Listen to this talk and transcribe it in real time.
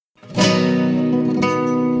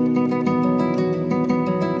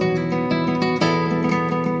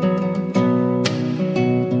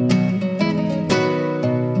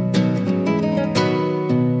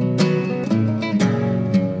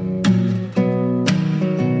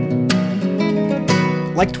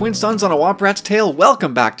Like twin sons on a Womp Rat's tail,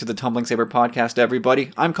 welcome back to the Tumbling Saber Podcast,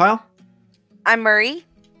 everybody. I'm Kyle. I'm Murray.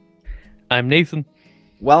 I'm Nathan.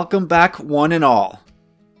 Welcome back, one and all.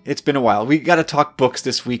 It's been a while. We gotta talk books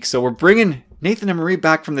this week, so we're bringing Nathan and Marie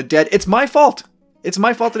back from the dead. It's my fault. It's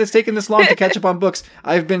my fault that it's taken this long to catch up on books.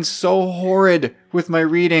 I've been so horrid with my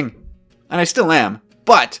reading. And I still am.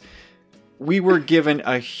 But we were given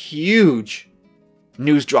a huge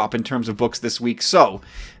news drop in terms of books this week. So,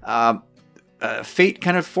 fate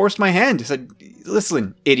kind of forced my hand. It said,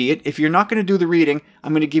 listen, idiot, if you're not going to do the reading,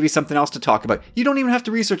 I'm going to give you something else to talk about. You don't even have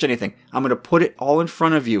to research anything. I'm going to put it all in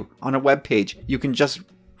front of you on a web page. You can just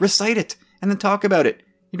recite it and then talk about it.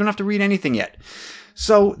 You don't have to read anything yet.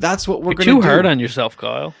 So that's what we're going to do. You're too hard on yourself,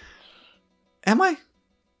 Kyle. Am I?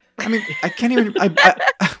 I mean, I can't even...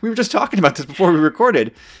 we were just talking about this before we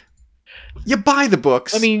recorded. You buy the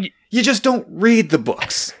books. I mean... You just don't read the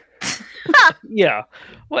books. Yeah.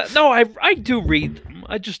 Well, no, I do read them.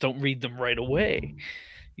 I just don't read them right away.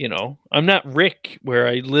 You know, I'm not Rick, where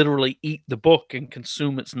I literally eat the book and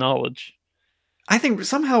consume its knowledge. I think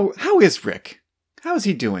somehow... How is Rick? How is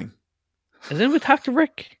he doing? Has anyone talked to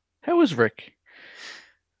Rick? How is Rick?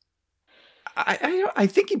 I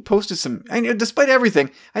think he posted some... despite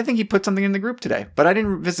everything, I think he put something in the group today. But I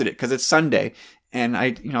didn't visit it because it's Sunday. And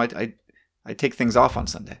I take things off on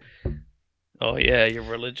Sunday. Oh, yeah, you're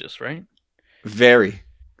religious, right? Very.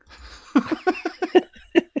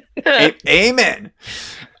 Amen.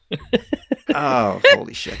 Oh,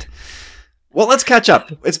 holy shit. Well, let's catch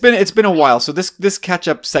up. It's been a while, so this catch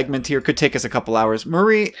up segment here could take us a couple hours.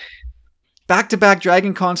 Marie, back-to-back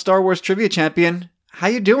Dragon Con Star Wars Trivia Champion. How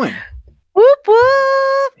you doing? Whoop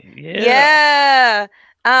whoop. Yeah.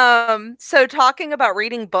 So talking about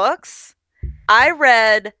reading books, I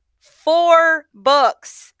read 4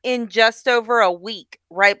 books in just over a week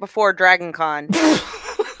right before Dragon Con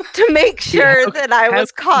to make sure that I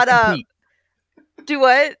was caught up. Do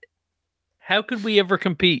what? How could we ever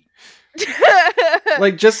compete?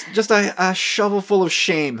 Like just a shovel full of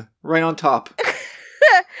shame right on top.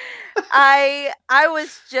 I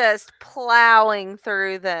was just plowing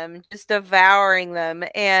through them, just devouring them,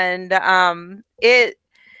 and it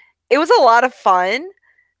was a lot of fun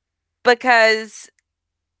because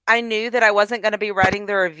I knew that I wasn't going to be writing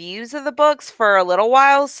the reviews of the books for a little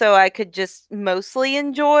while, so I could just mostly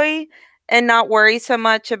enjoy and not worry so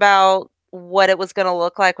much about what it was going to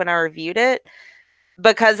look like when I reviewed it,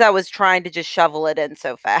 because I was trying to just shovel it in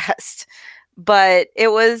so fast. But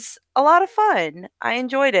it was a lot of fun. I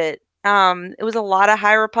enjoyed it. It was a lot of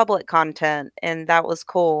High Republic content, and that was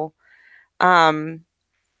cool. But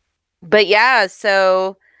yeah,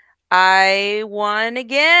 so I won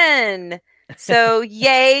again. So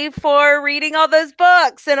yay for reading all those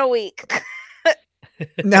books in a week.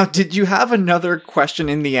 Now, did you have another question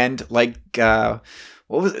in the end? Like, what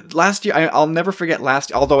was it? Last year? I'll never forget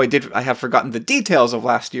although I have forgotten the details of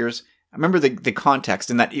last year's. I remember the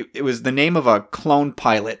context, in that it was the name of a clone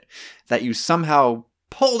pilot that you somehow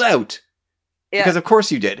pulled out. Yeah. Because of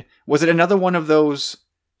course you did. Was it another one of those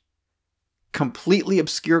completely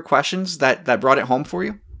obscure questions that brought it home for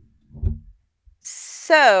you?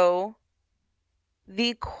 So,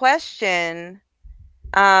 the question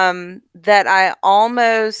that I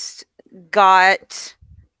almost got,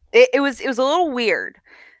 it was a little weird.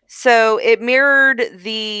 So it mirrored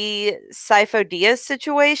the Sifo Dyas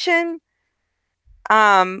situation,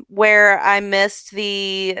 where I missed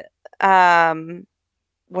the the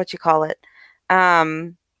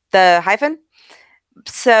hyphen.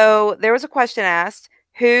 So there was a question asked: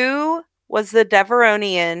 who was the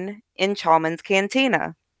Deveronian in Chalmun's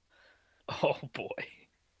Cantina? Oh boy!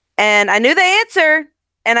 And I knew the answer,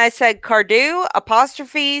 and I said Cardew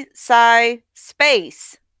 ' Psi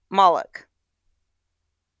space Moloch.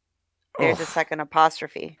 There's a second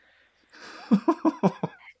apostrophe.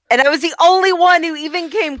 And I was the only one who even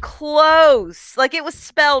came close. Like, it was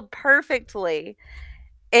spelled perfectly.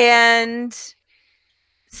 And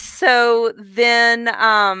so then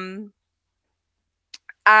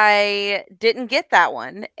I didn't get that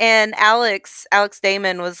one. And Alex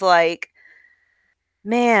Damon was like,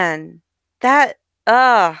 man, that's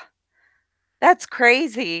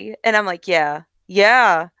crazy. And I'm like, yeah.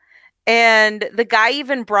 And the guy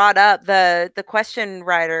even brought up, the question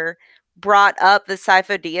writer brought up the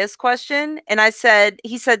Sifo Dyas question. And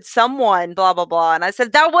he said, someone, blah, blah, blah. And I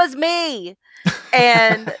said, that was me.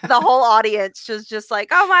 And the whole audience was just like,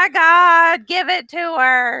 oh my God, give it to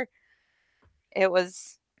her. It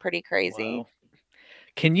was pretty crazy. Wow.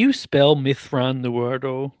 Can you spell Mithran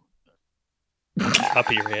Nuerdo? Top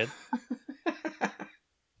of your head.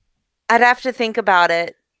 I'd have to think about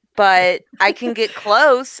it, but I can get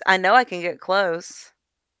close. I know I can get close.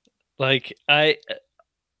 Like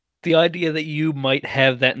the idea that you might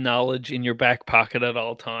have that knowledge in your back pocket at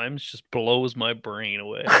all times just blows my brain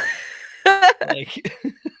away. Like,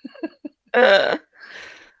 Uh,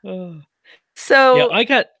 yeah, so I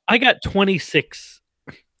got 26.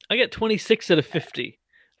 I got 26 out of 50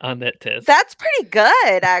 on that test. that's pretty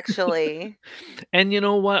good, actually. And you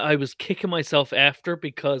know what? I was kicking myself after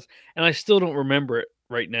because, and I still don't remember it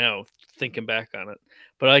right now, thinking back on it,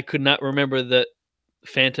 but I could not remember the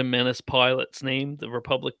Phantom Menace pilot's name, the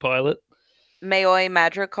Republic pilot. Maoi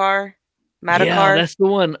Madrakar. Yeah, that's the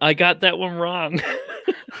one. I got that one wrong.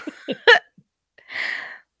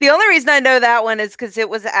 The only reason I know that one is because it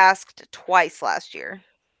was asked twice last year.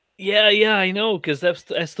 Yeah, I know, because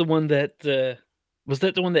that's the one that was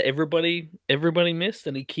that the one that everybody missed,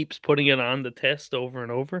 and he keeps putting it on the test over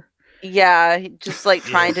and over. Yeah, just like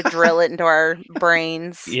trying to drill it into our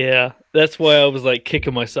brains. Yeah, that's why I was like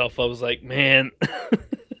kicking myself. I was like, man,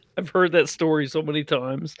 I've heard that story so many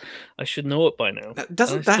times. I should know it by now.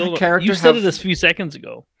 Doesn't that character You said it a few seconds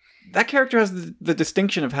ago. That character has the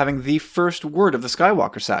distinction of having the first word of the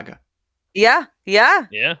Skywalker saga. Yeah.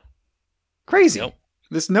 Crazy. Yep.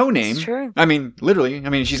 This no name. It's true. I mean, literally. I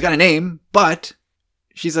mean, she's got a name, but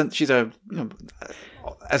she's a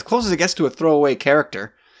as close as it gets to a throwaway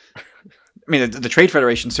character. I mean, the Trade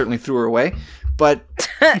Federation certainly threw her away, but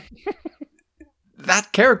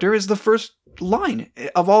that character is the first line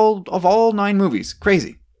of all 9 movies.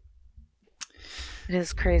 Crazy. It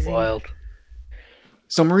is crazy. Wild.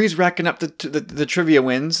 So Marie's racking up the trivia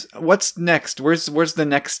wins. What's next? Where's the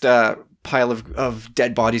next pile of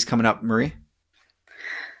dead bodies coming up, Marie?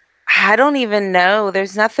 I don't even know.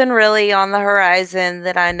 There's nothing really on the horizon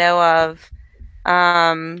that I know of.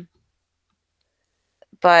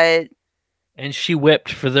 But and she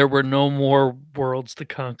wept, for there were no more worlds to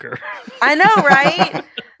conquer. I know, right?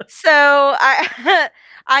 So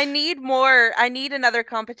I need more. I need another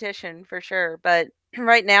competition for sure. But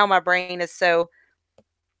right now my brain is so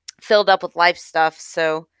filled up with life stuff.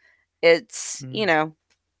 So it's,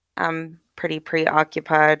 I'm pretty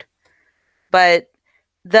preoccupied. But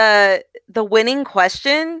the winning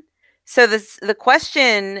question, so the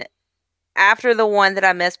question after the one that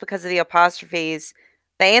I missed because of the apostrophes,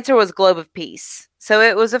 the answer was Globe of Peace. So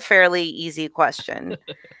it was a fairly easy question.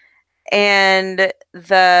 And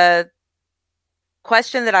the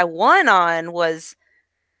question that I won on was,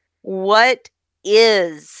 what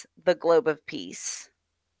is the Globe of Peace?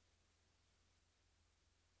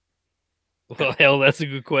 Well, hell, that's a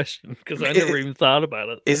good question, because I never even thought about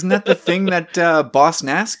it. Isn't that the thing that Boss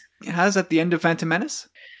Nass has at the end of Phantom Menace?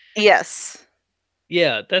 Yes.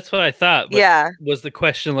 Yeah, that's what I thought. But yeah. Was the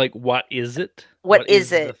question like, what is it? What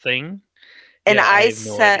is it? The thing? And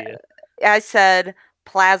yeah, I said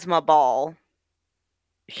plasma ball.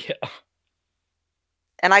 Yeah.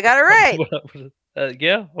 And I got it right.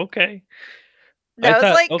 Yeah, okay. That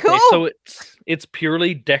was like, okay, cool. So it's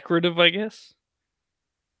purely decorative, I guess?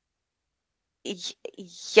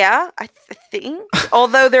 Yeah, I think.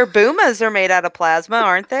 Although their boomas are made out of plasma,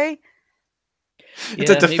 aren't they? It's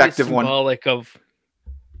a defective one.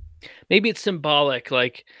 Maybe it's symbolic,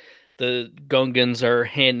 like the Gungans are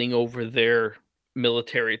handing over their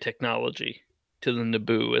military technology to the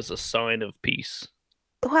Naboo as a sign of peace.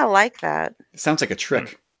 Oh, I like that. It sounds like a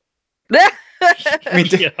trick. I mean,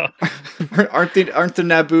 aren't the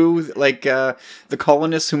Naboo like the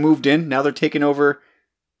colonists who moved in? Now they're taking over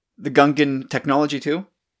the Gungan technology too.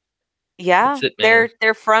 Yeah,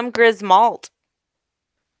 they're from Grismalt.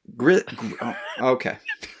 Okay.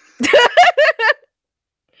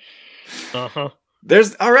 Uh-huh.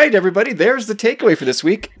 There's all right, everybody. There's the takeaway for this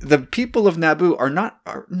week. The people of Naboo are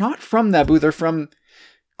not from Naboo. They're from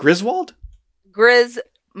Griswold. Grismalt.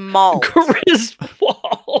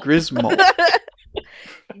 Grismalt. Grizmalt.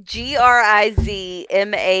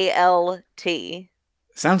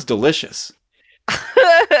 Sounds delicious.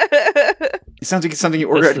 It sounds like it's something you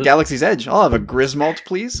order at Galaxy's Edge. I'll have a Grismalt,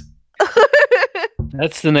 please.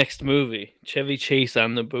 That's the next movie. Chevy Chase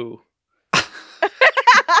on Naboo.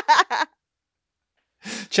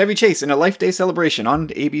 Chevy Chase in a Life Day celebration on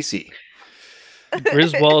ABC.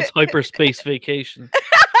 Griswold's Hyperspace Vacation.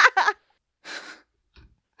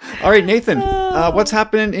 All right, Nathan, what's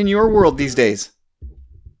happening in your world these days?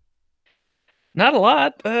 Not a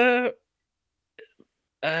lot.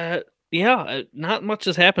 Yeah, not much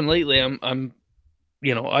has happened lately. I am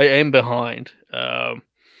behind.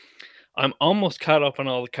 I'm almost caught up on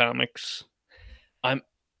all the comics. And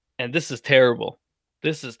this is terrible.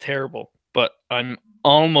 But I'm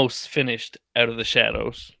almost finished Out of the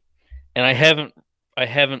Shadows, and I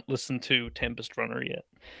haven't listened to Tempest Runner yet.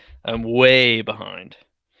 I'm way behind.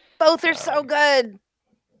 Both are so good.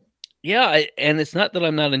 Yeah, and it's not that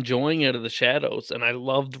I'm not enjoying Out of the Shadows, and I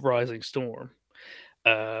loved Rising Storm.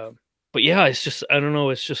 But yeah, it's just I don't know.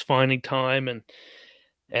 It's just finding time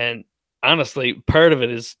and honestly, part of it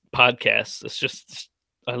is podcasts. It's just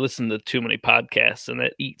I listen to too many podcasts, and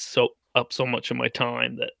that eats so much of my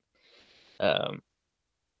time that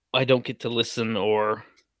I don't get to listen or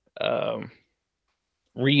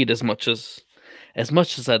read as much as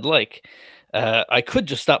I'd like. I could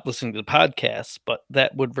just stop listening to the podcasts, but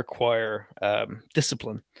that would require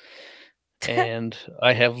discipline, and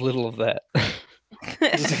I have little of that.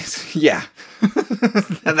 Yeah.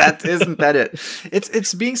 That isn't that it.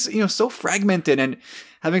 It's being so fragmented and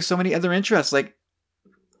having so many other interests. Like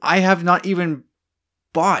I have not even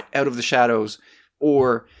bought Out of the Shadows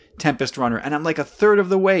or Tempest Runner, and I'm like a third of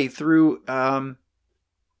the way through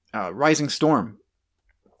Rising Storm.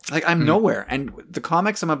 Like I'm nowhere, and the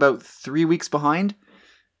comics I'm about 3 weeks behind,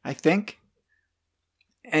 I think.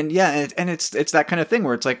 And yeah, and it's that kind of thing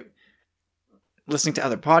where it's like listening to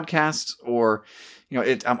other podcasts, or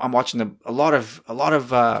I'm watching a lot of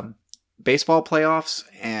baseball playoffs,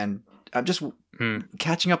 and I'm just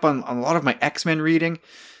catching up on a lot of my X-Men reading,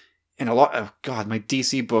 and a lot of my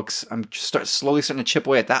DC books. I'm just slowly starting to chip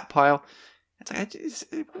away at that pile. It's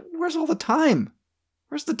like, where's all the time?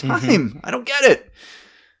 Where's the time? I don't get it.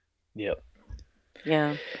 Yep.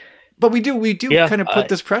 Yeah. But we do kind of put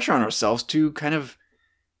this pressure on ourselves to kind of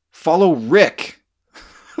follow Rick.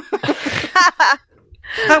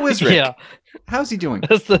 How is Rick? Yeah. How's he doing?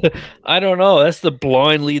 I don't know. That's the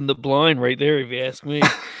blind leading the blind right there, if you ask me.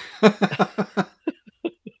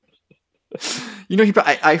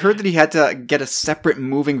 I heard that he had to get a separate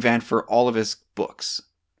moving van for all of his books.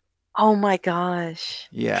 Oh my gosh.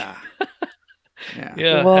 Yeah.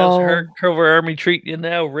 Yeah. How's her Cover Army treating you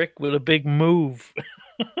now, Rick, with a big move?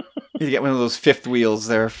 You get one of those fifth wheels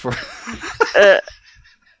there for...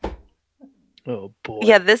 Oh boy.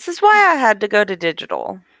 Yeah, this is why I had to go to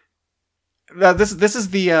digital. This has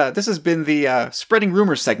been the Spreading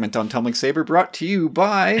Rumors segment on Tumbling Saber, brought to you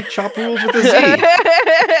by Chop Rules with a Z.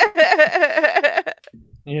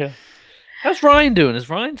 Yeah. How's Ryan doing? Is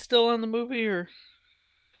Ryan still on the movie, or?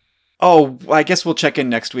 Oh, I guess we'll check in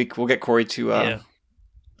next week. We'll get Corey to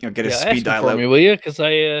get his speed dial out. Me, will you? Because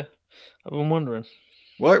I've been wondering.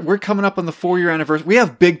 Well, we're coming up on the 4-year anniversary. We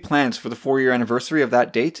have big plans for the 4-year anniversary of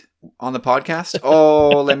that date on the podcast.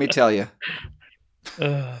 Oh, let me tell you.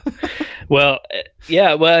 Well,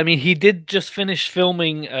 yeah. Well, I mean, he did just finish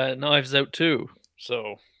filming Knives Out 2,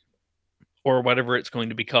 so, or whatever it's going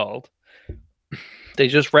to be called. They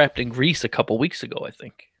just wrapped in Greece a couple weeks ago, I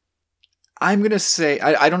think. I'm going to say,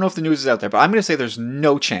 I don't know if the news is out there, but I'm going to say there's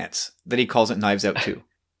no chance that he calls it Knives Out 2.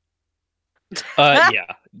 Yeah,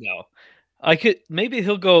 no. Maybe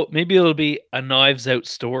it'll be a Knives Out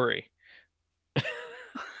story.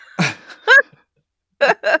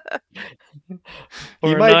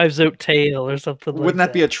 Or a Knives Out tale or something like that. Wouldn't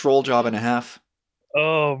that be a troll job and a half?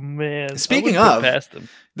 Oh, man. Speaking of,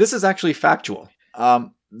 this is actually factual.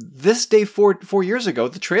 This day 4 years ago,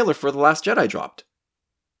 the trailer for The Last Jedi dropped.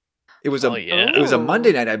 It was a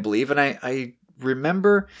Monday night, I believe, and I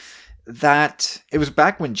remember that it was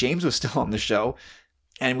back when James was still on the show,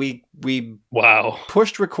 and we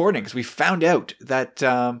pushed recording because we found out that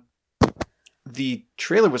the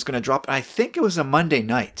trailer was going to drop, and I think it was a Monday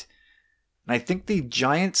night. And I think the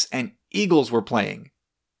Giants and Eagles were playing.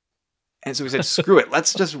 And so we said, screw it,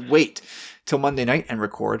 let's just wait till Monday night and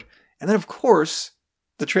record. And then, of course,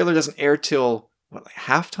 the trailer doesn't air till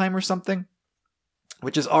halftime or something,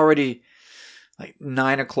 which is already like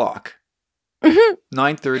 9 o'clock,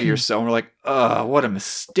 9:30 or so. And we're like, what a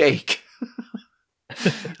mistake. So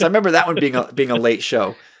I remember that one being a late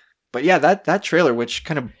show. But yeah, that trailer, which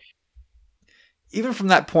kind of, even from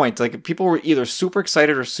that point, like people were either super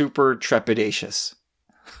excited or super trepidatious.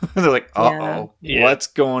 They're like, what's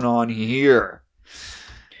going on here?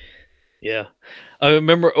 Yeah. I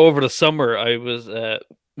remember over the summer, I was,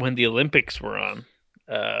 when the Olympics were on,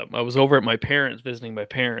 I was over at my parents, visiting my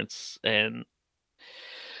parents, and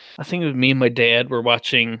I think it was me and my dad were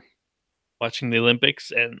watching the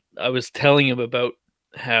Olympics, and I was telling him about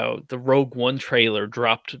how the Rogue One trailer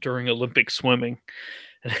dropped during Olympic swimming.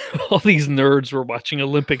 And all these nerds were watching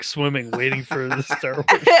Olympic swimming, waiting for the Star Wars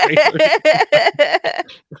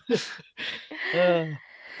trailer.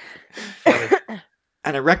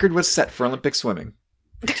 And a record was set for Olympic swimming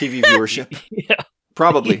TV viewership. Yeah.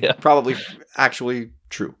 Probably actually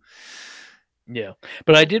true. Yeah,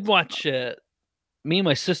 but I did watch. Me and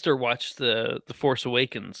my sister watched the Force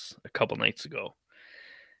Awakens a couple nights ago,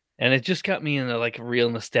 and it just got me in a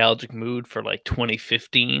real nostalgic mood for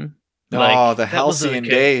 2015. Oh, the halcyon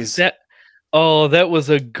days. Oh, that was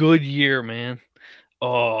a good year, man.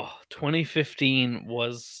 Oh, 2015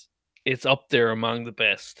 was it's up there among the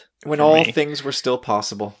best When for all me. things were still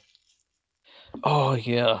possible. Oh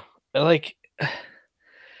yeah. Like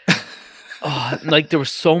like there was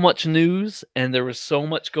so much news and there was so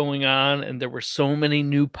much going on and there were so many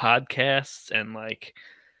new podcasts and like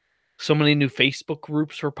so many new Facebook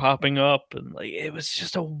groups were popping up and like it was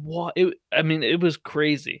just I mean it was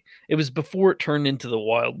crazy. It was before it turned into the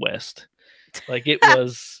Wild West. Like it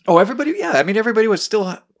was Oh, everybody, yeah. I mean, everybody was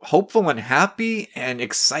still hopeful and happy and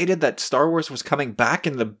excited that Star Wars was coming back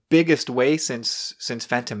in the biggest way since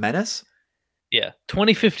Phantom Menace. yeah,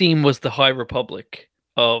 2015 was the High Republic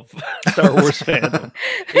of Star Wars fandom.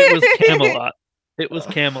 It was Camelot. It was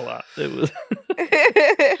Camelot. It was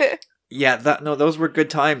Yeah, those were good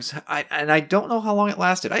times. I don't know how long it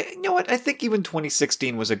lasted. You know what? I think even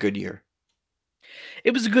 2016 was a good year.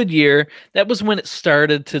 it was a good year. That was when it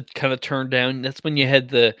started to kind of turn down. That's when you had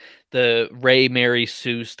the Ray Mary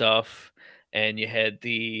Sue stuff, and you had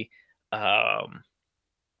the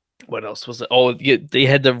what else was it? Oh, they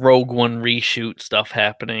had the Rogue One reshoot stuff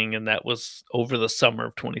happening, and that was over the summer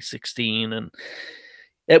of 2016, and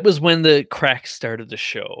it was when the cracks started to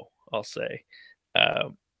show. I'll say,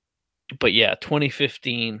 but yeah,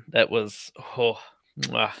 2015. That was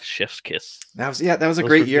chef's kiss. That was a Those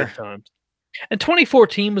great were year. good times. And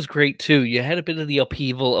 2014 was great too. You had a bit of the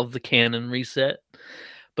upheaval of the canon reset,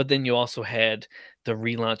 but then you also had the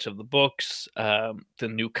relaunch of the books. The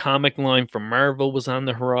new comic line from Marvel was on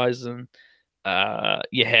the horizon.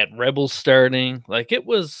 You had Rebels starting. Like it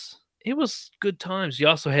was good times. You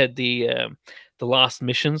also had the Lost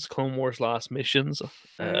Missions, Clone Wars Lost Missions,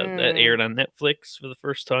 that aired on Netflix for the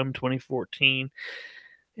first time in 2014.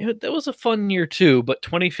 That was a fun year too, but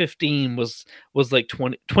 2015 was like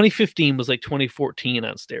 2015 was like 2014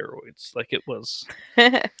 on steroids. Like it was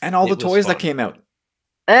And all the It was toys that fun. came out.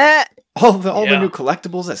 Uh, All the Yeah. new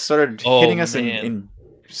collectibles that started Oh, hitting us man. in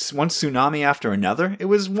one tsunami after another. It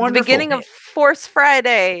was the wonderful. beginning of Force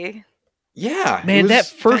Friday. Yeah, it Man, that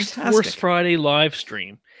was first fantastic. Force Friday live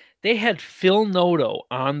stream, they had Phil Noto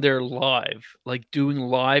on their live, like doing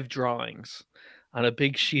live drawings on a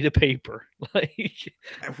big sheet of paper. Like,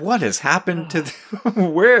 What has happened to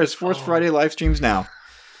where is Force Oh. Friday live streams now?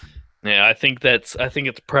 yeah, I think it's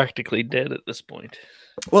practically dead at this point.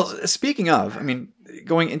 Well, speaking of, I mean,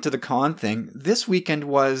 going into the con thing, this weekend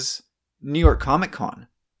was New York Comic Con.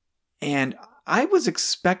 And I was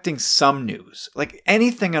expecting some news, like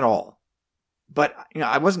anything at all. But,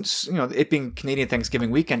 I wasn't, it being Canadian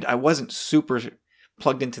Thanksgiving weekend, I wasn't super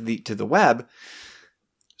plugged into the web.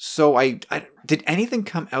 So I did anything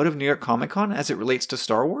come out of New York Comic Con as it relates to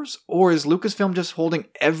Star Wars? Or is Lucasfilm just holding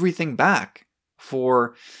everything back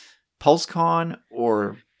for PulseCon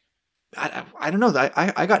or I don't know.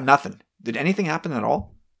 I got nothing. Did anything happen at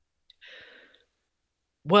all?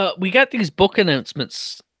 Well, we got these book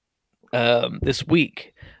announcements this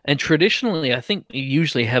week, and traditionally, I think we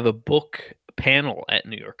usually have a book panel at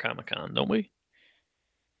New York Comic Con, don't we?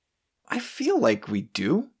 I feel like we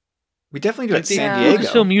do. We definitely do Like at the- San Yeah. Diego.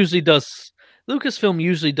 Lucasfilm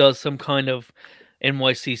usually does some kind of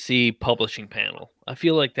NYCC publishing panel. I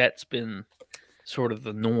feel like that's been sort of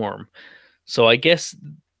the norm. So I guess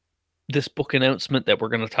this book announcement that we're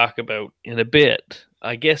going to talk about in a bit,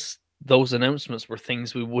 I guess those announcements were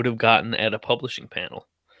things we would have gotten at a publishing panel.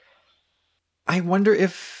 I wonder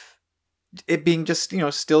if it being just,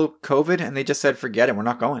 still COVID and they just said, forget it, we're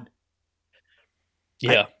not going.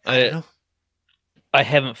 Yeah, I don't know. I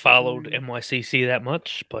haven't followed NYCC that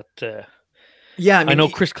much, but Yeah, I mean, I know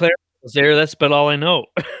Chris Claremont was there. That's about all I know.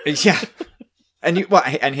 Yeah. And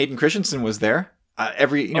and Hayden Christensen was there.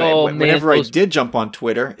 Oh, man, whenever I those- did jump on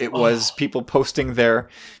Twitter, it was Oh. people posting their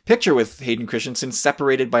picture with Hayden Christensen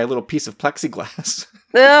separated by a little piece of plexiglass.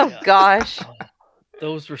 Oh Yeah. gosh.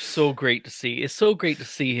 Those were so great to see. It's so great to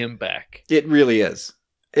see him back. It really is.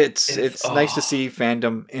 It's It's- nice to oh. see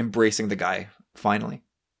fandom embracing the guy finally.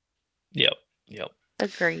 Yep,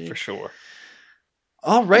 Agreed. for sure.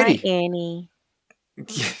 Hi, Alrighty. Annie.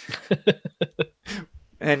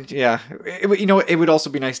 And yeah, it would also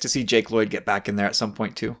be nice to see Jake Lloyd get back in there at some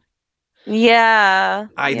point too. Yeah.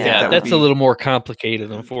 I think Yeah, that would that's be a little more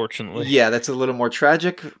complicated, unfortunately. Yeah, that's a little more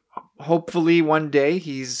tragic. Hopefully one day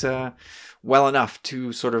he's well enough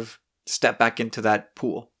to sort of step back into that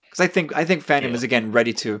pool. Because I think fandom Yeah. is again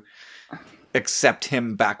ready to accept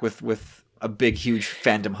him back with a big, huge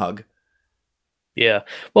fandom hug. Yeah.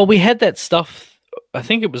 Well, we had that stuff. I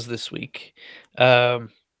think it was this week,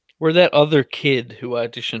 where that other kid who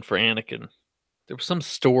auditioned for Anakin There was some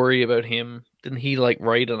story about him. Didn't he like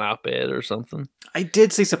write an op-ed or something? I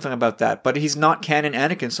did see something about that, but he's not canon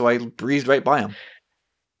Anakin, so I breezed right by him.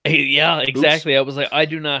 Hey, yeah, exactly. I was like, I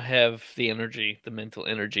do not have the mental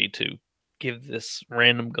energy to give this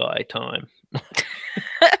random guy time.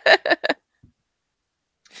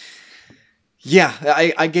 Yeah,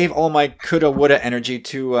 I gave all my coulda woulda energy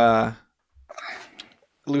to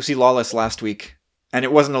Lucy Lawless last week, and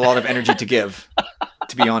it wasn't a lot of energy to give,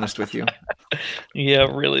 to be honest with you. Yeah,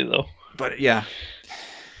 really though. But yeah.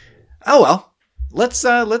 Oh well, let's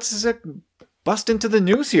bust into the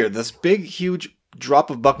news here. This big, huge drop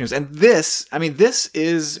of Buck news, and this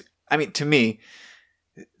is, to me,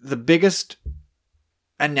 the biggest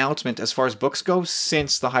announcement as far as books go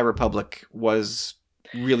since the High Republic was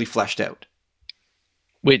really fleshed out.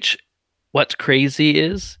 Which, what's crazy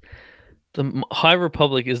is the High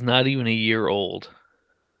Republic is not even a year old.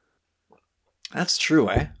 That's true,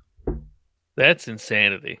 eh? That's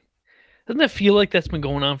insanity. Doesn't that feel like that's been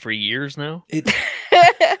going on for years now? It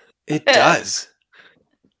does.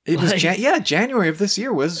 It was January of this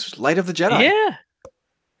year was Light of the Jedi. Yeah,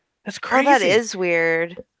 that's crazy. Oh, that is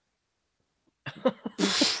weird.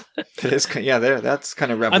 It is. Yeah, that's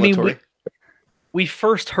kind of revelatory. We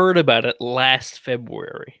first heard about it last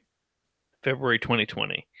February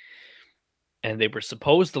 2020, and they were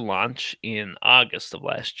supposed to launch in August of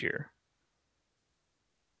last year.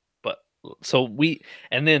 But so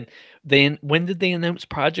then when did they announce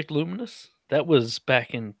Project Luminous? That was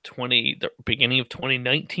back in the beginning of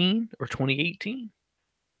 2019 or 2018.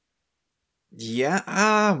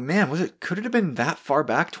 Yeah. Man, could it have been that far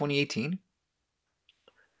back? 2018.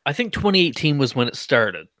 I think 2018 was when it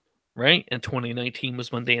started, right? And 2019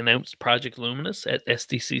 was when they announced Project Luminous at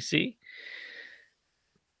SDCC.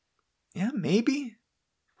 Yeah, maybe.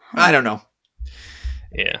 I don't know.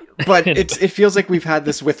 Yeah. But it feels like we've had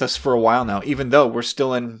this with us for a while now, even though we're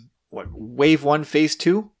still in Wave 1, Phase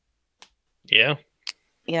 2? Yeah.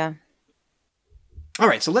 Yeah. All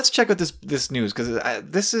right, so let's check out this news, because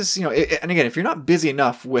this is, and again, if you're not busy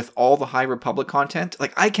enough with all the High Republic content,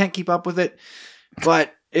 like I can't keep up with it,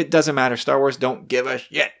 but it doesn't matter. Star Wars don't give a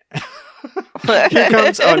shit. Here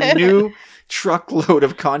comes a new truckload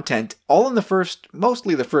of content, all in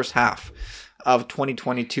mostly the first half of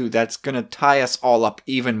 2022. That's going to tie us all up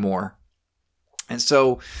even more. And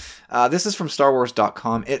so this is from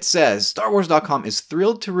StarWars.com. It says, StarWars.com is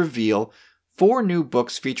thrilled to reveal 4 new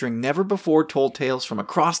books featuring never-before-told tales from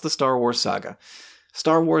across the Star Wars saga.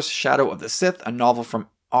 Star Wars Shadow of the Sith, a novel from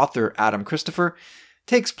author Adam Christopher,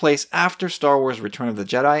 takes place after Star Wars Return of the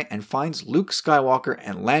Jedi and finds Luke Skywalker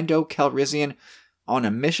and Lando Calrissian on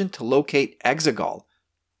a mission to locate Exegol.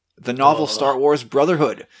 The novel Star Wars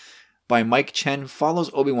Brotherhood by Mike Chen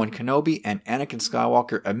follows Obi-Wan Kenobi and Anakin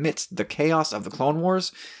Skywalker amidst the chaos of the Clone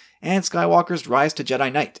Wars and Skywalker's rise to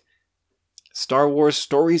Jedi Knight. Star Wars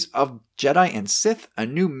Stories of Jedi and Sith, a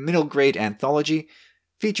new middle-grade anthology,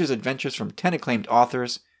 features adventures from 10 acclaimed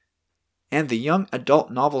authors, and the young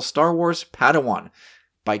adult novel Star Wars Padawan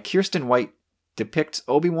by Kirsten White depicts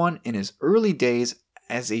Obi-Wan in his early days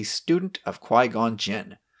as a student of Qui-Gon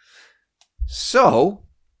Jinn. So,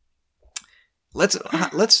 let's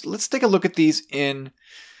take a look at these in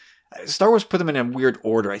Star Wars. Put them in a weird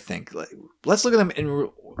order, I think. Let's look at them in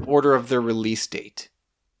order of their release date.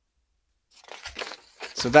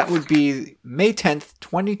 So that would be May 10th,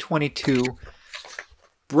 2022,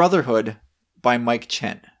 Brotherhood by Mike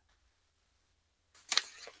Chen.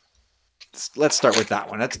 Let's start with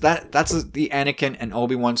that one. That's the Anakin and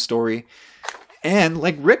Obi-Wan story. And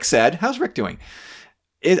like Rick said, how's Rick doing?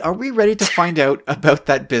 Are we ready to find out about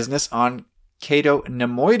that business on Cato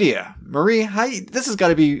Nemoidia? Marie, this has got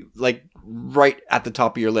to be like right at the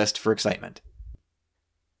top of your list for excitement.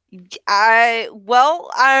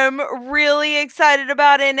 I'm really excited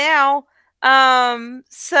about it now.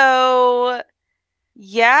 So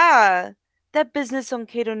yeah, that business on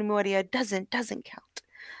Cato Nemoidia doesn't count.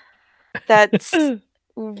 That's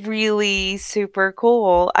really super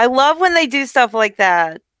cool. I love when they do stuff like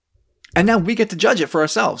that. And now we get to judge it for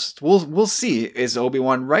ourselves. We'll see. Is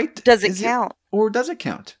Obi-Wan right? Does it count? Or does it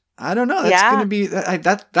count? I don't know. That's going to be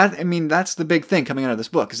that's the big thing coming out of this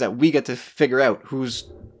book, is that we get to figure out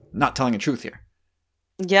who's not telling the truth here.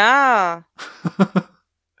 Yeah.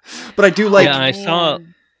 But I do like. Yeah,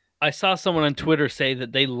 I saw someone on Twitter say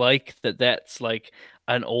that they like that's like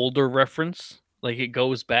an older reference, like it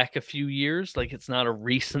goes back a few years, like it's not a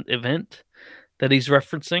recent event that he's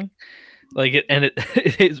referencing. Like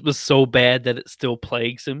it was so bad that it still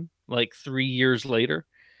plagues him like 3 years later.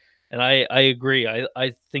 And I agree.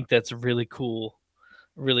 I think that's a really cool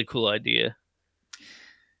idea.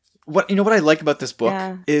 What I like about this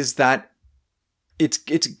book is that It's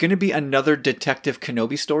going to be another Detective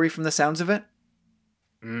Kenobi story from the sounds of it.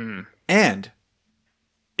 And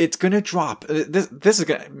it's going to drop. This is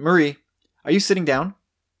going to... Marie, are you sitting down?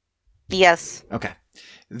 Yes. Okay.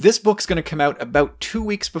 This book's going to come out about 2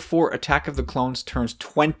 weeks before Attack of the Clones turns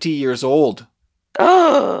 20 years old.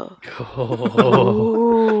 Oh.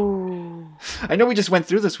 I know we just went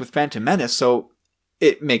through this with Phantom Menace, so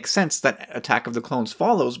it makes sense that Attack of the Clones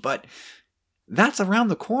follows, but that's around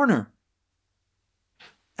the corner.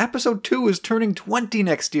 Episode 2 is turning 20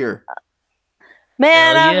 next year.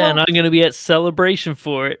 Man, and I'm going to be at Celebration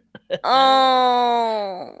for it.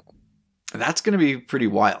 Oh. That's going to be pretty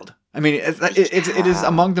wild. I mean, it is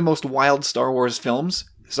among the most wild Star Wars films,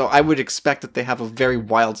 so I would expect that they have a very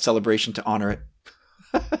wild celebration to honor it.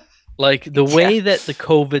 Like, the way that the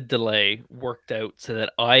COVID delay worked out so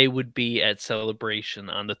that I would be at Celebration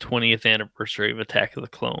on the 20th anniversary of Attack of the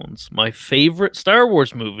Clones, my favorite Star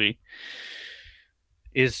Wars movie,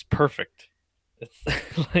 is perfect. It's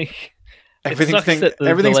like... Everything's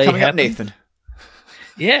coming up, Nathan.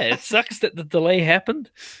 Yeah, it sucks that the delay happened,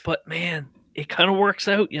 but man, it kind of works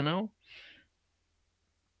out, you know?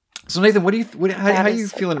 So Nathan, how are you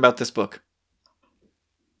feeling about this book?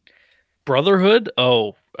 Brotherhood?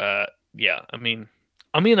 Oh, yeah. I mean,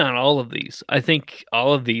 I'm in on all of these. I think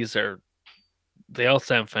all of these they all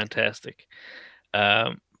sound fantastic.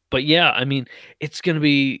 But yeah, I mean, it's going to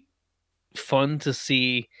be fun to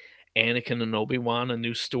see Anakin and Obi-Wan, a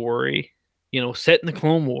new story, set in the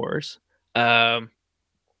Clone Wars, but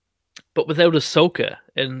without Ahsoka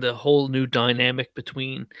and the whole new dynamic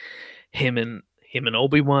between him and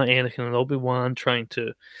Obi-Wan, Anakin and Obi-Wan, trying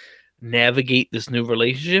to navigate this new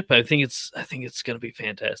relationship. I think it's going to be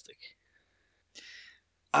fantastic.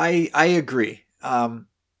 I agree. One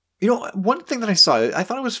thing that I saw, I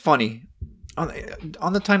thought it was funny on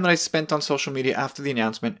the time that I spent on social media after the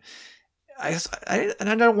announcement. I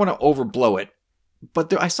don't want to overblow it,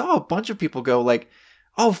 but I saw a bunch of people go like,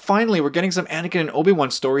 "Oh, finally, we're getting some Anakin and Obi-Wan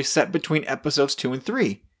story set between episodes 2 and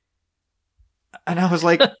 3." And I was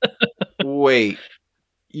like, "Wait,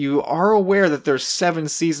 you are aware that there's 7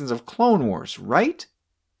 seasons of Clone Wars, right?"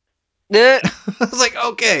 I was like,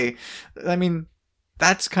 "Okay." I mean,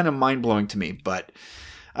 that's kind of mind-blowing to me, but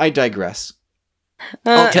I digress.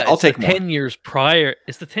 I'll take more. 10 years prior.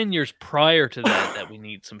 It's the 10 years prior to that we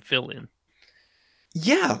need some fill-in.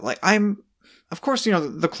 Yeah, like of course,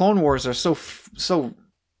 the Clone Wars are so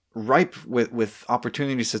ripe with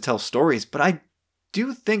opportunities to tell stories, but I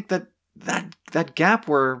do think that gap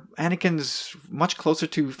where Anakin's much closer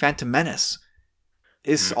to Phantom Menace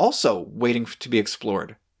is also waiting to be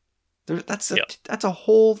explored. That's a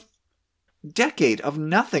whole decade of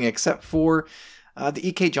nothing except for the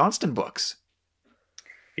E.K. Johnston books.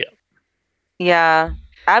 Yeah,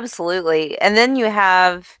 absolutely. And then you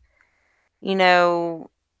have,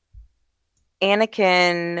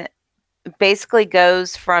 Anakin basically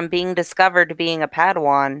goes from being discovered to being a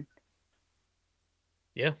Padawan.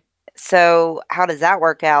 Yeah. So how does that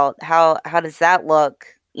work out? How does that look?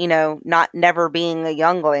 Never being a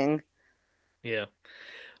youngling. Yeah.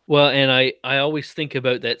 Well, and I always think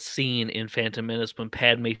about that scene in Phantom Menace when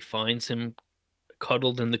Padme finds him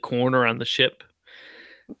cuddled in the corner on the ship,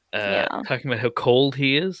 talking about how cold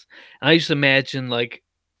he is. And I just imagine like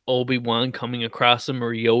Obi-Wan coming across him,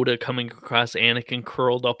 or Yoda coming across Anakin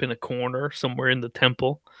curled up in a corner somewhere in the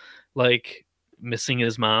temple, like missing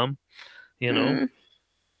his mom, And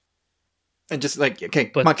just like, okay,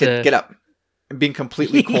 come on, kid, get up. And being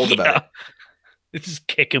completely cold about it. Just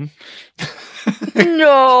kick him.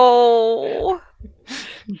 No.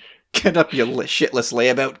 Get up, you shitless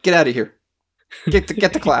layabout. Get out of here. Get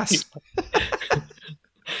to class.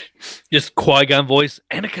 Just Qui-Gon voice,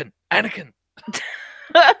 Anakin.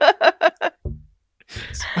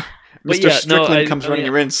 Mr. Strickland comes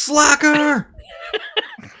running in, slacker!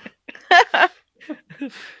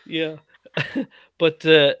 Yeah. But,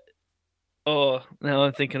 now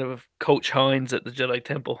I'm thinking of Coach Hines at the Jedi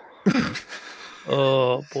Temple.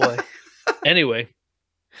 Oh, boy. Anyway.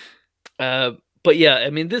 But yeah, I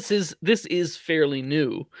mean, this is fairly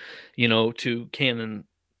new, to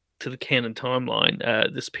the canon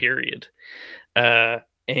timeline, this period.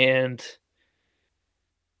 And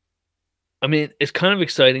I mean, it's kind of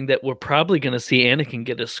exciting that we're probably going to see Anakin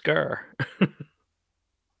get a scar.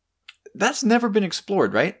 That's never been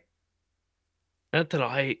explored, right? Not that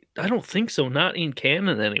I don't think so. Not in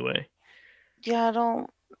canon, anyway. Yeah,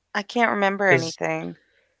 I can't remember anything.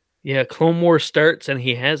 Yeah, Clone Wars starts and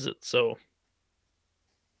he has it, so.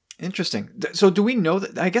 Interesting. So do we know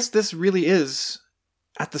that? I guess this really is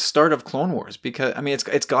at the start of Clone Wars, because, I mean,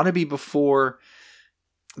 it's got to be before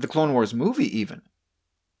the Clone Wars movie, even.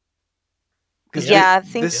 Yeah, I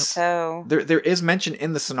think this so. there is mention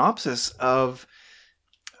in the synopsis of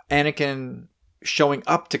Anakin showing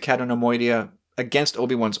up to Cato Nemoidia against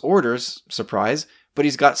Obi-Wan's orders, surprise, but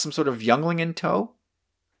he's got some sort of youngling in tow.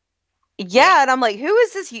 Yeah, and I'm like, who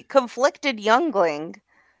is this conflicted youngling?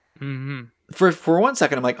 Mm-hmm. For 1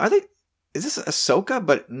 second, I'm like, is this Ahsoka?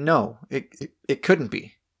 But no, it couldn't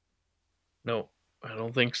be. No, I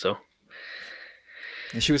don't think so.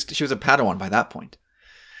 And she was a Padawan by that point.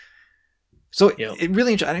 So it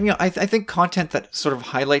really, I think content that sort of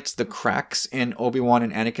highlights the cracks in Obi-Wan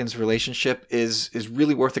and Anakin's relationship is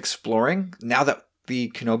really worth exploring now that the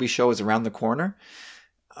Kenobi show is around the corner.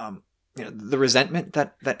 The resentment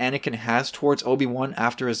that Anakin has towards Obi-Wan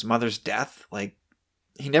after his mother's death, like,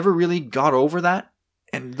 he never really got over that.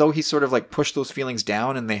 And though he sort of like pushed those feelings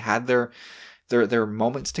down and they had their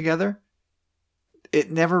moments together,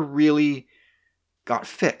 it never really got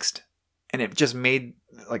fixed. And it just made,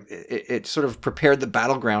 like, it sort of prepared the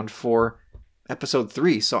battleground for episode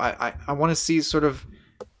 3. So I want to see sort of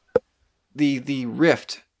the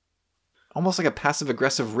rift, almost like a passive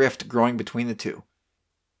aggressive rift growing between the two.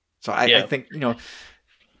 So I think,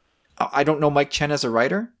 I don't know Mike Chen as a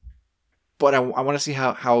writer, but I want to see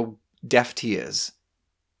how deft he is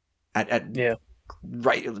at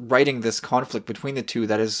writing this conflict between the two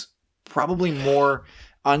that is probably more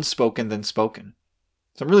unspoken than spoken.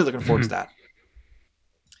 So I'm really looking forward to that.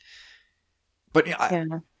 But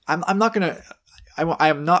I'm not gonna. I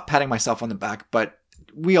am not patting myself on the back, but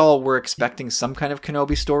we all were expecting some kind of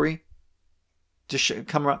Kenobi story to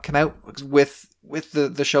come out with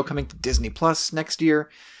the show coming to Disney Plus next year.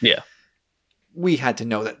 Yeah, we had to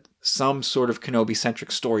know that some sort of Kenobi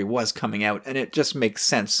centric story was coming out, and it just makes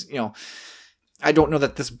sense. I don't know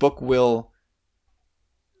that this book will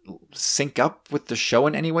sync up with the show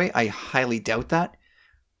in any way. I highly doubt that.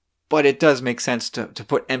 But it does make sense to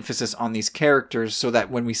put emphasis on these characters so that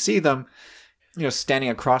when we see them, standing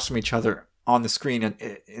across from each other on the screen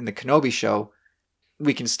in the Kenobi show,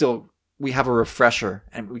 we have a refresher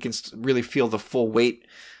and we can really feel the full weight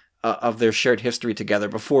of their shared history together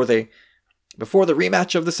before the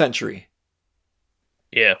rematch of the century.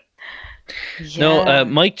 Yeah. No,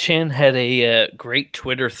 Mike Chen had a great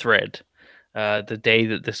Twitter thread the day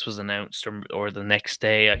that this was announced, or the next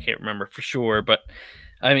day. I can't remember for sure, but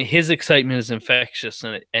I mean, his excitement is infectious,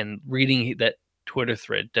 and reading that Twitter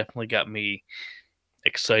thread definitely got me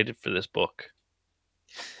excited for this book.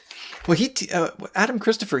 Well, Adam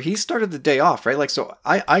Christopher, he started the day off, right? Like, so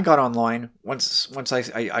I got online once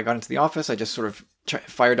I got into the office. I just sort of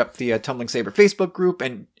fired up the Tumbling Saber Facebook group,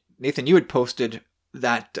 and Nathan, you had posted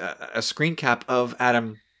that a screen cap of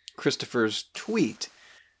Adam Christopher's tweet.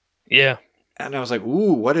 Yeah. And I was like,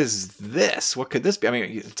 ooh, what is this? What could this be? I mean,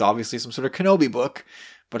 it's obviously some sort of Kenobi book,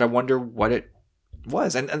 but I wonder what it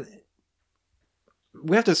was. And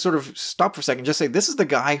we have to sort of stop for a second and just say, this is the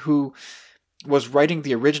guy who was writing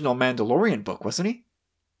the original Mandalorian book, wasn't he?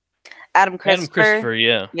 Adam Christopher,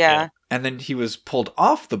 yeah. And then he was pulled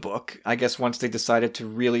off the book, I guess, once they decided to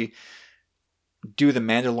really do the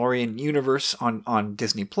Mandalorian universe on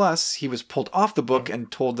Disney Plus. He was pulled off the book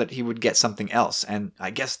and told that he would get something else. And I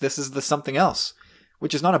guess this is the something else,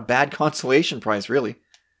 which is not a bad consolation prize, really.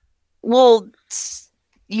 Well,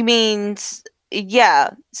 you mean,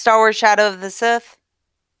 Star Wars Shadow of the Sith?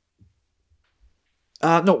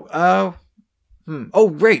 No. Oh,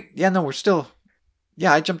 right. Yeah, no, we're still...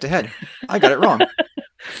 Yeah, I jumped ahead. I got it wrong.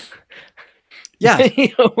 Yeah.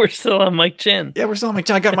 We're still on Mike Chen. Yeah, we're still on Mike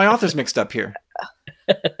Chen. I got my authors mixed up here.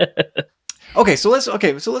 Okay, so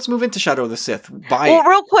let's move into Shadow of the Sith.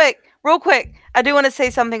 Well, real quick, I do want to say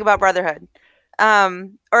something about Brotherhood,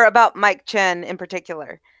 or about Mike Chen in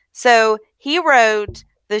particular. So he wrote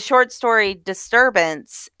the short story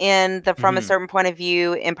Disturbance in the From a Certain Point of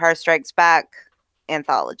View Empire Strikes Back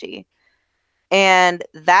anthology, and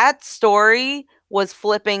that story was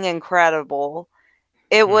flipping incredible.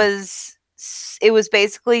 It was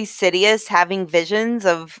basically Sidious having visions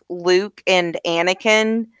of Luke and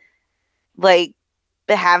Anakin, like,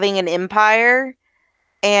 having an empire,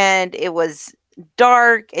 and it was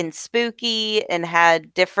dark and spooky and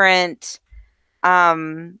had different,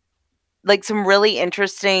 like, some really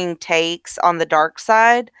interesting takes on the dark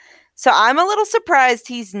side. So I'm a little surprised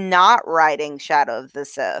he's not writing Shadow of the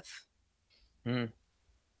Sith. I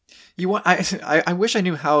wish I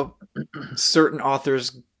knew how certain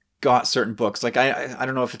authors got certain books. Like, I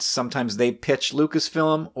don't know if it's sometimes they pitch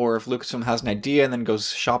Lucasfilm, or if Lucasfilm has an idea and then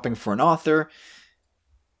goes shopping for an author.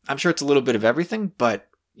 I'm sure it's a little bit of everything, but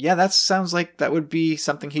yeah, that sounds like that would be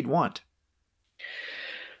something he'd want.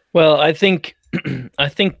 Well, I think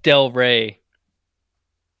Del Rey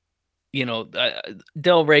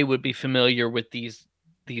Del Rey would be familiar with these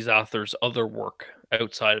authors' other work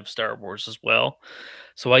outside of Star Wars as well.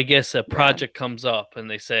 So I guess a project comes up and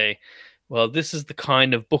they say, well, this is the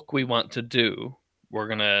kind of book we want to do. We're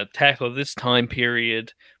going to tackle this time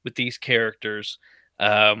period with these characters.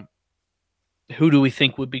 Who do we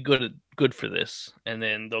think would be good for this? And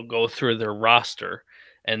then they'll go through their roster,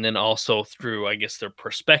 and then also through, I guess, their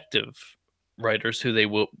prospective writers who they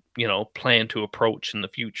will, plan to approach in the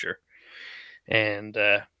future, and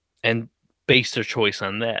base their choice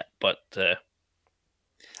on that. But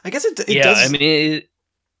I guess it yeah, does. I mean,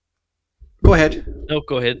 go ahead. No,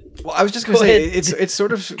 go ahead. Well, I was just going to say it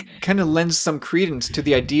sort of kind of lends some credence to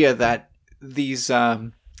the idea that these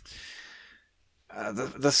from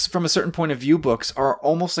a certain point of view books are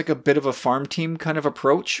almost like a bit of a farm team kind of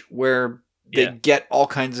approach where they get all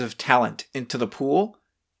kinds of talent into the pool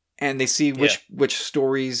and they see which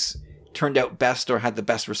stories turned out best or had the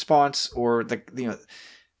best response or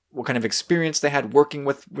what kind of experience they had working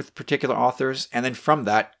with particular authors. And then from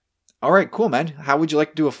that, all right, cool, man. How would you like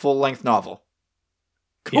to do a full-length novel?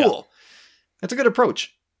 Cool. Yeah. That's a good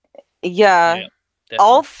approach. Yeah.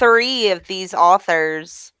 All three of these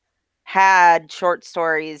authors had short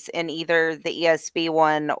stories in either the ESB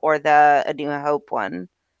one or the A New Hope one.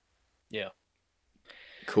 Yeah.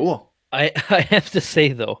 Cool. I have to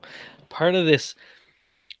say, though, part of this,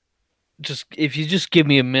 if you just give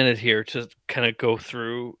me a minute here to kind of go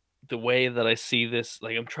through the way that I see this,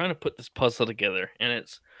 like I'm trying to put this puzzle together, and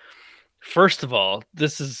it's, first of all,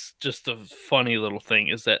 this is just a funny little thing,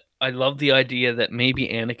 is that I love the idea that maybe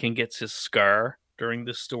Anakin gets his scar during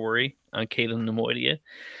this story on Caelin Nemoidia,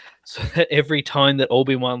 so that every time that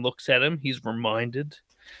Obi-Wan looks at him, he's reminded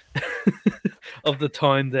of the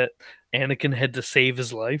time that Anakin had to save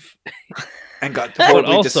his life. And got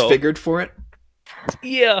horribly disfigured for it?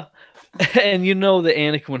 Yeah. And that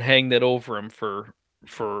Anakin would hang that over him for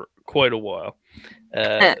quite a while.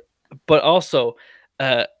 But also,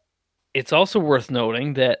 it's also worth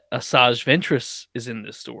noting that Asajj Ventress is in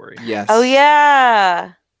this story. Yes. Oh,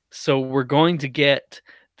 yeah. So we're going to get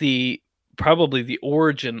probably the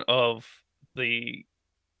origin of the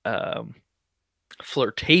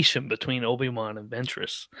flirtation between Obi-Wan and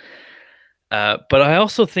Ventress. But I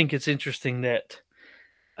also think it's interesting that,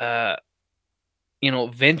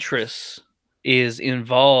 Ventress is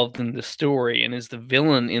involved in the story and is the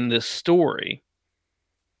villain in this story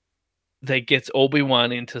that gets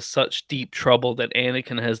Obi-Wan into such deep trouble that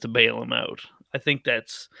Anakin has to bail him out. I think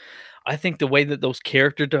the way that those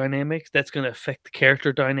character dynamics, that's going to affect the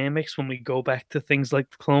character dynamics when we go back to things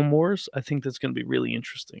like the Clone Wars. I think that's going to be really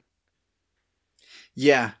interesting.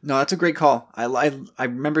 Yeah, no, that's a great call. I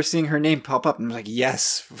remember seeing her name pop up and I was like,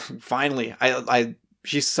 yes, finally.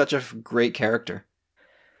 She's such a great character.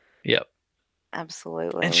 Yep.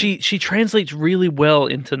 Absolutely. And she translates really well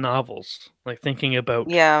into novels. Like thinking about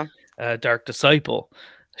Dark Disciple.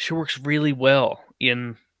 She works really well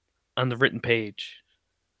on the written page.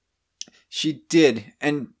 She did.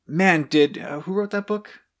 And man, who wrote that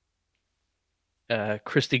book?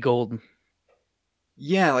 Christy Golden.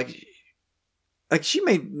 Yeah, like she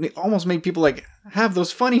almost made people like have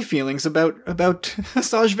those funny feelings about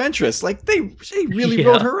Asajj Ventress. Like they really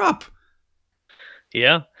wrote her up.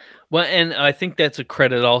 Yeah. Well, and I think that's a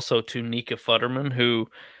credit also to Nika Futterman, who,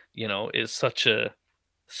 is such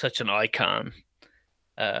an icon.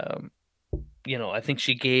 I think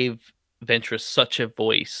she gave Ventress such a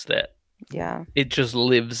voice that it just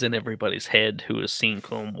lives in everybody's head who has seen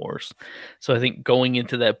Clone Wars. So I think going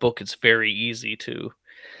into that book, it's very easy to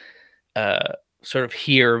sort of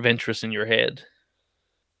hear Ventress in your head.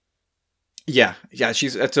 Yeah,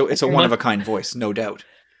 it's a one of a kind voice, no doubt.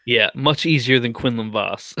 Yeah, much easier than Quinlan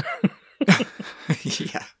Vos.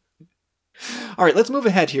 Yeah. All right, let's move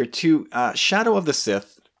ahead here to Shadow of the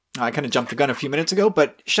Sith. I kind of jumped the gun a few minutes ago,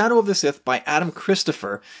 but Shadow of the Sith by Adam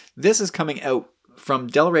Christopher. This is coming out from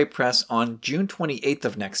Del Rey Press on June 28th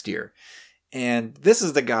of next year. And this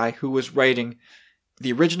is the guy who was writing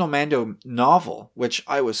the original Mando novel, which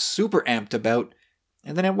I was super amped about,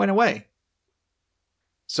 and then it went away.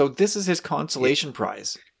 So this is his consolation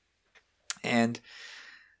prize. And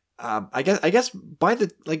I guess by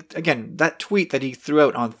that tweet that he threw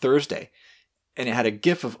out on Thursday, and it had a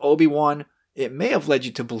gif of Obi-Wan, it may have led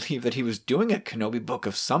you to believe that he was doing a Kenobi book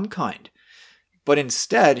of some kind. But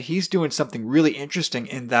instead, he's doing something really interesting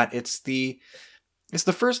in that it's the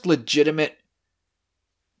first legitimate...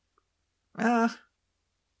 yeah,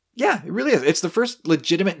 it really is. It's the first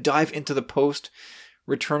legitimate dive into the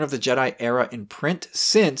post-Return of the Jedi era in print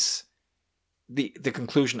since the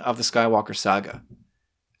conclusion of the Skywalker saga.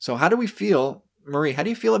 So how do we feel, Marie, how do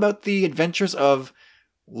you feel about the adventures of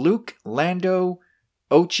Luke, Lando,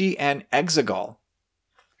 Ochi, and Exegol.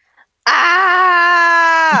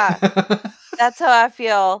 Ah! That's how I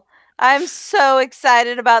feel. I'm so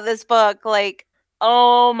excited about this book. Like,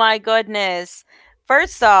 oh my goodness.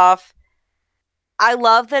 First off, I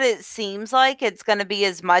love that it seems like it's going to be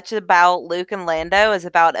as much about Luke and Lando as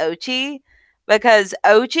about Ochi, because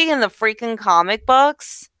Ochi in the freaking comic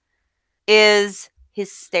books is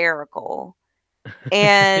hysterical.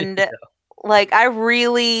 And like, I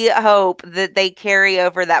really hope that they carry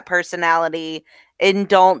over that personality and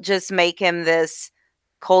don't just make him this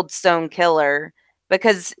cold stone killer,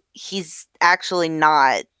 because he's actually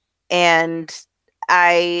not. And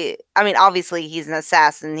I mean, obviously he's an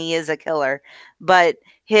assassin, he is a killer, but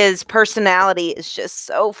his personality is just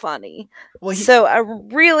so funny. Well, So I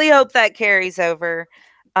really hope that carries over.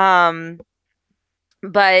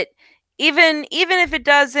 But even if it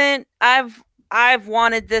doesn't, I've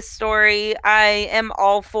wanted this story. I am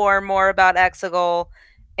all for more about Exegol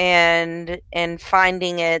and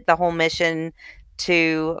finding it, the whole mission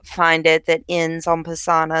to find it that ends on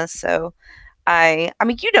Pisana. So I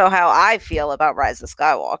mean, you know how I feel about Rise of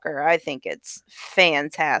Skywalker. I think it's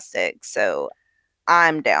fantastic. So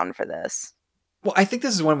I'm down for this. Well, I think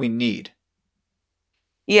this is one we need.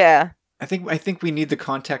 Yeah. I think we need the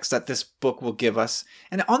context that this book will give us.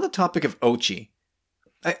 And on the topic of Ochi,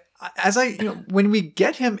 when we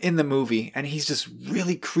get him in the movie, and he's this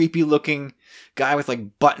really creepy looking guy with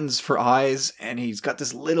like buttons for eyes, and he's got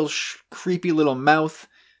this little creepy little mouth,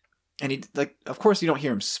 and he, like, of course you don't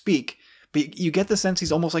hear him speak, but you get the sense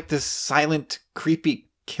he's almost like this silent,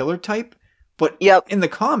 creepy killer type. But in the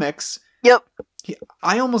comics,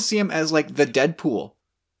 I almost see him as like the Deadpool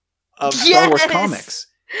of Star Wars comics.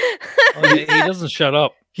 He doesn't shut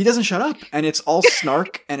up. He doesn't shut up, and it's all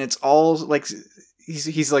snark, and it's all like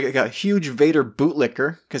he's like a huge Vader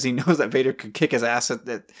bootlicker, because he knows that Vader could kick his ass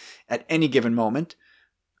at any given moment.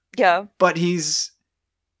 Yeah, but he's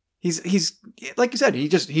like you said,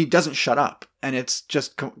 he doesn't shut up, and it's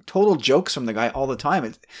just total jokes from the guy all the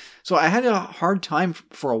time. So I had a hard time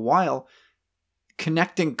for a while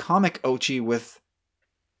connecting comic Ochi with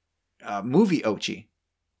movie Ochi.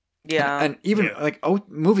 Yeah. And even like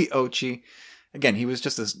movie Ochi, again, he was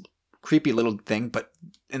just this creepy little thing, but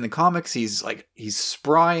in the comics he's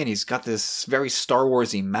spry, and he's got this very Star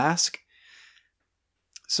Warsy mask.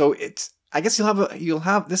 So I guess you'll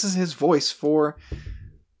have this is his voice for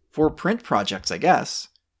print projects, I guess.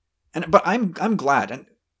 But I'm glad, and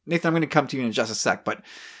Nathan, I'm going to come to you in just a sec, but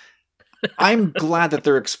I'm glad that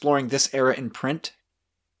they're exploring this era in print.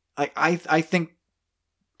 I think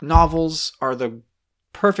novels are the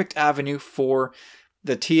perfect avenue for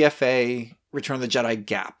the TFA Return of the Jedi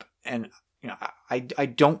gap, and I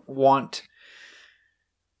don't want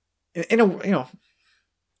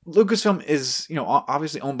Lucasfilm is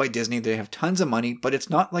obviously owned by Disney. They have tons of money, but it's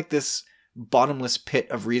not like this bottomless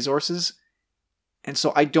pit of resources, and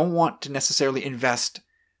so I don't want to necessarily invest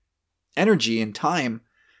energy and time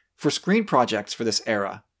for screen projects for this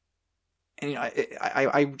era. And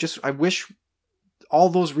I wish all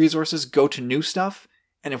those resources go to new stuff.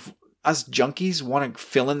 And if us junkies want to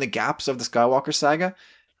fill in the gaps of the Skywalker saga,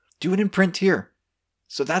 do it in print here.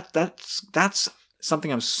 So that's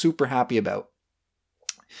something I'm super happy about.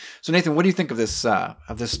 So Nathan, what do you think of this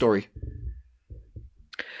story?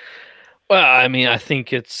 Well, I mean, I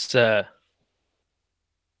think it's.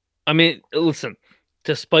 Listen.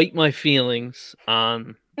 Despite my feelings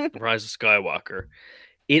on Rise of Skywalker,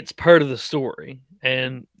 it's part of the story,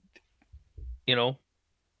 and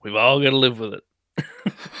we've all got to live with it.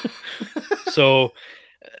 So,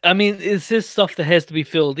 I mean, it's this stuff that has to be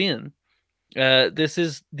filled in.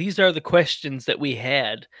 These are the questions that we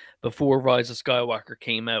had before Rise of Skywalker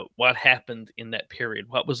came out. What happened in that period?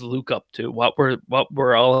 What was Luke up to? What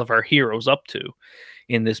were all of our heroes up to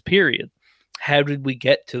in this period? How did we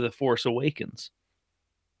get to The Force Awakens?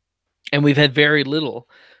 And we've had very little.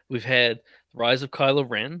 We've had the Rise of Kylo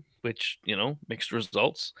Ren, which, mixed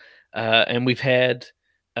results. And we've had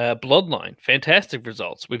Bloodline, fantastic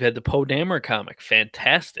results. We've had the Poe Dameron comic,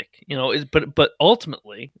 fantastic. But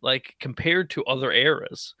ultimately, like, compared to other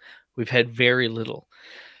eras, we've had very little.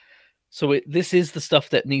 So this is the stuff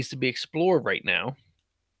that needs to be explored right now.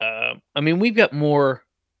 I mean, we've got more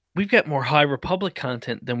High Republic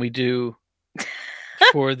content than we do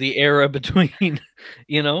for the era between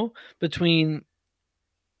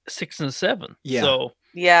 6 and 7. Yeah. So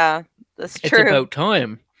yeah, that's true. It's about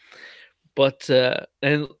time. But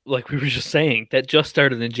and like we were just saying, that just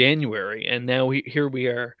started in January, and now here we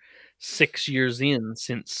are 6 years in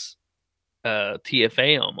since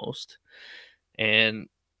TFA almost, and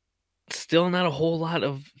still not a whole lot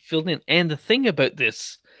of filled in. And the thing about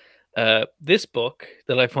this book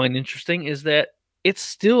that I find interesting is that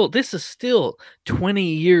this is still 20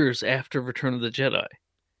 years after Return of the Jedi,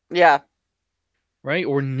 Yeah. right?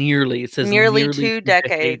 Or nearly. It says Nearly nearly 2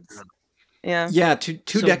 decades. Yeah. Yeah, two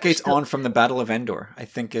So decades still- on from the Battle of Endor, I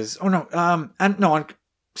think is. Oh no, and no.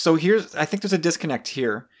 So I think there's a disconnect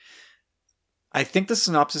here. I think the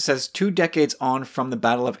synopsis says 2 decades on from the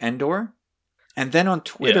Battle of Endor, and then on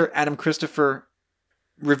Twitter, Adam Christopher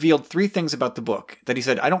revealed 3 things about the book that he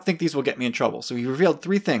said, I don't think these will get me in trouble. So he revealed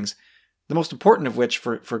 3 things. The most important of which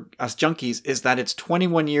for us junkies is that it's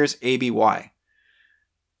 21 years ABY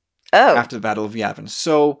Oh. after the Battle of Yavin.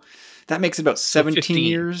 So that makes it about 17 15.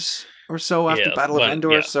 years or so after Yeah, Battle of but-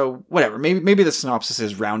 Endor. yeah. So whatever. Maybe the synopsis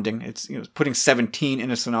is rounding. It's putting 17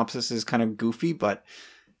 in a synopsis is kind of goofy, but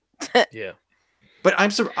Yeah.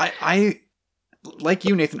 I like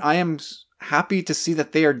you, Nathan. I am happy to see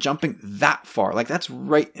that they are jumping that far. Like that's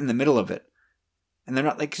right in the middle of it, and they're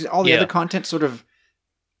not like 'cause all the Yeah. other content sort of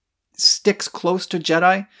sticks close to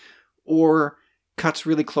Jedi or cuts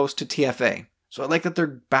really close to TFA. So I like that they're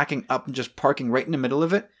backing up and just parking right in the middle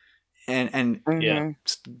of it, and Mhm.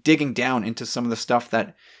 digging down into some of the stuff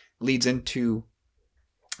that leads into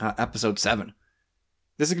episode 7.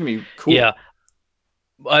 This is gonna be cool. Yeah.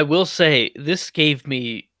 I will say this gave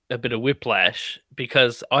me a bit of whiplash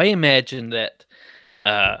because I imagine that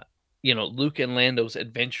Luke and Lando's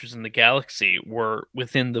adventures in the galaxy were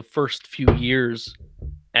within the first few years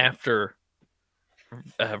after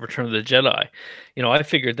Return of the Jedi. I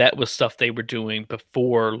figured that was stuff they were doing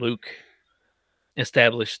before Luke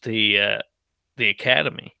established the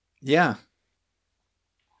academy. Yeah.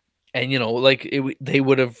 And they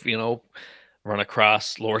would have run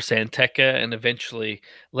across Lor San Tekka, and eventually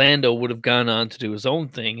Lando would have gone on to do his own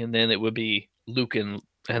thing, and then it would be Luke and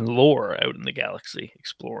Lor out in the galaxy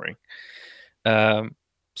exploring.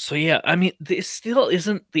 So yeah, I mean, this still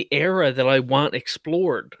isn't the era that I want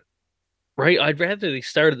explored, right? I'd rather they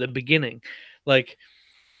start at the beginning. Like,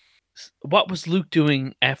 what was Luke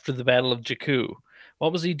doing after the Battle of Jakku?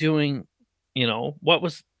 What was he doing? What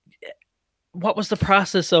was the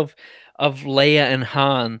process of Leia and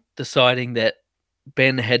Han deciding that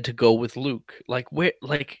Ben had to go with Luke?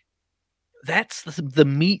 That's the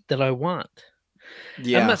meat that I want.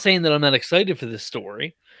 Yeah. I'm not saying that I'm not excited for this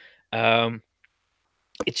story.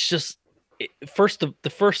 It's just the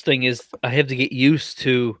first thing is I have to get used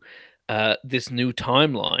to this new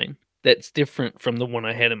timeline that's different from the one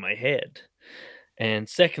I had in my head. And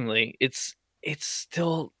secondly, it's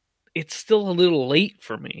still a little late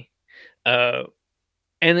for me. And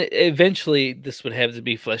eventually this would have to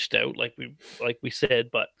be fleshed out like we said,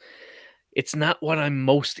 but it's not what I'm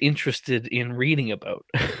most interested in reading about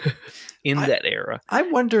in that era. I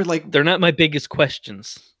wonder, like, They're not my biggest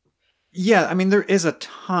questions. Yeah, I mean, there is a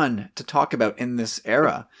ton to talk about in this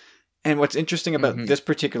era. And what's interesting about Mhm. this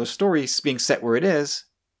particular story being set where it is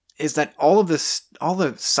that all the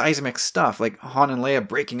seismic stuff, like Han and Leia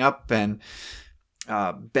breaking up and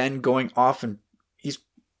Ben going off, and is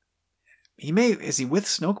he with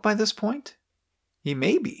Snoke by this point? He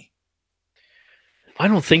may be. I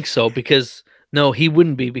don't think so, because no, he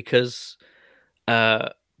wouldn't be, because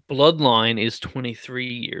Bloodline is 23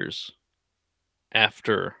 years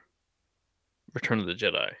after Return of the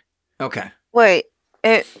Jedi. Okay. Wait.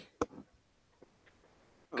 Because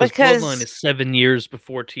Because Bloodline is 7 years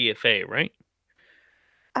before TFA, right?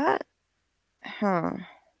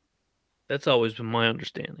 That's always been my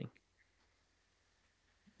understanding.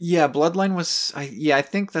 Yeah, Bloodline was. I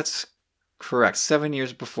think that's correct. 7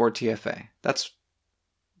 years before TFA. That's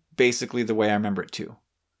basically the way I remember it too.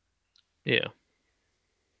 Yeah.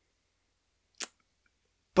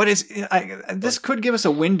 But this could give us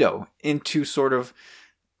a window into sort of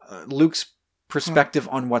Luke's perspective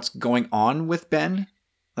on what's going on with Ben.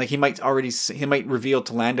 Like he might reveal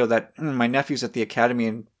to Lando that my nephew's at the academy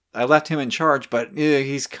and I left him in charge, but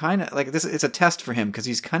he's kind of like this. It's a test for him because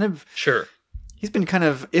he's kind of Sure. He's been kind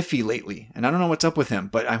of iffy lately, and I don't know what's up with him.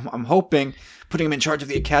 But I'm hoping putting him in charge of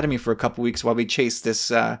the academy for a couple weeks while we chase this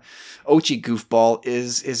Ochi goofball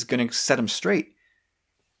is going to set him straight.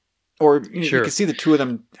 Or you Sure. can see the two of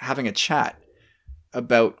them having a chat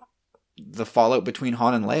about the fallout between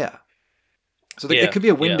Han and Leia. So there could be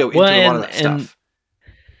a window into a lot of that stuff.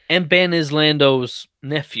 And Ben is Lando's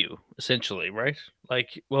nephew, essentially, right?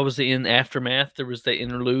 Like, what was in Aftermath? There was the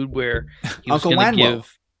interlude where he was Uncle going to Wanwo.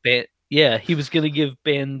 give Ben. Yeah, he was going to give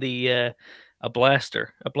Ben the a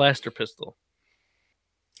blaster pistol.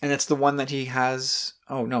 And it's the one that he has.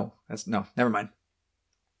 Oh no, never mind.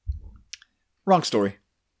 Wrong story.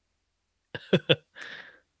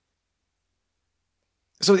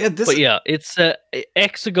 So yeah, this But yeah, it's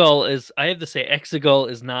Exegol is. I have to say, Exegol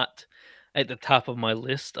is not at the top of my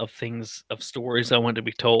list of things of stories I want to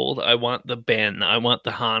be told. I want the Ben. I want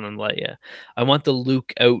the Han and Leia. I want the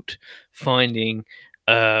Luke out finding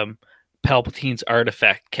Palpatine's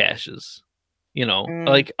artifact caches. You know,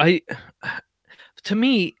 Mm. to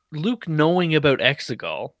me, Luke knowing about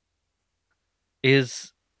Exegol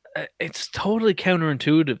is it's totally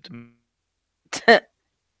counterintuitive to me.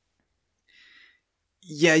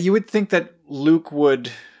 Yeah, you would think that Luke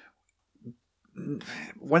would,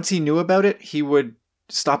 once he knew about it, he would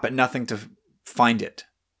stop at nothing to find it.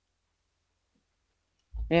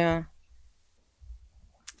 Yeah.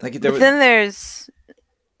 Like But then there's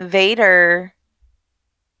Vader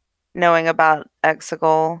knowing about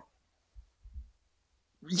Exegol.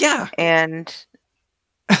 Yeah. And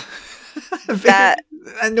that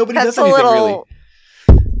and nobody does that's a anything little.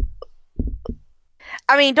 really.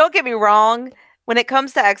 I mean, don't get me wrong. When it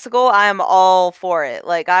comes to Exegol, I am all for it.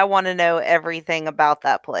 Like, I want to know everything about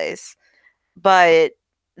that place. But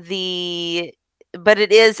it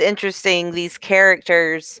is interesting, these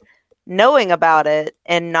characters knowing about it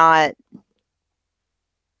and not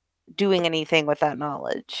doing anything with that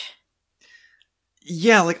knowledge.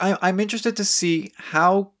 Yeah, like I'm interested to see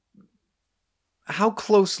how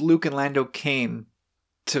close Luke and Lando came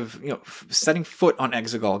to setting foot on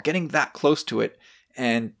Exegol, getting that close to it,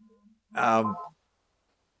 and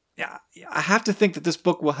yeah, I have to think that this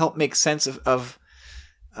book will help make sense of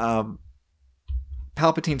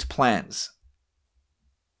Palpatine's plans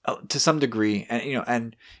to some degree,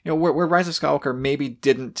 and where Rise of Skywalker maybe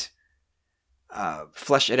didn't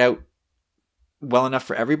flesh it out well enough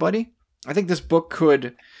for everybody. I think this book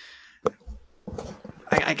could,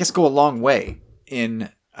 I guess, go a long way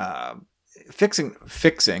in fixing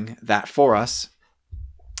that for us.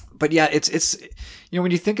 But yeah, it's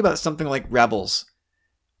when you think about something like Rebels,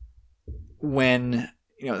 when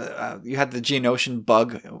you had the Geonosian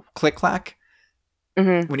bug Click-Clack,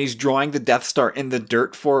 when he's drawing the Death Star in the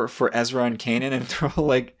dirt for Ezra and Kanan, and they're all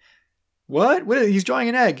like, "What? He's drawing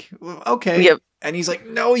an egg? Okay." Yep. And he's like,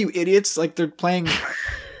 "No, you idiots!" Like they're playing.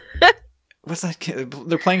 What's that?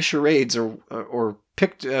 They're playing charades or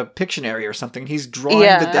Pictionary or something. He's drawing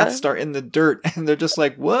the Death Star in the dirt, and they're just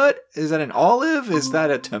like, "What? Is that an olive? Is that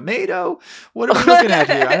a tomato? What are we looking at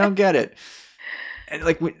here? I don't get it." And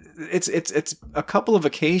like, it's a couple of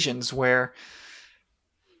occasions where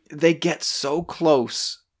they get so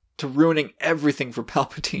close to ruining everything for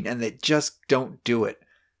Palpatine, and they just don't do it.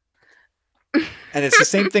 And it's the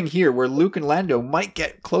same thing here, where Luke and Lando might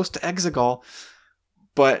get close to Exegol,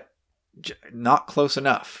 but not close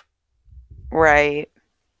enough. Right.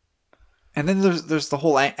 And then there's the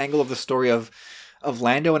whole angle of the story of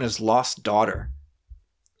Lando and his lost daughter,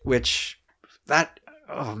 which that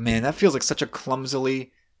feels like such a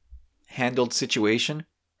clumsily handled situation,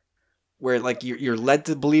 where like you're led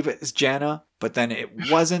to believe it is Janna, but then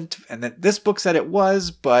it wasn't, and then this book said it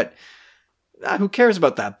was, but who cares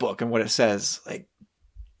about that book and what it says? Like,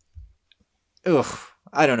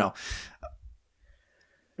 I don't know.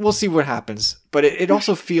 We'll see what happens, but it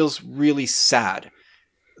also feels really sad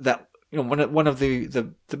that one of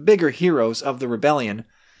the bigger heroes of the rebellion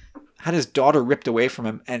had his daughter ripped away from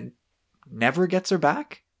him and never gets her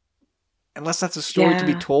back, unless that's a story to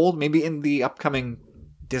be told. Maybe in the upcoming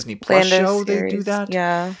Disney Plus show they do that.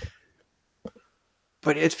 Yeah,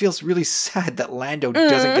 but it feels really sad that Lando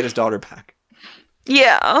doesn't get his daughter back.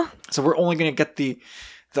 Yeah. So we're only going to get the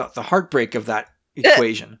heartbreak of that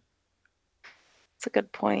equation. That's a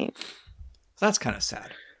good point. So that's kind of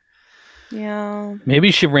sad. Yeah.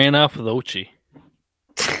 Maybe she ran off with Ochi.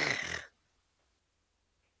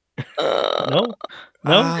 No?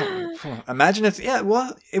 Imagine it's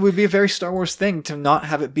it would be a very Star Wars thing to not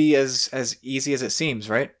have it be as easy as it seems,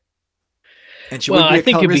 right? And she would be I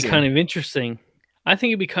think it'd be Calrissian. kind of interesting. I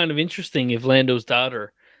think it'd be kind of interesting if Lando's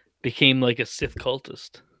daughter became like a Sith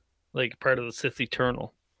cultist, like part of the Sith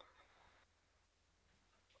Eternal.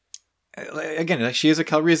 Again, like, she is a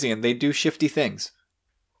Calrissian. They do shifty things.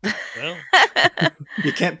 Well,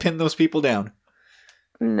 you can't pin those people down.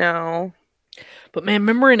 No. But man,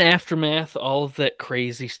 remember in Aftermath, all of that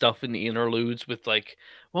crazy stuff in the interludes with like,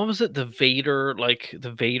 what was it? The Vader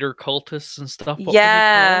cultists and stuff. What were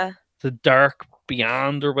they called? The Dark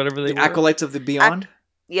Beyond or whatever they were. Acolytes of the Beyond?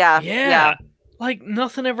 Yeah. Like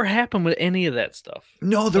nothing ever happened with any of that stuff.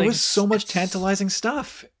 No, there was so much tantalizing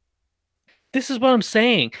stuff. This is what I'm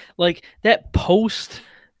saying. Like that post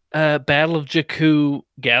Battle of Jakku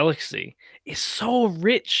galaxy is so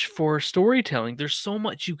rich for storytelling. There's so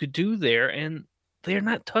much you could do there, and they're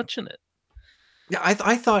not touching it. Yeah, I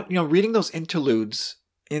thought reading those interludes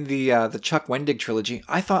in the Chuck Wendig trilogy,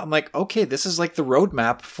 I'm like, okay, this is like the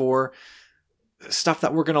roadmap for stuff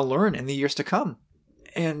that we're going to learn in the years to come.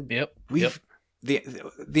 And we've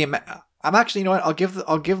I'm actually, you know what?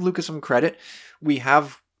 I'll give Lucas some credit. We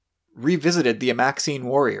have revisited the Amaxine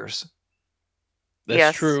Warriors.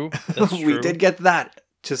 That's true. That's We true. did get that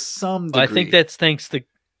to some degree. I think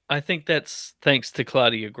that's thanks to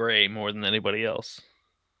Claudia Gray more than anybody else.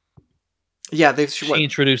 Yeah, she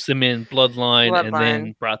introduced them in Bloodline and then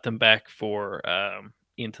Bloodline. brought them back for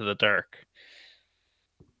Into the Dark.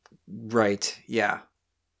 Right. Yeah.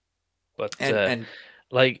 But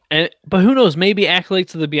but who knows? Maybe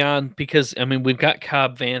Acolytes of the Beyond, because I mean we've got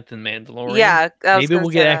Cobb Vanth and Mandalorian. Yeah, maybe we'll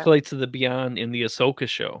get Acolytes of the Beyond in the Ahsoka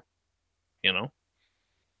show. You know.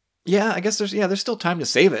 Yeah, I guess there's still time to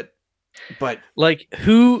save it, but like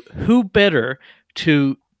who better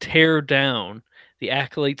to tear down the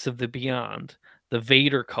Acolytes of the Beyond, the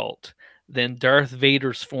Vader cult, than Darth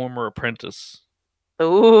Vader's former apprentice? Ooh.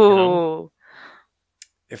 You know?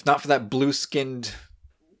 If not for that blue-skinned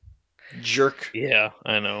jerk. Yeah,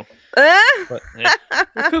 I know. But,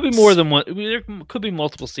 there could be more than one. There could be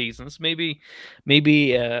multiple seasons. Maybe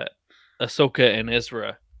Ahsoka and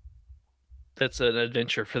Ezra. That's an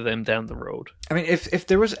adventure for them down the road. I mean, if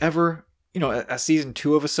there was ever, a season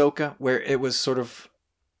 2 of Ahsoka where it was sort of,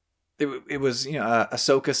 it was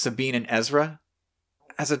Ahsoka, Sabine, and Ezra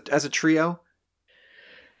as a trio,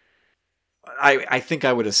 I think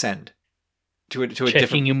I would ascend to a different.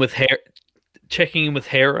 Checking in with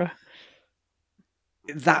Hera.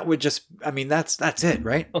 That would just, I mean, that's it,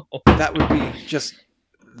 right? That would be just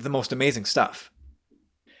the most amazing stuff.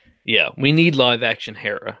 Yeah, we need live action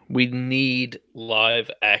Hera. We need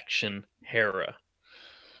live action Hera.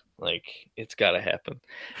 Like, it's got to happen.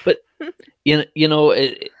 But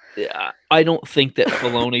I don't think that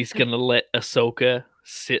Filoni's going to let Ahsoka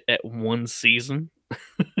sit at one season.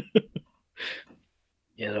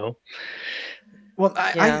 Well,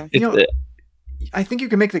 I think you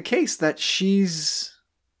can make the case that she's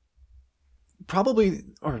probably,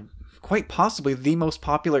 or quite possibly, the most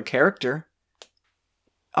popular character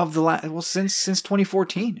of since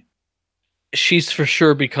 2014. She's for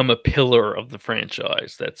sure become a pillar of the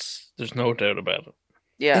franchise. There's no doubt about it.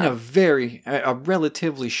 Yeah. In a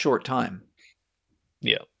relatively short time.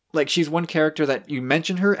 Yeah. Like, she's one character that you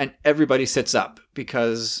mention her and everybody sits up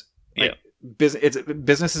because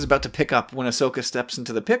business is about to pick up when Ahsoka steps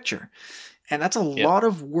into the picture. And that's a lot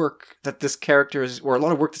of work that this character is, or a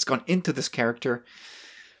lot of work that's gone into this character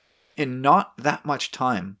in not that much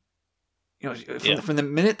time. From the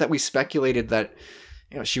minute that we speculated that,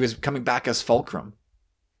 she was coming back as Fulcrum,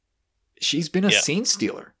 she's been a scene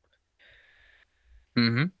stealer.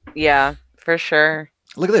 Mm-hmm. Yeah, for sure.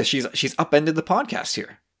 Look at this. She's upended the podcast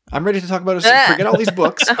here. I'm ready to talk about Ahsoka. Forget all these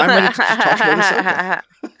books. I'm ready to talk about Ahsoka.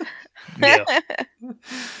 Yeah.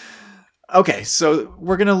 Okay, so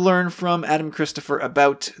we're going to learn from Adam Christopher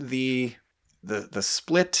about the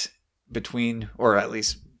split between, or at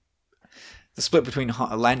least the split between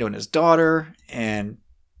Lando and his daughter, and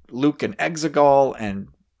Luke and Exegol, and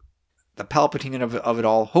the Palpatine of it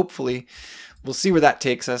all. Hopefully, we'll see where that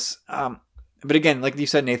takes us. But again, like you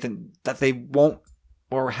said, Nathan, that they won't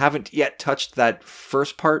or haven't yet touched that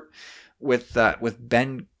first part with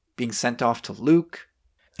Ben being sent off to Luke.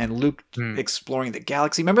 And Luke exploring the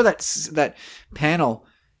galaxy. Remember that panel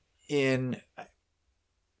in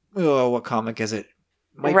what comic is it?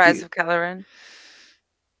 Rise of Kylo Ren.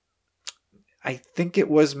 I think it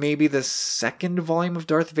was maybe the second volume of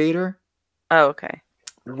Darth Vader. Oh, okay.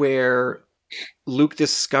 Where Luke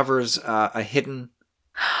discovers a hidden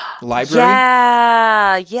library.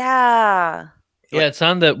 Yeah. It's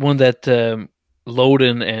on that one that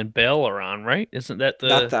Loden and Bell are on, right? Isn't that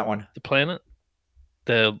not that one? The planet.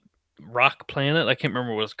 The rock planet, I can't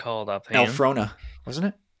remember what it's called offhand. Elfrona, wasn't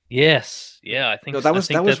it? Yes, yeah, I think no, that was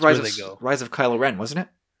Rise of Kylo Ren, wasn't it?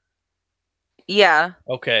 Yeah.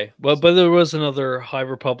 Okay, well, but there was another High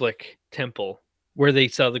Republic temple where they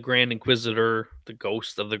saw the Grand Inquisitor, the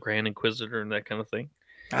ghost of the Grand Inquisitor, and that kind of thing.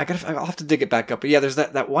 I'll have to dig it back up. But yeah, there's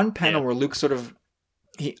that one panel where Luke sort of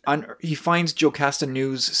he finds Jocasta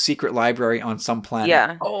Nu's secret library on some planet.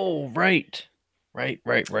 Yeah. Oh, right.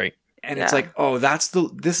 And it's like, oh,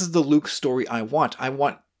 this is the Luke story I want. I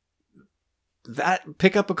want that.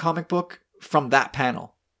 Pick up a comic book from that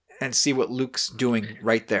panel and see what Luke's doing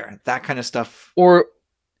right there. That kind of stuff. Or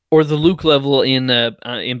the Luke level in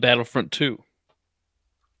Battlefront 2.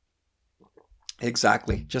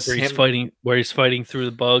 Exactly. Just where he's fighting through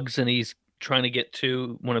the bugs and he's trying to get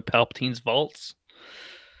to one of Palpatine's vaults.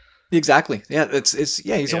 Exactly. Yeah,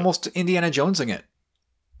 he's almost Indiana Jonesing it.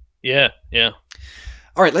 Yeah.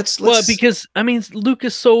 All right, let's Well, because I mean, Luke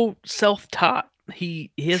is so self-taught.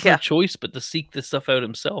 He has no Yeah. choice but to seek this stuff out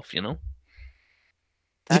himself. You know.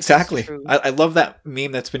 That is exactly. true. I love that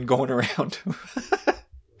meme that's been going around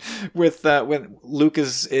with when Luke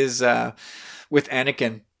is with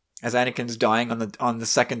Anakin as Anakin's dying on the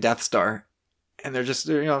second Death Star, and they're just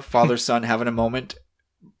father son having a moment,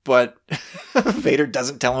 but Vader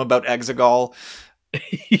doesn't tell him about Exegol.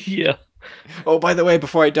 Yeah. Oh, by the way,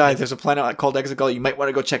 before I die, there's a planet called Exegol. You might want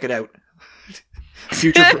to go check it out.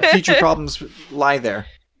 Future problems lie there.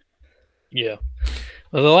 Yeah.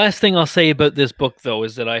 Well, the last thing I'll say about this book, though,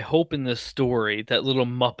 is that I hope in this story that little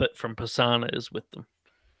Muppet from Pisana is with them.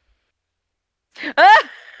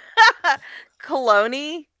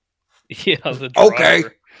 Coloni? Yeah, the driver. Okay.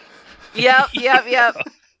 Yep.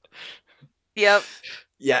 Yep.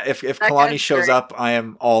 Yeah, if That Kalani guy's shows great. up, I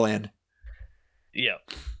am all in. Yeah.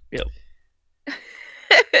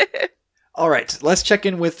 All right, let's check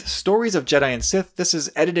in with Stories of Jedi and Sith. This is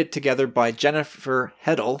edited together by Jennifer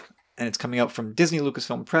Heddle, and it's coming out from Disney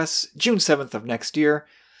Lucasfilm Press, June 7th of next year.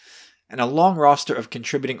 And a long roster of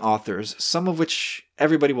contributing authors, some of which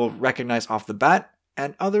everybody will recognize off the bat,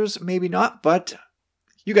 and others maybe not, but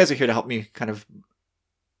you guys are here to help me kind of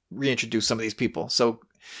reintroduce some of these people. So,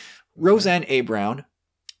 Roseanne A. Brown,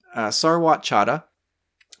 Sarwat Chadha,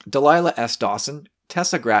 Delilah S. Dawson,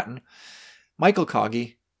 Tessa Gratton, Michael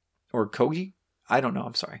Kogi, or Kogi? I don't know,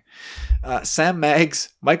 I'm sorry. Sam Maggs,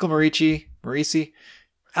 Michael Morisi,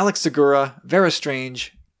 Alex Segura, Vera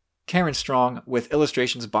Strange, Karen Strong, with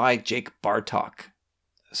illustrations by Jake Bartok.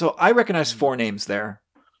 So I recognize 4 names there,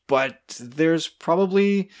 but there's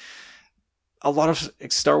probably a lot of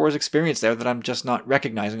Star Wars experience there that I'm just not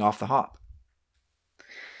recognizing off the hop.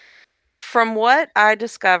 From what I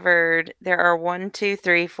discovered, there are 1, 2,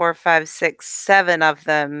 3, 4, 5, 6, 7 of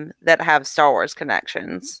them that have Star Wars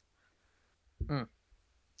connections.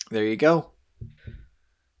 There you go.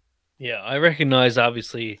 Yeah, I recognize,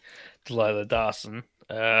 obviously, Delilah Dawson,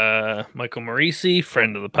 Michael Morisi,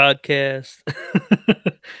 friend of the podcast,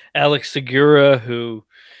 Alex Segura, who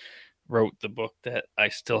wrote the book that I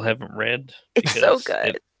still haven't read. It's so because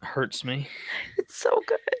good. It hurts me. It's so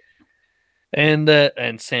good.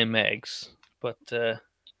 And Sam Maggs. But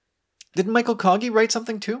Didn't Michael Kogi write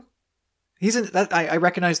something too? He's in that. I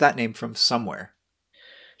recognize that name from somewhere.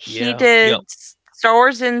 He Yeah, did yep. Star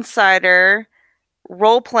Wars Insider,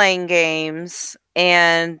 role-playing games,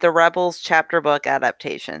 and the Rebels chapter book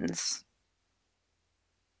adaptations.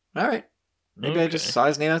 All right. Maybe I just Okay. saw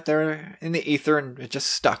his name out there in the ether and it just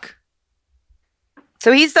stuck.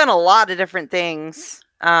 So he's done a lot of different things.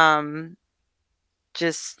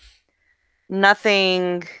 Just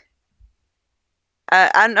nothing.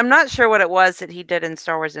 I'm not sure what it was that he did in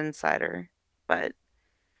Star Wars Insider, but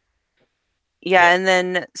yeah. And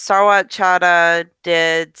then Sarwat Chadha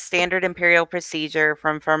did Standard Imperial Procedure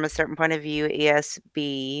from a Certain Point of View,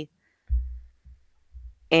 ESB.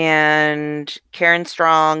 And Karen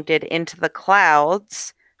Strong did Into the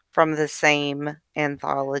Clouds from the same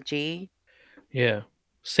anthology. Yeah.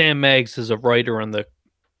 Sam Maggs is a writer on the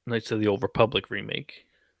Knights of the Old Republic remake.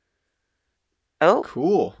 Oh,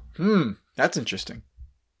 Cool. That's interesting.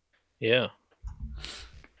 Yeah.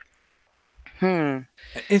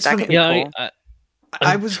 It's That funny. could be Yeah, cool. I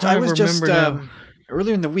I'm was trying to just remember now.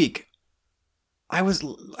 earlier in the week. I'm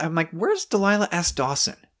like, where's Delilah S.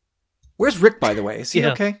 Dawson? Where's Rick, by the way? Is he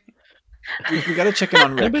Yeah. okay? We got to check in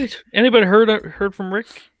on Rick. Anybody heard from Rick?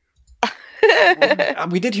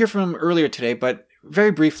 We did hear from him earlier today, but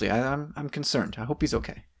very briefly. I'm concerned. I hope he's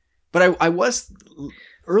okay. But I was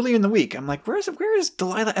early in the week. I'm like, where is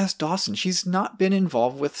Delilah S. Dawson? She's not been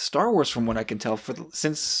involved with Star Wars, from what I can tell,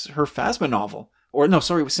 since her Phasma novel, or no,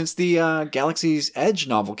 sorry, since the Galaxy's Edge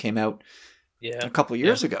novel came out a couple of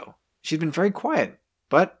years ago. She's been very quiet,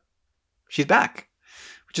 but she's back,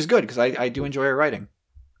 which is good because I do enjoy her writing.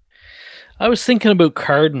 I was thinking about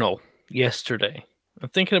Cardinal yesterday. I'm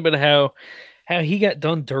thinking about how he got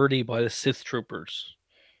done dirty by the Sith troopers.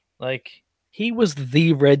 Like, he was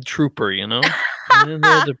the Red Trooper, you know? And then they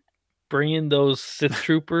had to bring in those Sith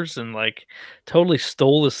troopers and, like, totally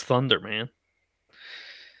stole his thunder, man.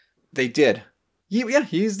 They did. Yeah,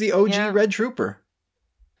 he's the OG Red Trooper.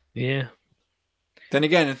 Yeah. Then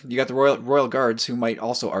again, you got the Royal Guards who might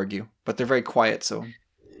also argue, but they're very quiet, so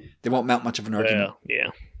they won't mount much of an argument. Yeah.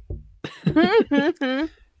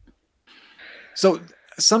 So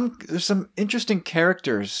there's some interesting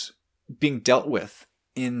characters being dealt with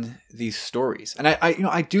in these stories, and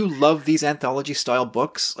I do love these anthology style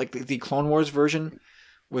books. Like the Clone Wars version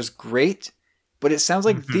was great, but it sounds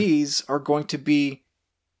like these are going to be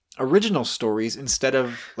original stories instead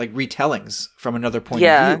of like retellings from another point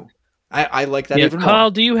of view. I like that Yeah, even Kyle,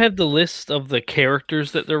 more. do you have the list of the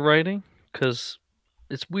characters that they're writing? Because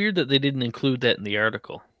it's weird that they didn't include that in the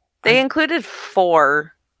article. They included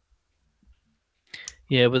 4.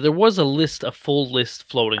 Yeah, but there was a full list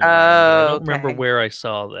floating around, but I don't remember Okay. where I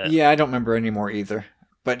saw that. Yeah, I don't remember anymore either.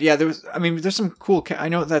 But yeah, there's some cool. I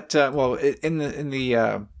know that. In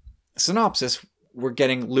the synopsis, we're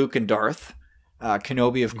getting Luke and Darth,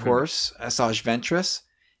 Kenobi, of Mhm. course, Asajj Ventress,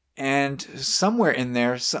 and somewhere in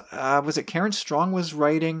there, was it Karen Strong was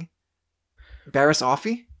writing Barriss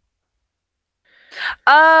Offee?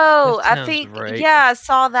 Oh, That I sounds think right. yeah, I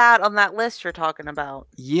saw that on that list you're talking about.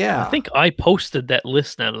 Yeah, I think I posted that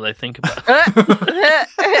list now that I think about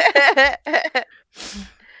it.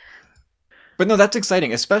 But no, that's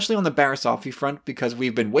exciting, especially on the Barriss Offee front because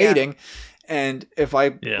we've been waiting, and if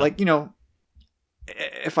I Yeah.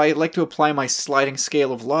 if I like to apply my sliding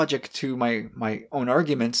scale of logic to my own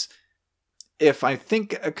arguments, if I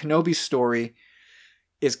think a Kenobi story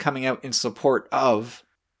is coming out in support of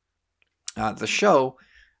the show,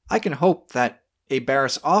 I can hope that a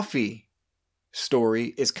Barriss Offee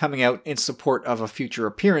story is coming out in support of a future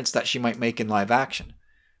appearance that she might make in live action.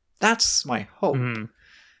 That's my hope. Mhm.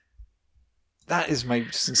 That is my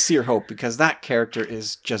sincere hope because that character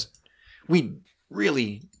is just. We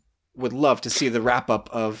really would love to see the wrap up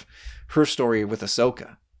of her story with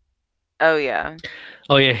Ahsoka. Oh yeah.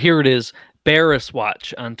 Oh yeah, here it is. Barris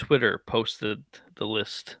Watch on Twitter posted the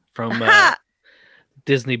list from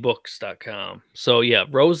DisneyBooks.com. So yeah,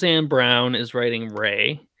 Roseanne Brown is writing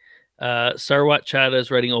Rey. Sarwat Chada is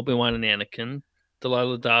writing Obi-Wan and Anakin.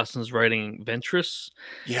 Delilah Dawson is writing Ventress.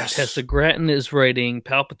 Yes. Tessa Gratton is writing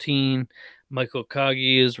Palpatine. Michael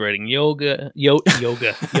Kagi is writing Yoda.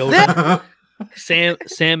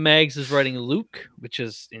 Sam Maggs is writing Luke, which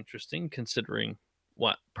is interesting considering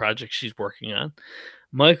what project she's working on.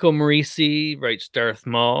 Michael Marisi writes Darth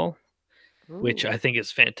Maul, which I think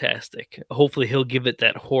is fantastic. Hopefully, he'll give it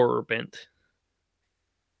that horror bent.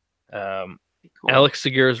 Cool. Alex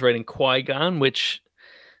Segura is writing Qui-Gon, which,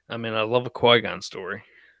 I mean, I love a Qui-Gon story.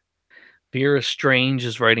 Vera Strange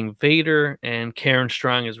is writing Vader, and Karen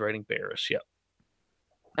Strong is writing Barriss. Yep.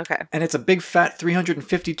 Okay. And it's a big fat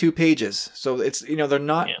 352 pages. So it's, they're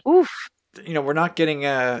not, Oof. We're not getting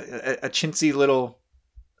a chintzy little,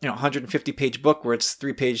 150 page book where it's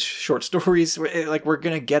 3-page short stories. We're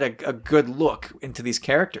going to get a good look into these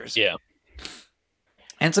characters. Yeah.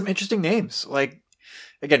 And some interesting names. Like,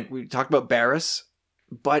 again, we talked about Barriss,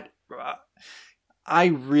 but I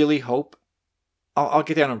really hope I'll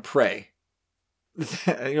get down and pray.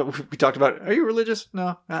 We talked about, are you religious?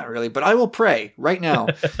 No, not really. But I will pray right now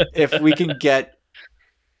if we can get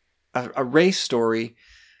a Rey story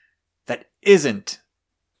that isn't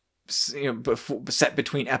set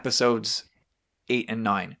between episodes 8 and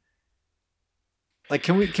 9. Like,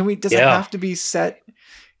 does it have to be set?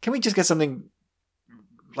 Can we just get something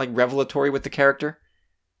like revelatory with the character?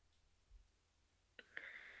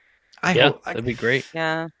 That'd be great.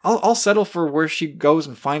 Yeah. I'll settle for where she goes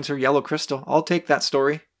and finds her yellow crystal. I'll take that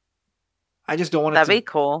story. I just don't want That'd be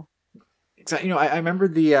cool. Exactly. I remember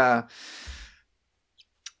the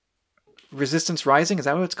Resistance Rising. Is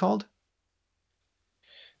that what it's called?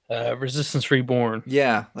 Resistance Reborn.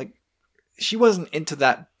 Yeah, like she wasn't into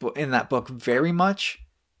that in that book very much,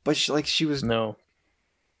 but she was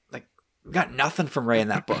got nothing from Rey in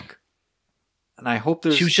that book. And I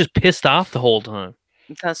hope she was just pissed off the whole time.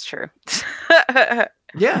 That's true.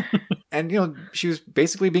 Yeah. And she was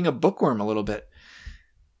basically being a bookworm a little bit.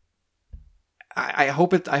 I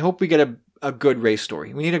hope we get a good Rey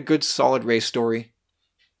story. We need a good solid Rey story.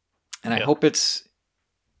 And I hope it's,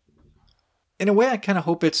 in a way, I kind of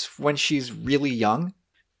hope it's when she's really young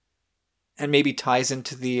and maybe ties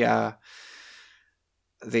into the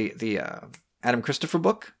Adam Christopher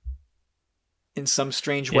book in some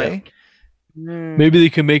strange way. Maybe they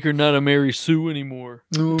can make her not a Mary Sue anymore.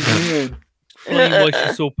 Oh, man. Explain why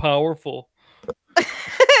she's so powerful.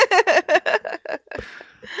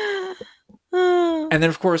 And then,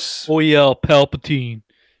 of course... Oh, yeah, Palpatine.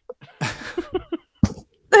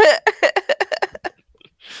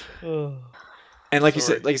 And like you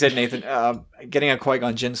said, Nathan, getting a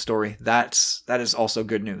Qui-Gon Jinn story, that is also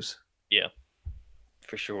good news. Yeah,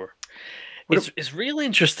 for sure. It's really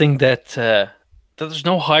interesting that there's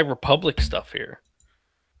no High Republic stuff here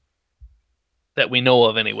that we know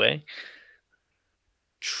of, anyway.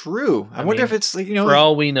 True. I wonder if it's for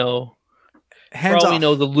all we know,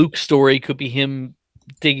 the Luke story could be him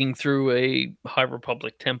digging through a High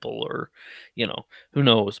Republic temple, or who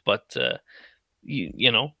knows? But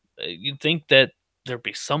you'd think that there'd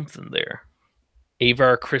be something there,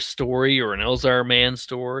 Avar Kriss story or an Elzar Man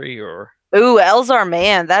story, or Ooh, Elzar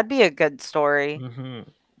Man, that'd be a good story. Mm-hmm.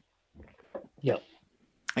 Yep.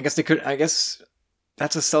 I guess they could. I guess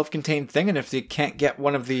that's a self-contained thing, and if they can't get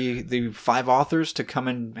one of the 5 authors to come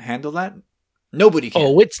and handle that, nobody can.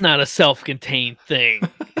 Oh, it's not a self-contained thing.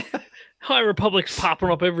 High Republic's popping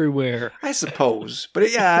up everywhere. I suppose, but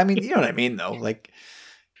yeah, I mean, you know what I mean, though. Like,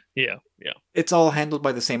 Yeah. it's all handled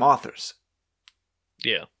by the same authors.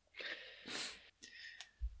 Yeah.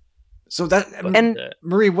 So that But, And-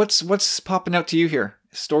 Marie, what's popping out to you here?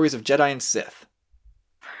 Stories of Jedi and Sith.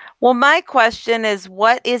 Well, my question is,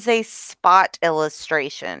 what is a spot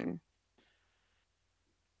illustration?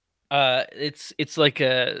 it's like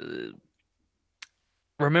a.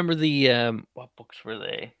 Remember the what books were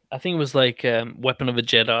they? I think it was like Weapon of a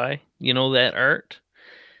Jedi. You know that art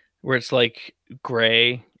where it's like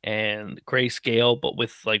gray and grayscale, but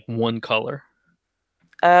with like one color.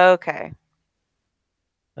 Okay.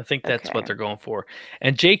 I think that's Okay. what they're going for.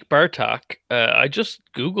 And Jake Bartok, I just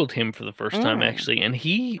Googled him for the first time Mm. actually, and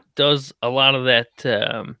he does a lot of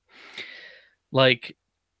that, like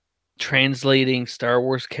translating Star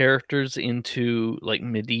Wars characters into like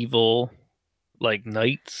medieval, like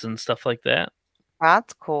knights and stuff like that.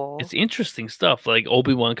 That's cool. It's interesting stuff. Like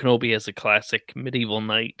Obi-Wan Kenobi as a classic medieval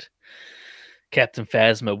knight, Captain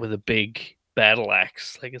Phasma with a big battle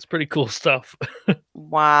axe. Like it's pretty cool stuff.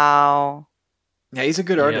 Wow. Yeah, he's a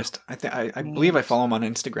good Yeah. artist. I believe I Neat. follow him on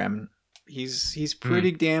Instagram. He's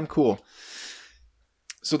pretty damn cool.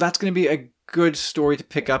 So that's going to be a good story to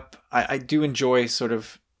pick up. I do enjoy sort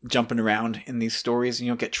of jumping around in these stories, and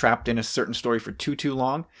you don't get trapped in a certain story for too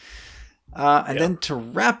long. And then to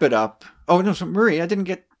wrap it up, oh no, so Marie, I didn't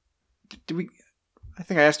get. Did we? I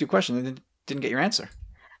think I asked you a question and didn't get your answer.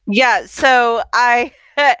 Yeah, so I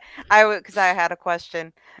because I had a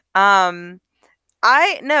question.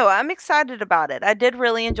 I'm excited about it. I did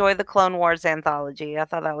really enjoy the Clone Wars anthology. I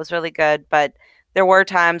thought that was really good, but there were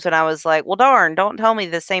times when I was like, well darn, don't tell me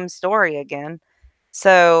the same story again.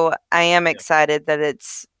 So I am excited that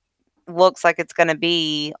looks like it's going to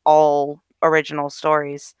be all original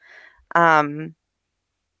stories. And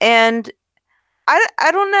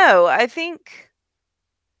I don't know. I think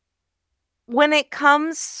when it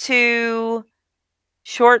comes to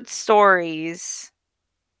short stories,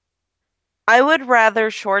 I would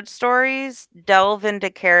rather short stories delve into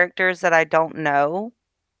characters that I don't know.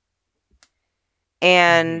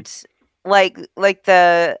 And like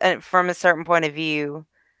the from a certain point of view,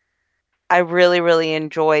 I really really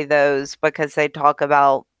enjoy those because they talk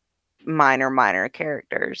about minor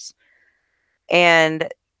characters and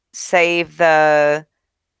save the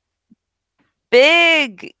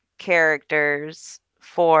big characters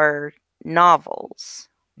for novels.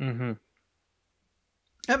 Mm-hmm.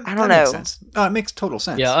 I don't Makes know. sense. Oh, it makes total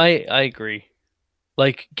sense. Yeah, I agree.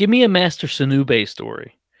 Like, give me a Master Sunube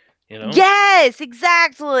story. You know? Yes,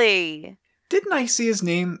 exactly. Didn't I see his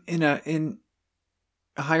name in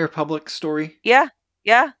a High Republic story? Yeah.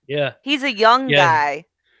 Yeah. He's a young Yeah. guy.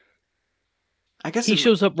 I guess He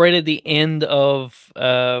shows up right at the end of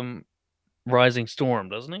Rising Storm,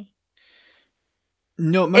 doesn't he?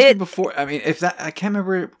 No, it must be before. I mean, if that, I can't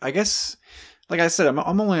remember. I guess, like I said, I'm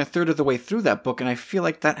only a third of the way through that book, and I feel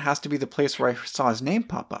like that has to be the place where I saw his name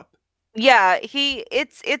pop up. Yeah,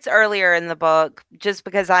 it's earlier in the book just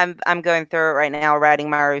because I'm going through it right now writing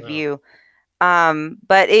my review.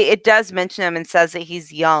 But it does mention him and says that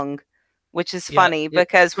he's young, which is funny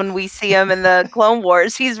because when we see him in the Clone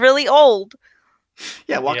Wars, he's really old.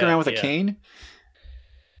 Yeah, walking around with a cane.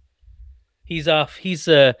 He's off. He's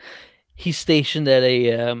stationed at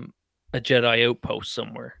a Jedi outpost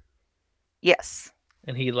somewhere. Yes.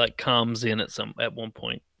 And he like comes in at one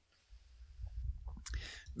point.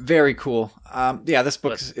 Very cool. Yeah, this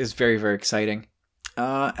book is very, very exciting.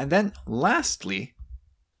 And then lastly,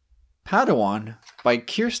 Padawan by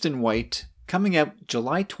Kirsten White, coming out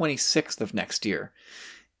July 26th of next year.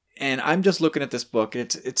 And I'm just looking at this book.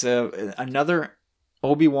 It's another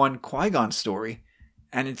Obi-Wan Qui-Gon story,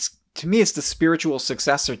 and to me it's the spiritual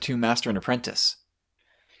successor to Master and Apprentice.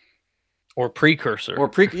 Or precursor.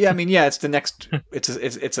 Yeah, I mean, yeah, it's the next.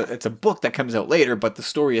 It's a book that comes out later, but the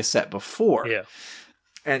story is set before. Yeah.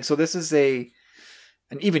 And so this is an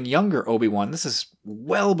even younger Obi-Wan. This is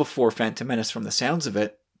well before Phantom Menace from the sounds of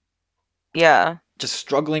it. Yeah. Just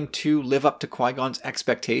struggling to live up to Qui-Gon's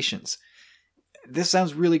expectations. This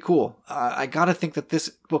sounds really cool. I gotta think that this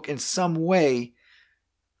book in some way,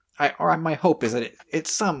 my hope is that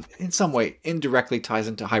it in some way indirectly ties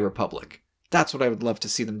into High Republic. That's what I would love to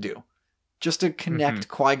see them do. Just to connect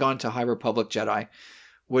Qui-Gon to High Republic Jedi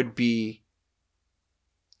would be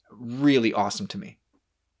really awesome to me.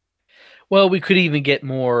 Well, we could even get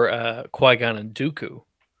more Qui-Gon and Dooku.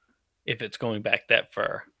 if it's going back that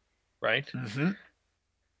far, right? Mm-hmm.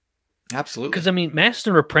 Absolutely. Because I mean, Master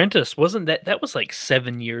and Apprentice wasn't that was like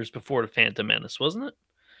 7 years before the Phantom Menace, wasn't it?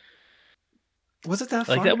 Was it that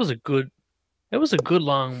Like far? that was a good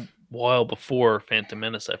long while before Phantom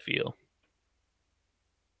Menace. I feel.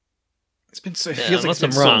 It's been so. It Yeah, feels like it's unless been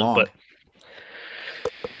I'm so wrong, long. but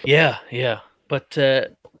yeah. But I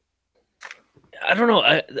don't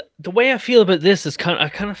know. The way I feel about this is I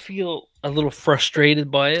kind of feel a little frustrated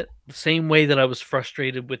by it. The same way that I was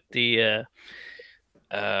frustrated with the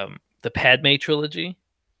Padme trilogy.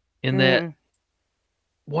 In that, Mm.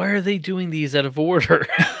 why are they doing these out of order?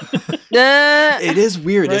 It is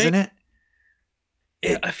weird, Right? isn't it?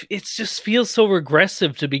 It just feels so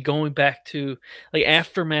regressive to be going back to, like,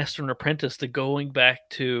 after Master and Apprentice, to going back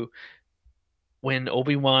to when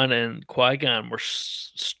Obi-Wan and Qui-Gon were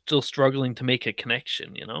still struggling to make a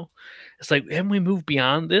connection, you know? It's like, haven't we moved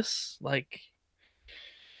beyond this? Like,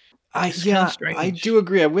 it's kind of I strange. do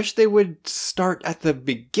agree. I wish they would start at the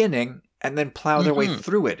beginning and then plow their way Mhm.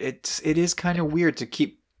 through it. It is kind of weird to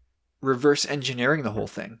keep reverse engineering the whole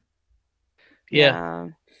thing. Yeah.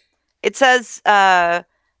 It says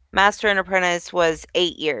Master and Apprentice was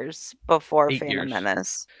 8 years before 8 Phantom years.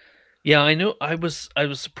 Menace. Yeah, I know. I was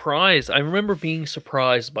surprised. I remember being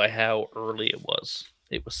surprised by how early it was.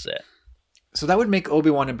 It was set. So that would make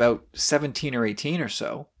Obi-Wan about 17 or 18 or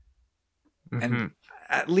so. Mhm. And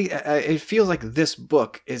at least it feels like this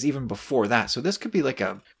book is even before that. So this could be like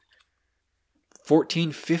a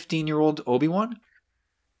 14, 15-year-old Obi-Wan.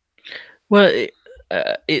 Well,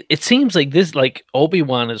 it seems like this, like,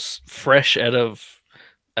 Obi-Wan is fresh out of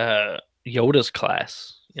Yoda's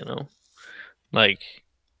class, you know? Like,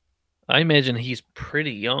 I imagine he's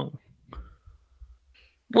pretty young.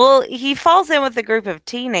 Well, he falls in with a group of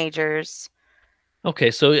teenagers.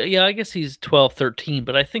 Okay, so yeah, I guess he's 12, 13,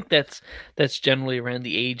 but I think that's generally around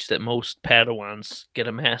the age that most Padawans get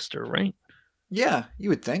a master, right? Yeah, you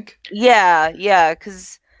would think. Yeah,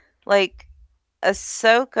 because like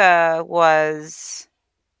Ahsoka was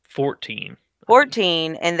 14. I think.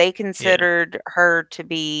 14, and they considered her to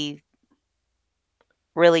be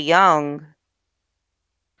really young.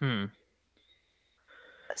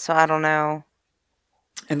 So I don't know.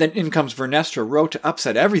 And then in comes Vernestra Rowe to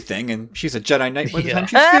upset everything, and she's a Jedi Knight by the Yeah. time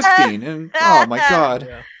she's 15. And oh my god,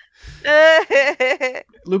 Yeah.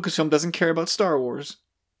 Lucasfilm doesn't care about Star Wars.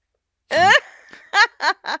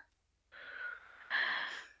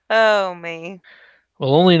 Oh me.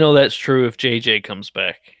 We'll only know that's true if JJ comes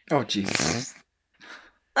back. Oh Jesus.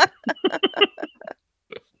 Uh,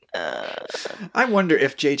 I wonder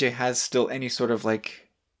if JJ has still any sort of like,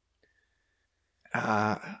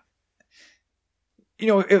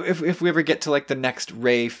 if we ever get to like the next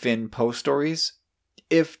Rey, Finn, Poe stories,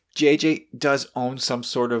 if JJ does own some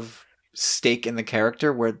sort of stake in the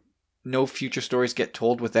character where no future stories get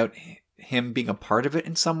told without him being a part of it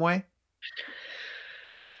in some way.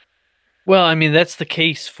 Well, I mean, that's the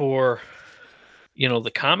case for,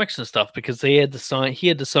 the comics and stuff, because he had to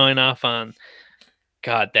sign off on,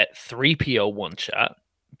 God, that 3PO one shot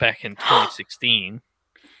back in 2016.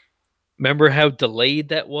 Remember how delayed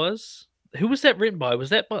that was? Who was that written by?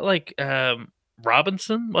 Was that by like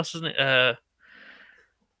Robinson? What's his name?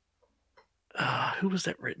 Who was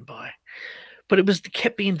that written by? But it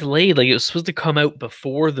kept being delayed. Like, it was supposed to come out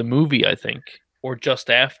before the movie, I think, or just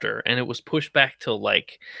after, and it was pushed back till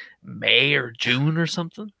like May or June or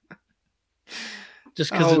something.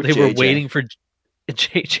 Just because they were waiting for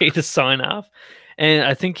JJ to sign off. And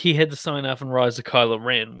I think he had to sign off on Rise of Kylo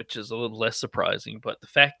Ren, which is a little less surprising. But the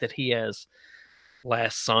fact that he has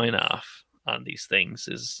last sign off on these things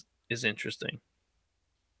is interesting.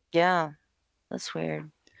 yeah, that's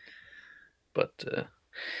weird. But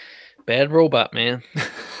Bad Robot, man.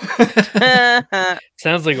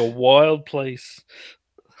 Sounds like a wild place.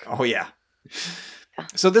 Oh yeah.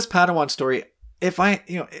 So this Padawan story,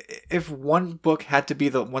 if one book had to be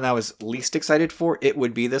the one I was least excited for, it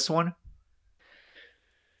would be this one.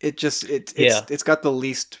 It's got the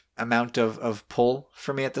least amount of pull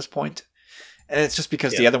for me at this point. And it's just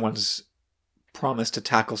because the other ones promise to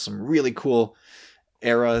tackle some really cool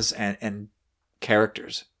eras and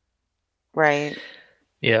characters. Right.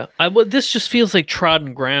 Yeah. This just feels like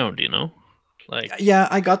trodden ground, Like, yeah,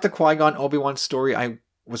 I got the Qui-Gon Obi-Wan story I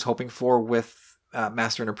was hoping for with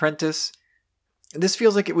Master and Apprentice. This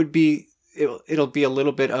feels like it'll be a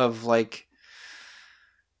little bit of like,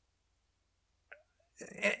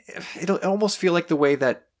 it'll almost feel like the way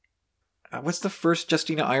that what's the first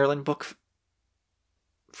Justina Ireland book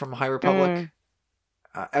from High Republic?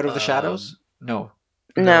 Out of the Shadows? No.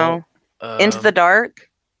 Into the Dark?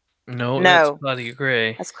 No, No. that's Claudia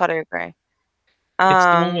Gray. That's Claudia Gray. It's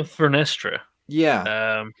the one with Vernestra.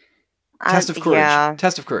 Yeah. Test of Courage. Yeah.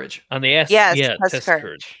 Test of Courage. On the S. Yes, Yeah, Test of Test of Courage.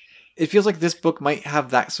 Courage. It feels like this book might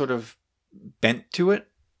have that sort of bent to it.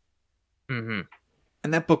 Mm-hmm.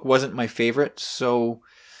 And that book wasn't my favorite, so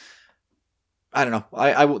I don't know.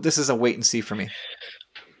 I this is a wait and see for me.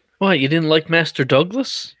 What, you didn't like Master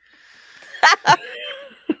Douglas?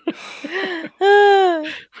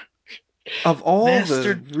 Of all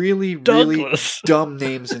Master the really Douglas. dumb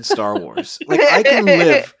names in Star Wars, like I can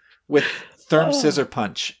live with Therm Oh. Scissor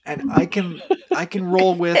Punch, and I can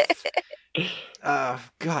roll with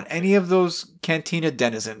God, any of those Cantina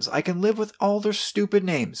denizens. I can live with all their stupid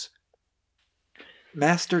names.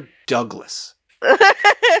 Master Douglas.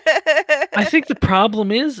 I think the problem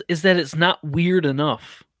is that it's not weird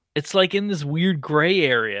enough. It's like in this weird gray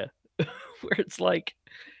area where it's like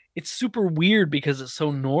it's super weird because it's so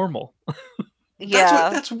normal. Yeah.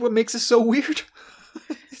 That's what makes it so weird.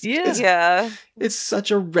 Yeah. Yeah. It's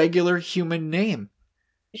such a regular human name.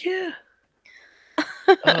 Yeah.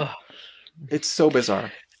 Ugh. It's so bizarre.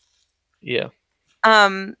 Yeah.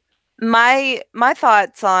 My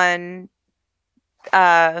thoughts on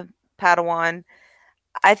Padawan,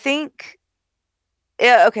 I think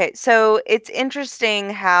okay, so it's interesting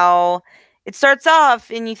how it starts off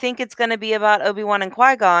and you think it's going to be about Obi-Wan and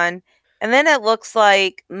Qui-Gon, and then it looks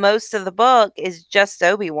like most of the book is just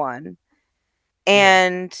Obi-Wan.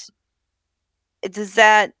 And does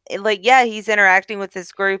that yeah, he's interacting with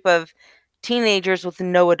this group of teenagers with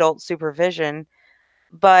no adult supervision,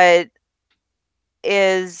 but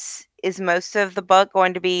is most of the book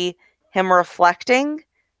going to be him reflecting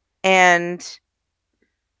and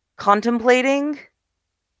contemplating?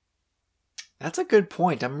 That's a good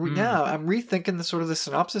point. I'm rethinking the sort of the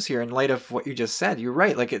synopsis here in light of what you just said. You're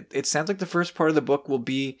right. Like it sounds like the first part of the book will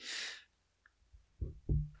be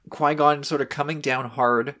Qui-Gon sort of coming down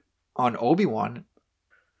hard on Obi-Wan,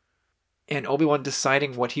 and Obi-Wan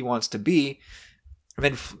deciding what he wants to be, and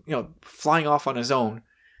then flying off on his own,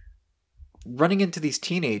 running into these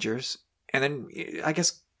teenagers, and then I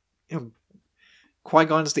guess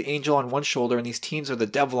Qui-Gon's the angel on one shoulder, and these teens are the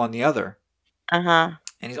devil on the other. Uh-huh.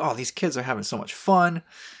 And these kids are having so much fun.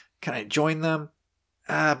 Can I join them?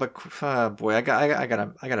 But boy, I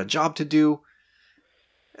got a job to do.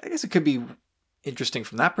 I guess it could be interesting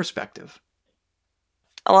from that perspective.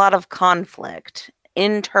 A lot of conflict,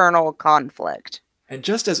 internal conflict. And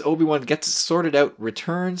just as Obi-Wan gets it sorted out,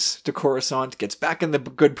 returns to Coruscant, gets back in the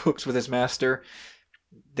good books with his master,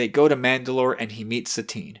 they go to Mandalore and he meets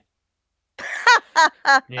Satine.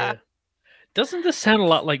 Yeah. Doesn't this sound a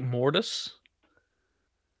lot like Mortis?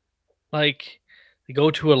 Like, they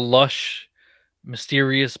go to a lush,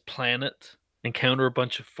 mysterious planet, encounter a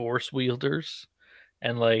bunch of Force wielders,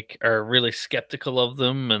 and like are really skeptical of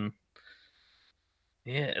them, and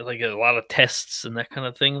yeah, like a lot of tests and that kind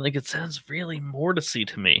of thing. Like, it sounds really Mortisy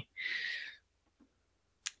to me.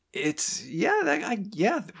 It's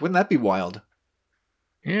wouldn't that be wild?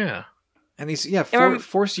 Yeah. And these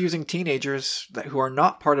Force using teenagers who are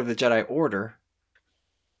not part of the Jedi Order.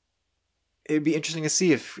 It'd be interesting to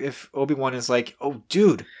see if Obi-Wan is like, oh,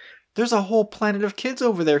 dude, there's a whole planet of kids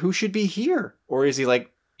over there who should be here. Or is he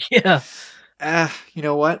like, yeah, you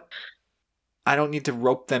know what? I don't need to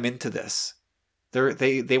rope them into this.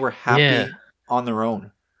 They were happy on their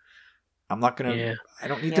own. I'm not going to, I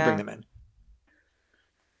don't need to bring them in.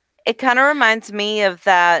 It kind of reminds me of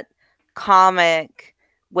that comic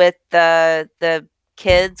with the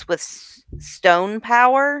kids with stone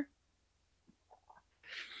power.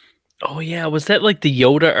 Oh yeah, was that like the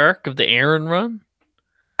Yoda arc of the Aaron run?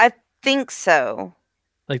 I think so.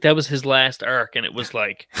 Like that was his last arc, and it was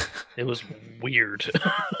like, it was weird.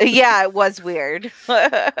 Yeah, it was weird.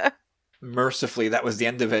 Mercifully, that was the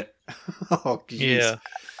end of it. Oh, geez. Yeah.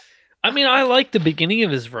 I mean, I liked the beginning of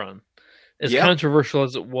his run. As controversial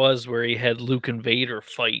as it was, where he had Luke and Vader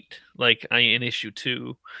fight, like in issue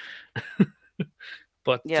 2.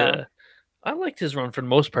 But I liked his run for the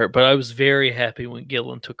most part, but I was very happy when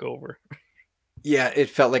Gillen took over. Yeah, it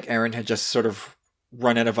felt like Aaron had just sort of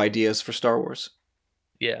run out of ideas for Star Wars.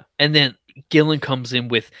 Yeah, and then Gillen comes in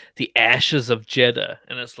with the Ashes of Jedha,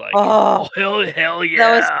 and it's like, oh hell yeah!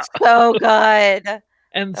 That was so good.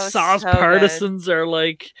 And Saw's partisans are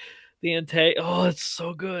like the antagonist. Oh, it's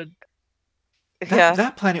so good.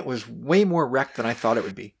 That planet was way more wrecked than I thought it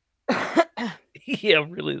would be. Yeah,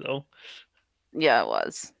 really though. Yeah, it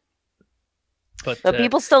was. But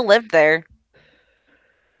people still lived there.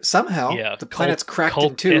 Somehow, the planet's cracked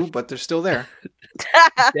in two, but they're still there.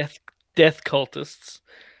 Death cultists.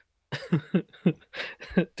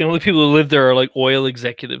 The only people who live there are like oil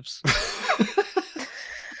executives.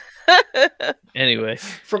 Anyway,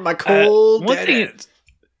 From my cold one dead thing- end.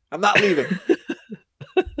 I'm not leaving.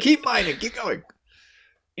 Keep mining. Keep going.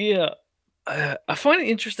 yeah, I find it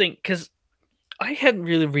interesting because I hadn't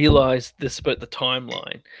really realized this about the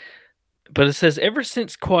timeline. But it says, ever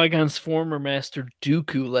since Qui-Gon's former master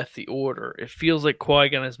Dooku left the Order, it feels like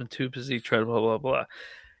Qui-Gon has been too busy trying to blah, blah, blah.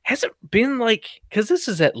 Has it been like, because this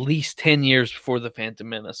is at least 10 years before The Phantom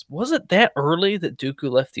Menace. Was it that early that Dooku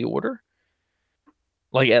left the Order?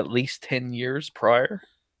 Like at least 10 years prior?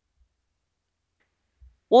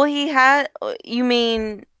 Well, he had. You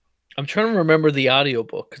mean? I'm trying to remember the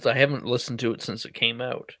audiobook because I haven't listened to it since it came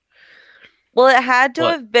out. Well, it had to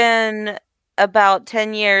What? have been about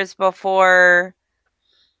 10 years before.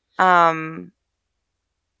 Oh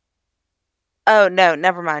no,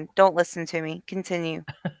 never mind. Don't listen to me. Continue.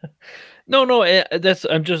 No,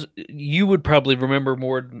 I'm just, you would probably remember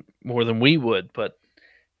more than we would, but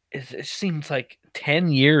it seems like 10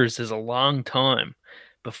 years is a long time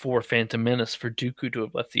before Phantom Menace for Dooku to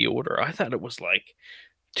have left the Order. I thought it was like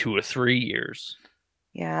 2 or 3 years,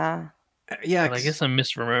 Yeah. Yeah, but I guess I'm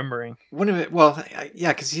misremembering. one of it. Well,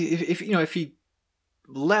 yeah, because if he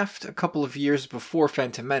left a couple of years before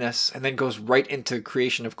Phantom Menace and then goes right into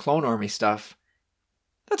creation of Clone Army stuff,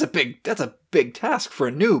 that's a big task for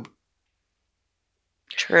a noob.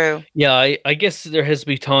 True. Yeah, I guess there has to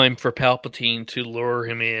be time for Palpatine to lure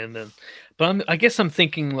him in, but I guess I'm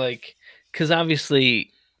thinking like, because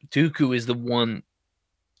obviously Dooku is the one,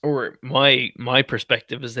 or my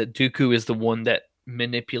perspective is that Dooku is the one that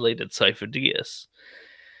manipulated Sifo Dyas,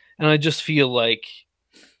 and I just feel like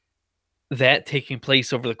that taking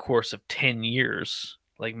place over the course of 10 years,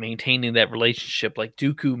 like maintaining that relationship, like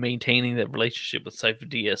Dooku maintaining that relationship with Sifo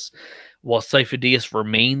Dyas while Sifo Dyas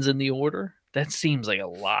remains in the Order, that seems like a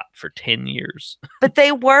lot for 10 years. But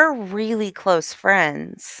they were really close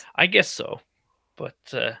friends. I guess so. But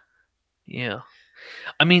yeah.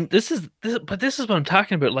 I mean, this is what I'm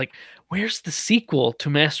talking about. Like, where's the sequel to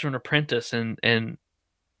Master and Apprentice and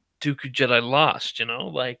Dooku Jedi Lost, you know?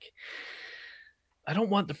 Like, I don't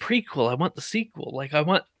want the prequel. I want the sequel. Like, I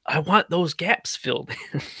want those gaps filled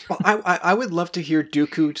in. Well, I would love to hear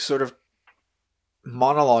Dooku sort of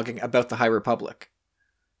monologuing about the High Republic.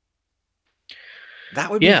 That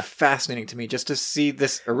would be Yeah. fascinating to me, just to see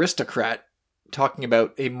this aristocrat talking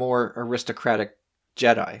about a more aristocratic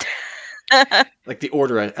Jedi, like the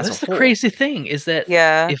Order as That's a the whole. crazy thing is that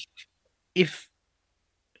Yeah. if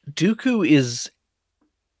Dooku is,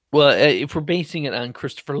 well, if we're basing it on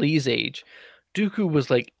Christopher Lee's age, Dooku was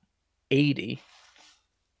like 80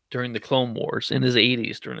 during the Clone Wars, in his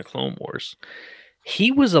 80s during the Clone Wars. He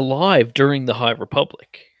was alive during the High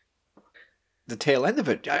Republic. The tail end of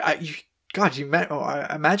it. I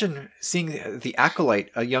imagine seeing the Acolyte,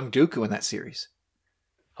 a young Dooku in that series.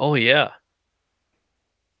 Oh yeah.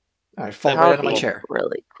 I fall That right would out of my be chair.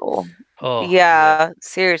 Really cool. Oh yeah,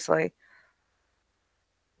 seriously.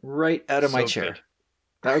 Right out of my So chair. good.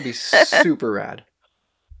 That would be super rad.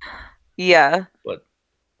 Yeah. But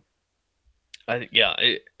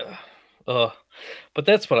but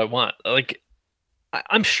that's what I want. Like,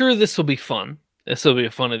 I'm sure this will be fun. This will be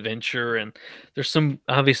a fun adventure, and there's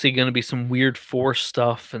obviously going to be some weird Force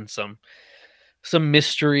stuff and some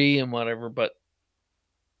mystery and whatever. But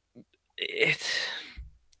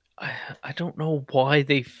I don't know why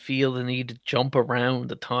they feel the need to jump around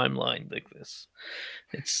the timeline like this.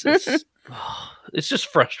 It's it's just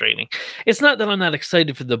frustrating. It's not that I'm not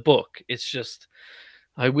excited for the book. It's just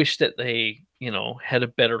I wish that they, had a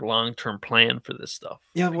better long-term plan for this stuff.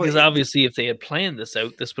 Yeah, well, because obviously if they had planned this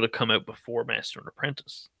out, this would have come out before Master and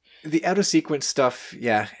Apprentice. The out of sequence stuff,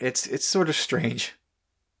 yeah, it's sort of strange.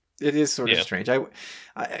 It is sort of strange. I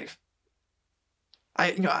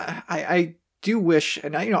do wish,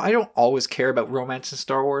 and I don't always care about romance in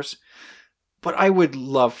Star Wars, but I would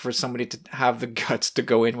love for somebody to have the guts to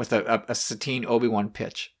go in with a Satine Obi-Wan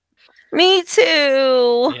pitch. Me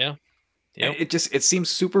too. Yeah. Yep. It seems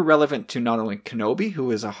super relevant to not only Kenobi,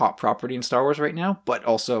 who is a hot property in Star Wars right now, but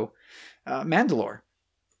also Mandalore.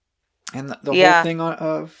 And the whole thing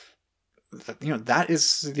of, that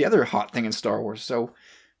is the other hot thing in Star Wars. So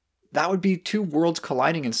that would be two worlds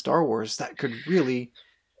colliding in Star Wars that could really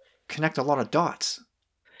connect a lot of dots.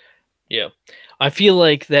 Yeah. I feel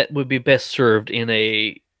like that would be best served in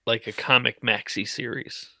a comic maxi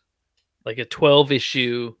series. Like a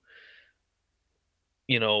 12-issue,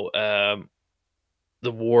 the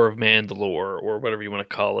War of Mandalore, or whatever you want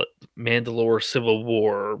to call it, Mandalore Civil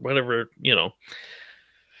War, or whatever,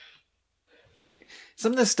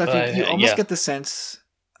 Some of this stuff, you almost get the sense,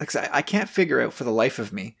 like I can't figure out for the life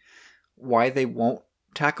of me why they won't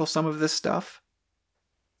tackle some of this stuff.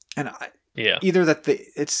 And Yeah. Either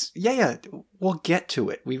that we'll get to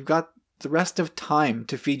it. We've got the rest of time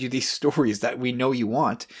to feed you these stories that we know you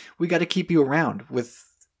want. We got to keep you around. We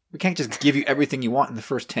can't just give you everything you want in the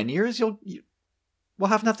first 10 years. We'll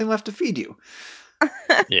have nothing left to feed you.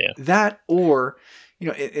 Yeah. That, or,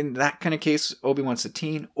 in that kind of case, Obi-Wan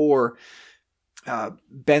Satine, or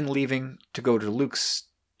Ben leaving to go to Luke's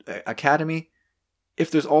academy. If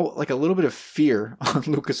there's all like a little bit of fear on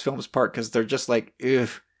Lucasfilm's part, because they're just like, ugh,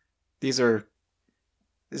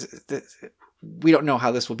 we don't know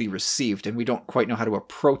how this will be received, and we don't quite know how to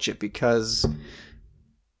approach it, because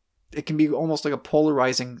it can be almost like a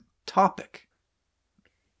polarizing topic.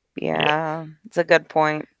 Yeah. It's a good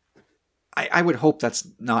point. I would hope that's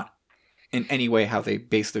not in any way how they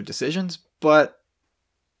base their decisions, but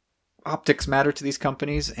optics matter to these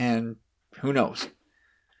companies, and who knows?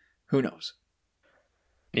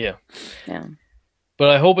 Yeah. Yeah. But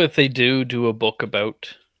I hope if they do a book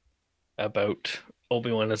about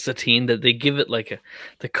Obi-Wan as Satine, that they give it like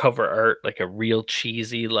the cover art, like a real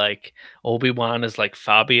cheesy, like Obi-Wan is like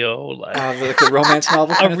Fabio, like a romance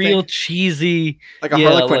novel kind a of real thing? cheesy, Like a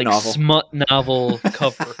Harlequin like novel. smut novel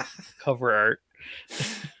cover art.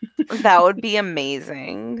 That would be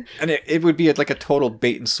amazing. And it would be like a total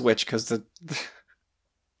bait and switch, because the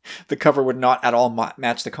cover would not at all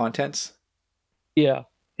match the contents. Yeah.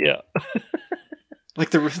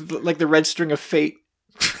 Like the red string of fate.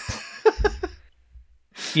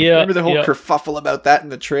 Yeah. Remember the whole kerfuffle about that in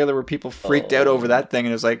the trailer, where people freaked out over that thing,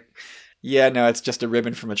 and it was like, yeah, no, it's just a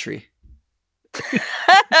ribbon from a tree.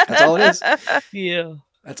 That's all it is. Yeah.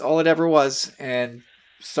 That's all it ever was. And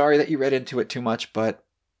sorry that you read into it too much, but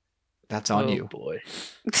that's on you. Oh boy.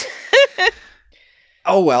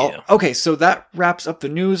 Oh, well. Yeah. Okay, so that wraps up the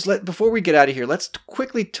news. Before we get out of here, let's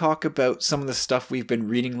quickly talk about some of the stuff we've been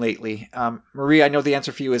reading lately. Marie, I know the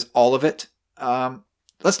answer for you is all of it.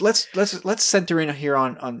 Let's center in here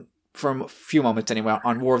on from a few moments anyway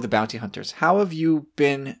on War of the Bounty Hunters. How have you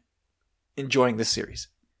been enjoying this series?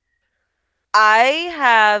 I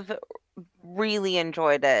have really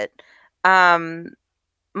enjoyed it. I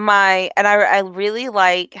really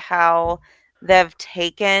like how they've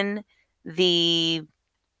taken the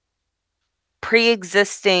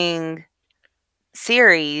pre-existing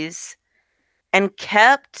series and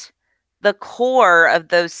kept the core of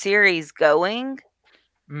those series going,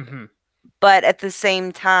 Mm-hmm. but at the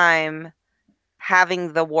same time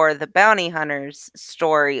having the War of the Bounty Hunters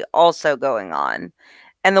story also going on.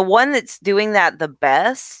 And the one that's doing that the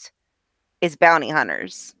best is Bounty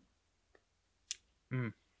Hunters.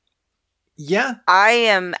 Yeah. I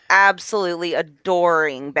am absolutely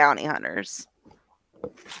adoring Bounty Hunters.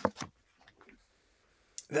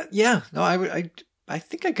 I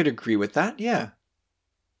think I could agree with that. Yeah.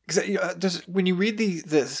 Because when you read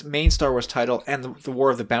the main Star Wars title and the War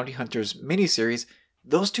of the Bounty Hunters miniseries,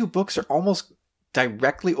 those two books are almost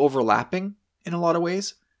directly overlapping in a lot of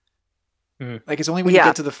ways. Mm-hmm. Like, it's only when you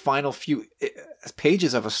get to the final few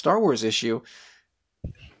pages of a Star Wars issue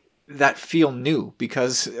that feel new,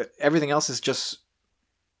 because everything else is just,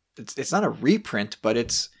 it's not a reprint, but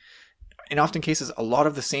it's, in often cases, a lot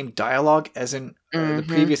of the same dialogue as in the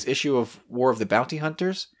previous issue of War of the Bounty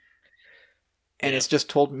Hunters. And it's just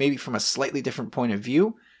told maybe from a slightly different point of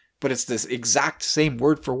view, but it's this exact same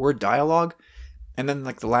word for word dialogue. And then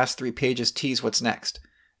like the last 3 pages tease what's next.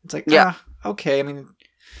 It's like, okay. I mean,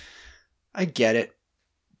 I get it.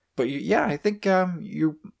 But I think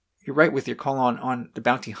you're right with your call on the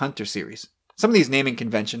Bounty Hunter series. Some of these naming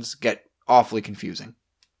conventions get awfully confusing.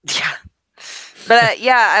 Yeah. But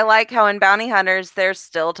I like how in Bounty Hunters, they're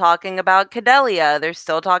still talking about Cadelia. They're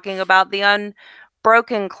still talking about the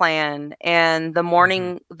Unbroken Clan and the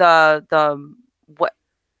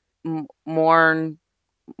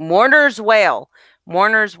Mourner's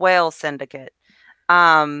Whale Syndicate.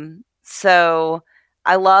 So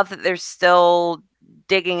I love that they're still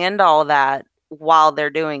digging into all that while they're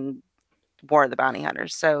doing War of the Bounty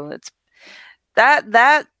Hunters. So it's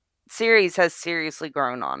that series has seriously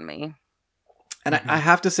grown on me. And I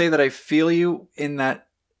have to say that I feel you in that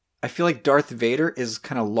I feel like Darth Vader is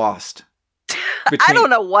kind of lost. I don't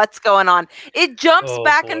know what's going on. It jumps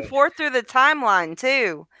back and forth through the timeline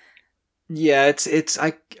too. Yeah,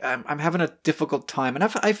 I'm having a difficult time, and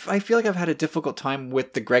I feel like I've had a difficult time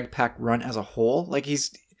with the Greg Pak run as a whole. Like,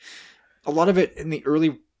 a lot of it in the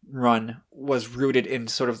early run was rooted in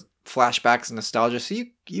sort of flashbacks and nostalgia. So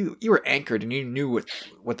you were anchored and you knew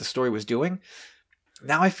what the story was doing.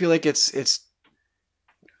 Now I feel like it's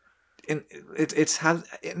in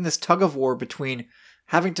this tug of war between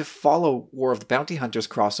having to follow War of the Bounty Hunters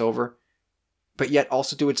crossover, but yet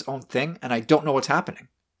also do its own thing, and I don't know what's happening.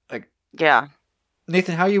 Like, yeah,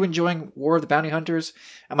 Nathan, how are you enjoying War of the Bounty Hunters?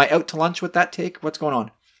 Am I out to lunch with that take? What's going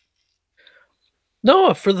on?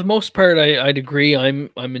 No, for the most part, I'd agree. I'm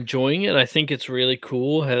enjoying it. I think it's really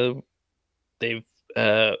cool how they've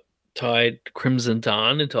tied Crimson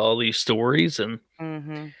Dawn into all these stories, and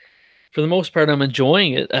for the most part, I'm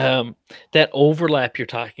enjoying it. That overlap you're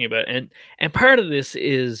talking about, and part of this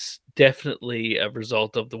is definitely a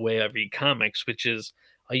result of the way I read comics, which is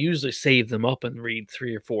I usually save them up and read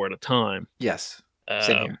 3 or 4 at a time. Yes,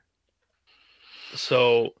 same here.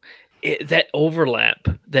 So that overlap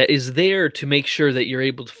that is there to make sure that you're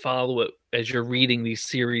able to follow it as you're reading these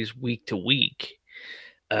series week to week.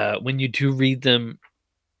 When you do read them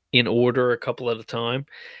in order, a couple at a time,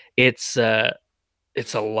 it's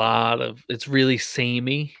really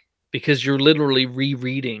samey because you're literally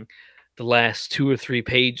rereading the last 2 or 3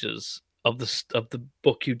 pages of the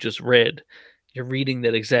book you just read. You're reading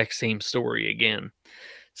that exact same story again,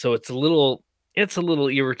 so it's a little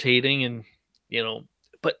irritating, and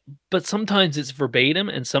but sometimes it's verbatim,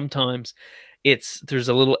 and sometimes there's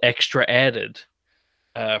a little extra added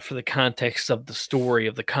for the context of the story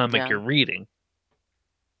of the comic you're reading.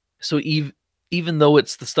 So even though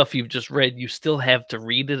it's the stuff you've just read, you still have to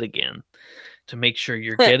read it again to make sure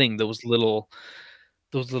you're getting those little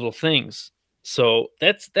things. So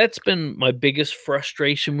that's been my biggest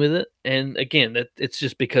frustration with it. And again, it's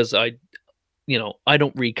just because I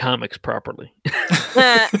don't read comics properly.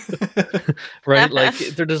 Right? Like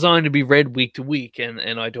they're designed to be read week to week, and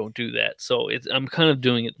I don't do that. So I'm kind of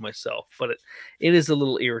doing it myself, but it is a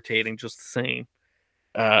little irritating just the same.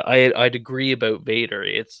 I'd agree about Vader.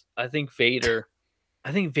 I think Vader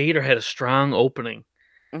had a strong opening,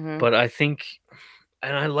 but I think,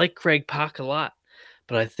 and I like Greg Pak a lot,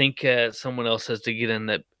 but I think someone else has to get in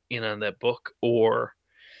on that book,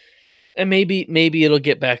 and maybe it'll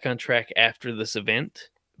get back on track after this event.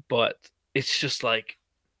 But it's just like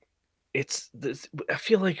I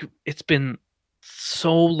feel like it's been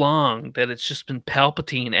so long that it's just been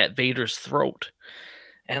Palpatine at Vader's throat.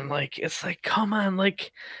 And like it's like, come on,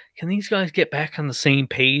 like, can these guys get back on the same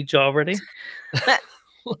page already?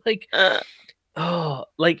 Like,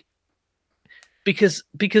 like because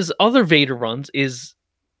other Vader runs is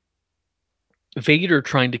Vader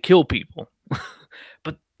trying to kill people,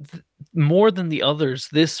 but more than the others,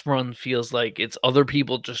 this run feels like it's other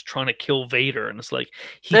people just trying to kill Vader, and it's like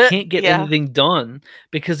he can't get anything done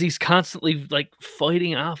because he's constantly like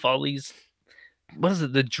fighting off all these. What is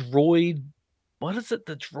it? The droid. What is it?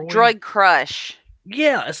 The Droid Crush.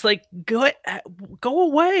 Yeah, it's like go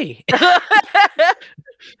away.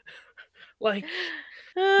 Like,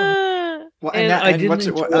 well, and what's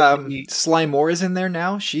Sly Moore is in there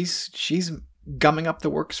now. She's gumming up the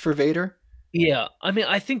works for Vader. Yeah, I mean,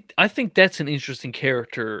 I think that's an interesting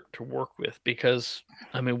character to work with because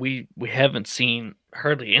I mean we haven't seen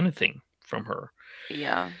hardly anything from her.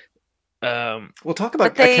 Yeah. We'll talk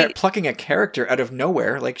about plucking a character out of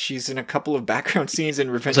nowhere. Like she's in a couple of background scenes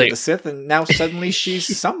in Revenge of the Sith, and now suddenly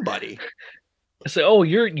she's somebody. So, oh,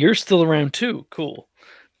 you're still around too. Cool.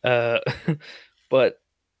 But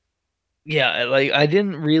yeah, like I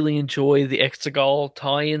didn't really enjoy the Exegol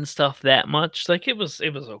tie-in stuff that much. Like it was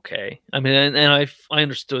okay. I mean, and I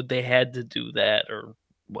understood they had to do that or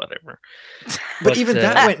whatever. But even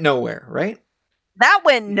that went nowhere, right? That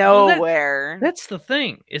went nowhere. That's the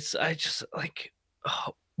thing. I just like,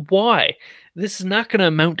 why? This is not going to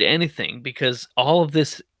amount to anything because all of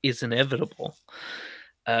this is inevitable.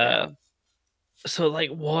 So like,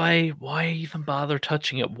 why even bother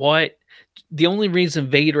touching it? Why? The only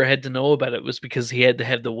reason Vader had to know about it was because he had to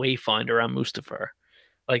have the Wayfinder on Mustafar.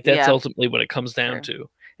 Like that's ultimately what it comes down to.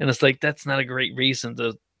 And it's like that's not a great reason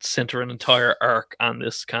to center an entire arc on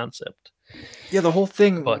this concept. Yeah, the whole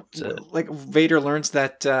thing, but like Vader learns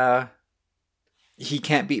that he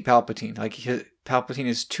can't beat Palpatine. Like Palpatine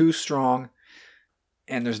is too strong,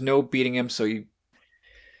 and there's no beating him. So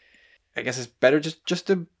I guess it's better just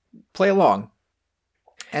to play along.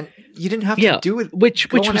 And you didn't have to do it. Which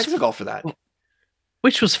was Exegol for that.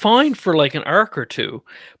 Which was fine for like an arc or two,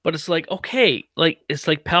 but it's like okay, like it's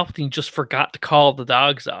like Palpatine just forgot to call the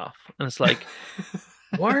dogs off, and it's like.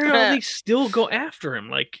 Why are they still go after him?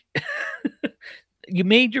 Like, you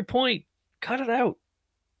made your point. Cut it out.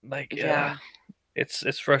 Like,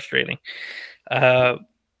 it's frustrating. But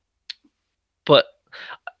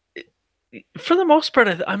for the most part,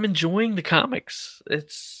 I'm enjoying the comics.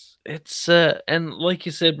 It's and like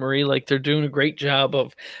you said, Marie, like they're doing a great job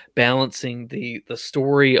of balancing the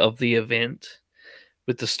story of the event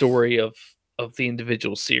with the story of the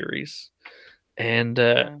individual series, and.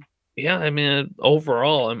 Yeah, I mean,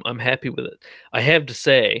 overall, I'm happy with it. I have to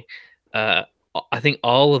say, I think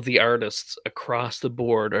all of the artists across the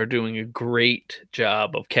board are doing a great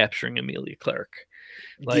job of capturing Emilia Clarke.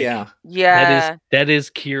 Like Yeah. Yeah. that is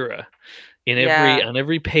Kira. Yeah. On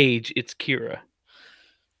every page, it's Kira.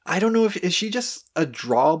 I don't know if is she just a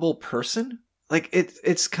drawable person? Like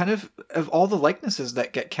it's kind of all the likenesses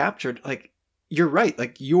that get captured, like you're right,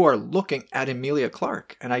 like you are looking at Emilia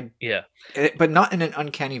Clarke, and Yeah. but not in an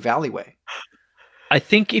uncanny valley way. I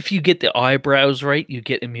think if you get the eyebrows right, you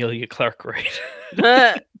get Emilia Clarke right.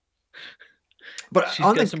 But She's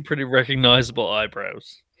on got the some pretty recognizable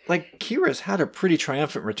eyebrows. like Kira's had a pretty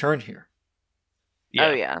triumphant return here. Yeah.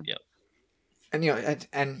 Oh, yeah. Yeah. And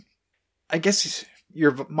and I guess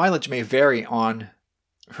your mileage may vary on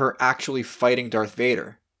her actually fighting Darth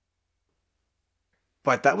Vader.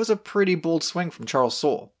 But that was a pretty bold swing from Charles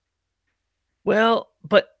Soule. Well,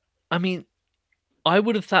 but I mean, I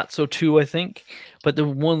would have thought so too, I think. But the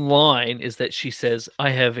one line is that she says, I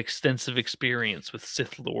have extensive experience with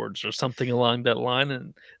Sith Lords or something along that line.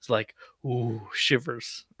 And it's like, ooh,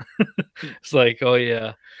 shivers. It's like, oh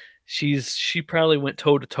yeah. She probably went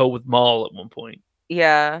toe to toe with Maul at one point.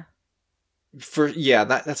 Yeah.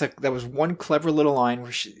 That was one clever little line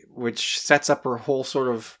which sets up her whole sort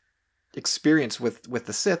of experience with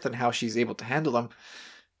the Sith and how she's able to handle them.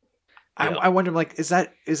 Yeah. I wonder, like, is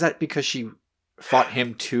that because she fought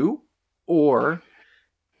him too, or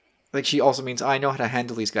like she also means I know how to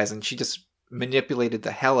handle these guys, and she just manipulated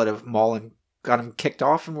the hell out of Maul and got him kicked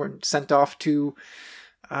off and were sent off to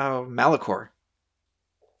Malachor.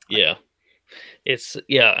 Yeah. It's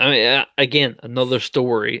I mean, again, another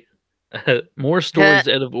story. More stories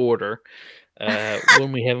out of order.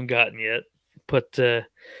 One we haven't gotten yet. But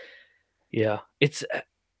yeah, it's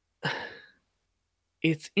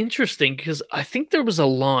interesting because I think there was a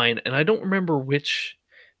line, and I don't remember which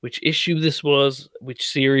issue this was, which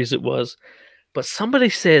series it was, but somebody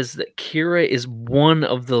says that Kira is one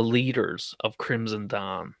of the leaders of Crimson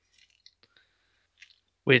Dawn,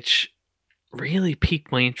 which really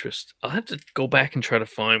piqued my interest. I'll have to go back and try to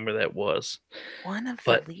find where that was. One of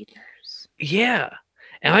But- the leaders. Yeah.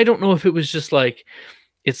 And I don't know if it was just like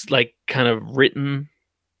it's like kind of written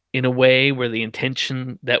in a way where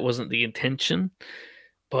that wasn't the intention.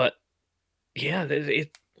 But yeah,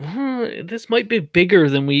 this might be bigger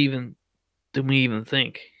than we even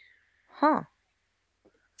think. Huh.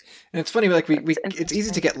 And it's funny, like That's it's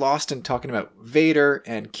easy to interesting. get lost in talking about Vader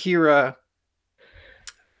and Kira,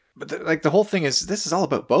 but the whole thing is this is all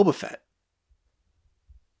about Boba Fett.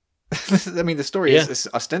 I mean, the story is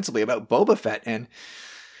ostensibly about Boba Fett, and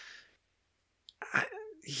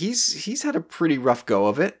he's had a pretty rough go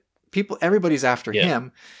of it. Everybody's after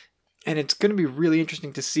him, and it's going to be really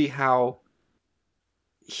interesting to see how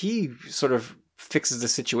he sort of fixes the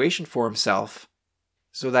situation for himself,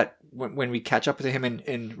 so that when we catch up to him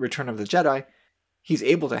in Return of the Jedi, he's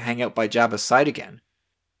able to hang out by Jabba's side again.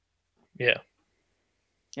 Yeah.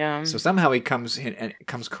 Yeah. So somehow he comes in and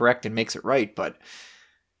comes correct and makes it right, but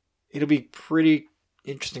it'll be pretty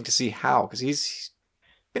interesting to see how, because he's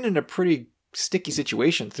been in a pretty sticky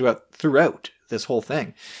situation throughout this whole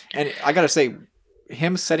thing. And I gotta say,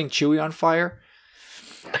 him setting Chewie on fire,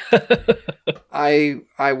 I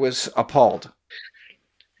was appalled.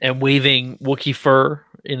 And waving Wookiee fur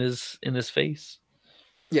in his face.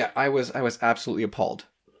 Yeah, I was absolutely appalled.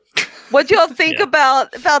 What'd y'all think Yeah.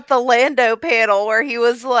 about the Lando panel where he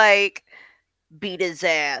was like, beat his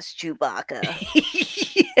ass, Chewbacca?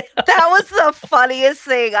 That was the funniest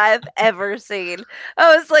thing I've ever seen.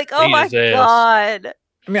 I was like, oh Beat my his ass. god.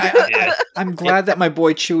 I mean, Yeah. I'm glad that my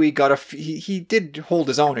boy Chewie he did hold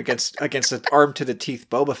his own against an arm to the teeth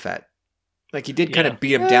Boba Fett. Like he did kind Yeah. of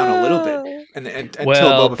beat him down a little bit, and until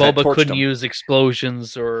Well, Boba Fett Boba torched couldn't him. use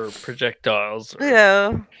explosions or projectiles. Or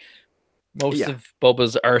Yeah. most Yeah. of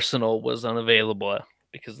Boba's arsenal was unavailable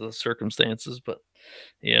because of the circumstances. But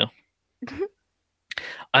yeah,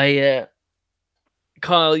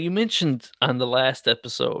 Kyle, you mentioned on the last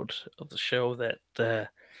episode of the show that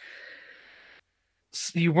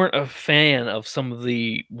you weren't a fan of some of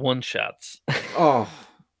the one shots. Oh.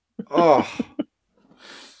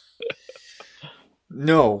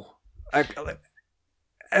 No.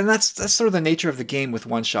 And that's sort of the nature of the game with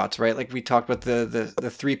one shots, right? Like we talked about the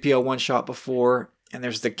 3PO one shot before, and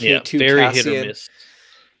there's the K2 very Cassian. hit or miss.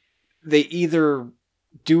 They either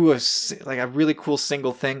do a really cool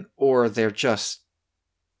single thing, or they're just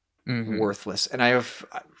Mhm. worthless. And I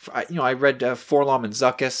read Forlom and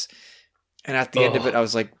Zuckuss, and at the end of it, I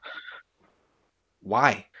was like,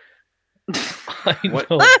 why? I What?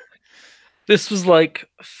 know. This was like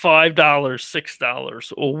 $5,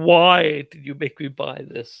 $6. Why did you make me buy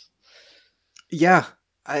this? Yeah,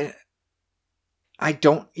 I I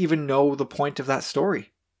don't even know the point of that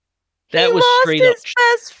story. That he was lost straight up. his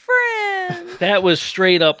best friend. That was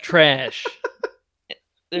straight up trash.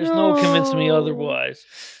 There's no convincing me No. otherwise.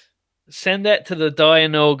 Send that to the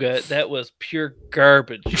Dianoga. That was pure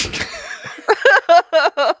garbage.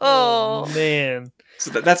 Oh man. So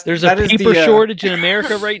There's that a is paper the, shortage in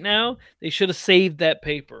America right now. They should have saved that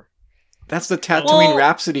paper. That's the Tatooine Well-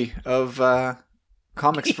 Rhapsody of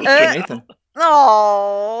comics for Nathan.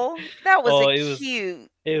 Oh, that was Oh, a it was cute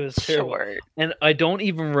It was terrible. short. And I don't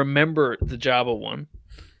even remember the Jabba one.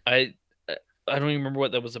 I don't even remember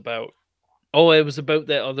what that was about. Oh, it was about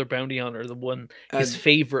that other bounty hunter, the one his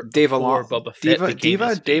favorite Deva before Boba Fett became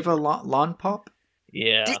his Deva favorite. Lawn Pop.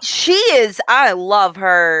 Yeah. She is. I love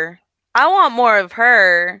her. I want more of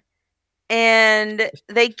her. And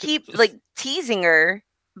they keep like teasing her,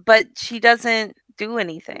 but she doesn't do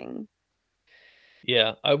anything.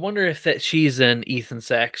 Yeah. I wonder if that she's an Ethan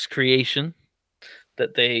Sachs creation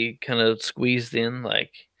that they kind of squeezed in,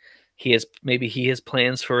 like he has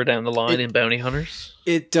plans for her down the line in Bounty Hunters.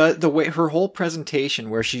 It does the way her whole presentation,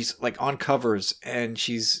 where she's like on covers and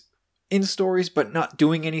she's in stories but not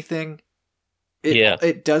doing anything.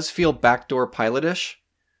 It does feel backdoor pilotish.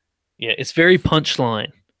 Yeah, it's very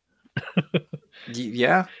Punchline.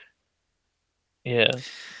 Yeah, Yeah,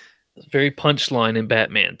 it's very Punchline in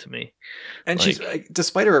Batman to me. and she's like,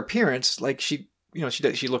 despite her appearance, like she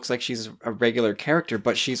looks like she's a regular character,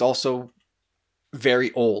 but she's also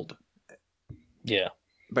very old. Yeah,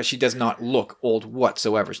 But she does not look old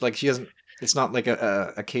whatsoever. Like she doesn't. It's not like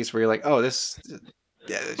a case where you're like, oh, this.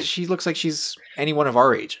 She looks like she's any one of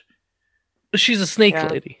our age. she's a snake Yeah.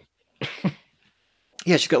 lady.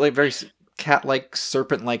 Yeah, she's got like very cat-like,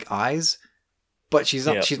 serpent-like eyes, but she's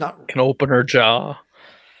not. Yeah. She's not Can open her jaw.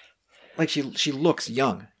 like she looks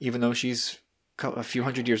young, even though she's a few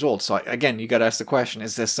hundred years old. So again, you got to ask the question: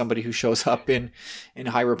 is this somebody who shows up in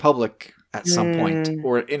High Republic at some point,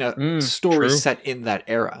 or in a story true. set in that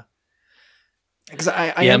era? Because I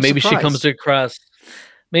Yeah, am maybe she surprised. comes across.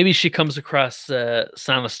 Maybe she comes across Sana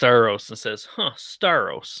Staros and says, "Huh,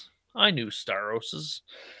 Staros. I knew Staroses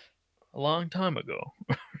a long time ago,"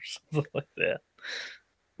 or something like that.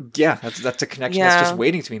 Yeah, that's a connection that's just Yeah.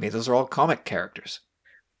 waiting to be made. Those are all comic characters.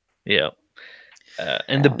 Yeah.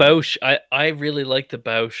 And the Bausch, I really like the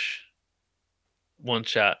Bausch one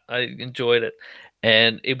shot. I enjoyed it.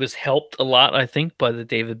 And it was helped a lot, I think, by the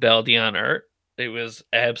David Baldeon art. It was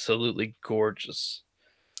absolutely gorgeous.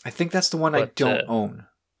 I think that's the one I But, don't own,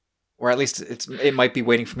 or at least it might be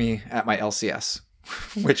waiting for me at my LCS,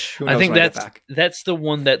 which who knows I think when I get back. that's the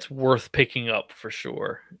one that's worth picking up for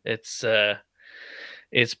sure. It's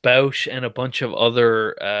Bausch and a bunch of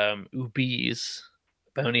other Ubis,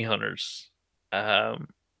 bounty hunters,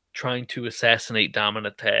 trying to assassinate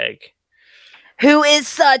Domina Tag. Who is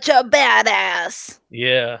such a badass?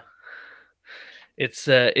 Yeah.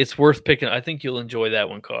 It's worth picking. I think you'll enjoy that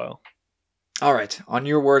one, Kyle. All right, on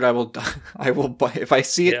your word, I will. I will buy if I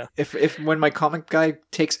see it. Yeah. If when my comic guy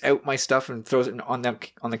takes out my stuff and throws it on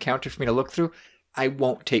the counter for me to look through, I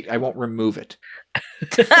won't remove it.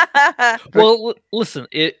 Well, listen,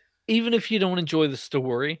 even if you don't enjoy the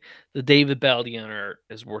story, the David Baldeon art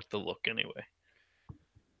is worth the look anyway.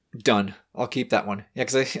 Done. I'll keep that one. Yeah,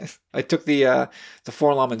 because I took the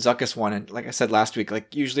Forlom and Zuckuss one, and like I said last week,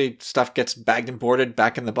 like usually stuff gets bagged and boarded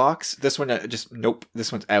back in the box. This one just nope.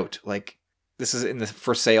 This one's out. Like this is in the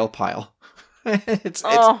for sale pile. it's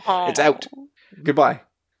out. Goodbye.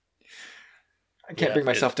 I can't bring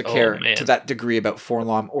myself to care to that degree about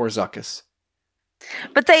Forlom or Zuckuss.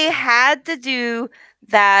 But they had to do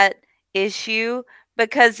that issue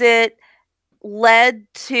because it led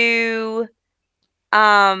to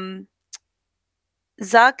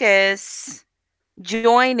Zuckuss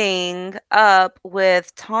joining up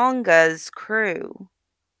with Tonga's crew.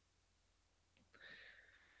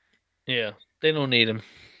 Yeah, they don't need him.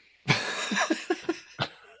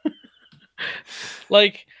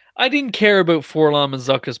 Like, I didn't care about Forlom and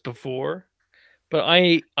Zuckuss before, but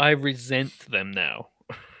I resent them now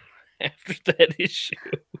after that issue.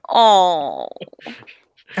 Oh,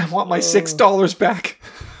 I want my $6 back.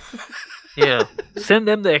 Yeah, send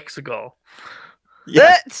them to Exegol.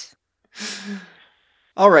 Yeah.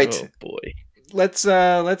 All right. Oh boy. Let's.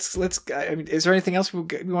 I mean, is there anything else we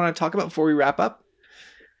want to talk about before we wrap up?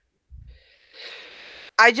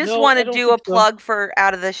 I just No, want I to don't do a think so. plug for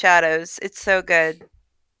Out of the Shadows. It's so good.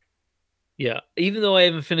 Yeah, even though I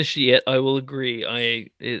haven't finished it yet, I will agree.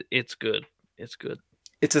 It's good. It's good.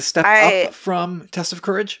 It's a step up from Test of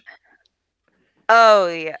Courage. Oh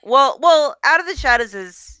yeah. Well, Out of the Shadows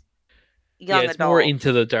is young it's adult. more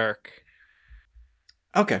Into the Dark.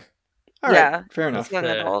 Okay. All right. Yeah, Fair it's enough. young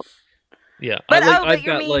adult. Yeah, But I've you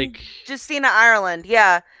got mean like Justina Ireland?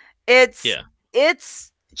 Yeah, it's yeah.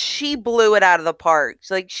 she blew it out of the park.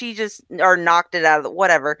 Like she just or knocked it out of the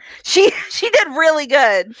whatever. She did really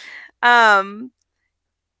good. Um,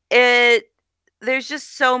 it there's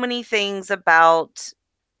just so many things about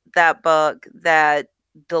that book that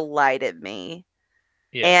delighted me.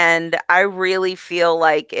 Yeah. And I really feel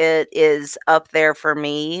like it is up there for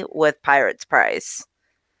me with Pirate's Price.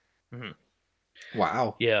 Mhm.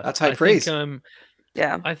 Wow. Yeah. That's high praise.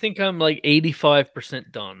 Yeah. I think I'm like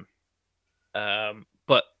 85% done.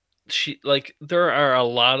 But there are a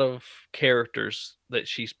lot of characters that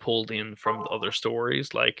she's pulled in from the other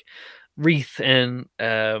stories, like Wreath and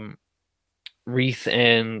Wreath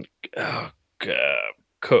and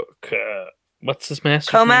Cook. What's his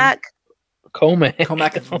master's name? Comac. Comac.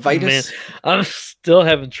 Comac Oh, man, Vitus. I'm still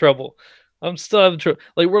having trouble.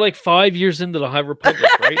 Like we're like 5 years into the High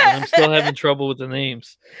Republic, right? And I'm still having trouble with the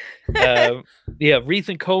names. Yeah, Wreath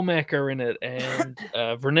and Comac are in it, and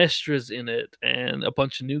Vernestra's in it, and a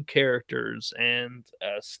bunch of new characters, and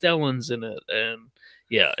Stellan's in it, and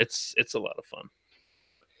yeah, it's a lot of fun.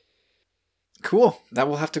 Cool. That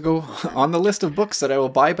will have to go on the list of books that I will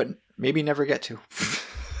buy, but maybe never get to.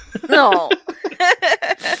 No.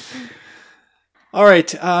 All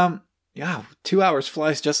right. Yeah, 2 hours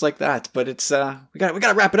flies just like that. But it's we got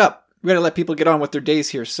to wrap it up. We got to let people get on with their days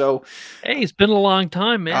here. So Hey, it's been a long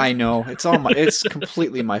time, man. I know it's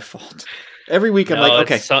completely my fault. Every week I'm No,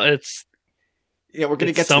 like, okay, it's yeah, we're gonna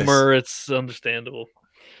it's get summer. to It's understandable.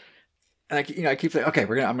 this. And I keep saying, okay,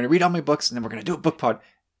 I'm gonna read all my books, and then we're gonna do a book pod.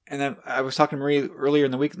 And then I was talking to Marie earlier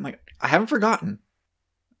in the week. I'm like, I haven't forgotten.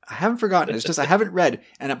 It's just I haven't read,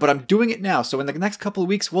 but I'm doing it now. So in the next couple of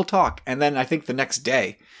weeks, we'll talk. And then I think the next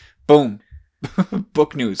day, boom,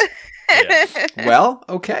 book news. Yeah. Well,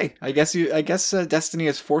 okay. I guess Destiny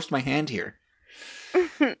has forced my hand here.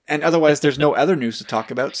 And otherwise, there's no other news to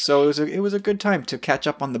talk about. So it was a good time to catch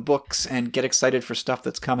up on the books and get excited for stuff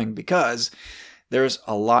that's coming because there's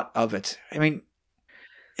a lot of it. I mean,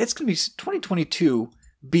 it's going to be 2022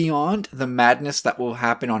 beyond the madness that will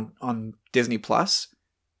happen on Disney Plus.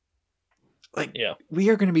 Like, Yeah. we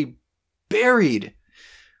are going to be buried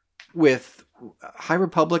with High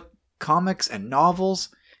Republic comics and novels,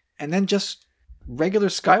 and then just regular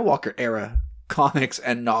Skywalker era comics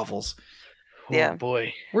and novels. Yeah. Oh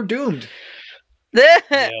boy, We're doomed.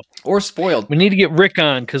 yeah. Or spoiled. We need to get Rick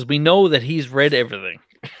on because we know that he's read everything,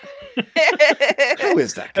 Who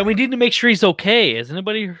is that guy? and we need to make sure he's okay. Has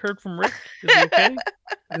anybody heard from Rick? Is he okay?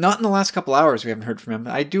 Not in the last couple hours. We haven't heard from him.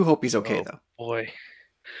 I do hope he's okay, though. Boy,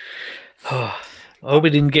 I hope he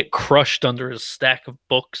didn't get crushed under his stack of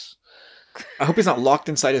books. I hope he's not locked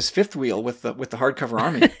inside his fifth wheel with the hardcover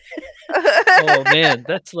army. Oh man,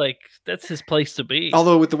 that's his place to be.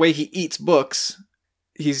 Although with the way he eats books,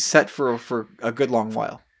 he's set for a good long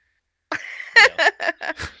while.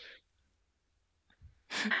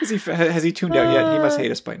 Has he tuned out yet? He must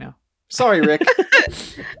hate us by now. Sorry, Rick.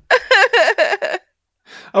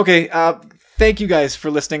 Okay, thank you guys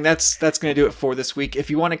for listening. That's going to do it for this week. If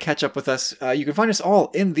you want to catch up with us, you can find us all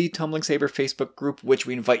in the Tumbling Saber Facebook group, which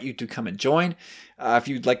we invite you to come and join. If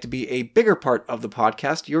you'd like to be a bigger part of the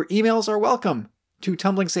podcast, your emails are welcome to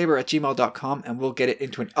tumblingsaber@gmail.com, and we'll get it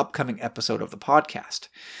into an upcoming episode of the podcast.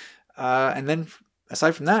 And then,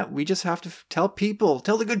 aside from that, we just have to tell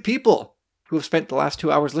the good people who have spent the last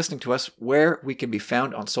 2 hours listening to us where we can be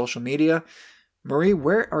found on social media. Marie,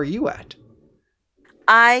 where are you at?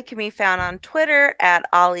 I can be found on Twitter at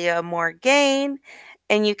Alia Morgaine,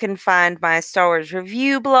 and you can find my Star Wars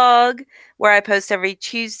review blog where I post every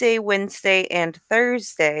Tuesday, Wednesday, and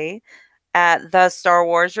Thursday at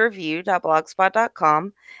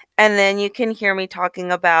thestarwarsreview.blogspot.com. And then you can hear me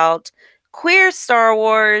talking about queer Star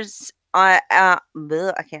Wars I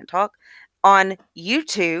can't talk, on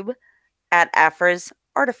YouTube at Afra's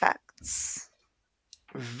Artifacts.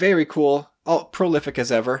 Very cool. All prolific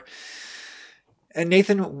as ever. And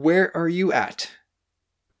Nathan, where are you at?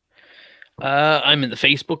 I'm in the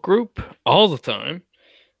Facebook group all the time,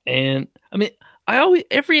 and I mean,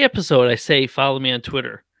 every episode I say follow me on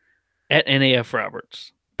Twitter at NAF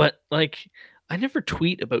Roberts, but like I never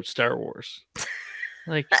tweet about Star Wars.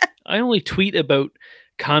 Like I only tweet about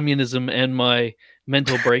communism and my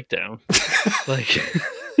mental breakdown. Like.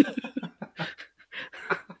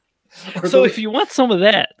 So if you want some of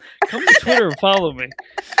that, come to Twitter and follow me.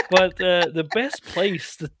 But the best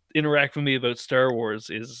place to interact with me about Star Wars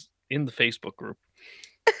is in the Facebook group.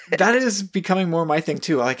 That is becoming more my thing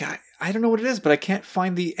too. Like I don't know what it is, but I can't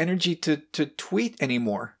find the energy to tweet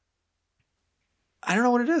anymore. I don't know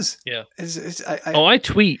what it is. Yeah. I I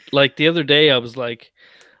tweet. Like the other day, I was like,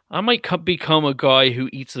 I might become a guy who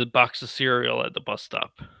eats a box of cereal at the bus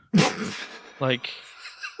stop. Like,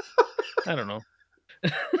 I don't know.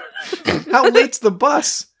 How late's the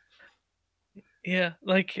bus? Yeah,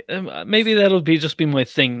 like maybe that'll just be my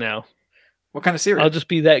thing now. What kind of cereal? I'll just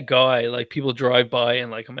be that guy. Like people drive by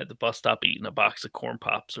and like I'm at the bus stop eating a box of corn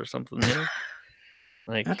pops or something. You know?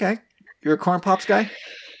 Like, okay, you're a corn pops guy.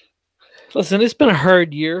 Listen, it's been a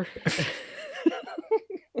hard year.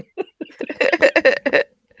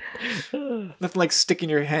 Nothing like sticking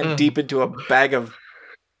your hand deep into a bag of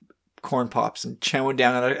corn pops and chowing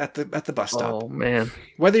down at the bus stop. Oh man!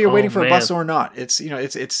 Whether you're waiting for a bus or not, it's you know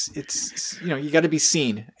you got to be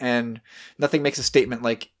seen, and nothing makes a statement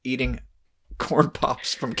like eating corn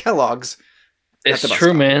pops from Kellogg's. It's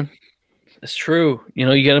true, man. It's true. You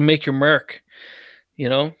know, you got to make your mark. You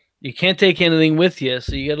know, you can't take anything with you,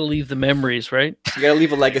 so you got to leave the memories, right? You got to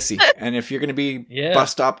leave a legacy, and if you're going to be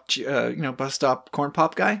bus stop corn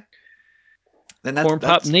pop guy, then that's corn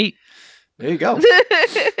pop neat. There you go.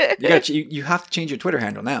 You have to change your Twitter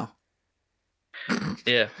handle now.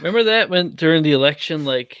 Yeah, remember that when during the election,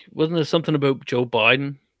 like, wasn't there something about Joe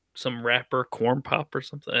Biden, some rapper corn pop or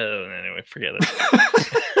something? Anyway, forget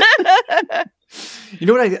it. You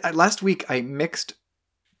know what? I last week I mixed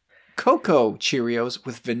cocoa Cheerios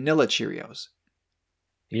with vanilla Cheerios.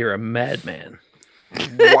 You're a madman.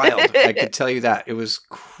 Wild, I could tell you that. It was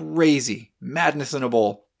crazy, madness in a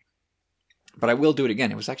bowl. But I will do it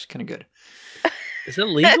again. It was actually kind of good. Is it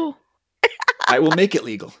legal? I will make it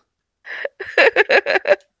legal.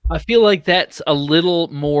 I feel like that's a little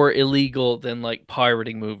more illegal than like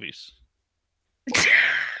pirating movies. Do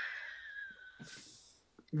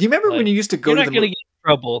you remember when you used to go to the get in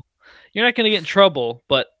trouble? You're not going to get in trouble,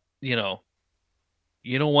 but you know,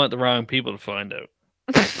 you don't want the wrong people to find out.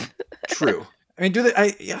 True. I mean,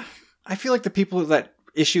 I feel like the people that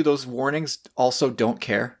issue those warnings also don't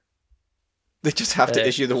care. They just have to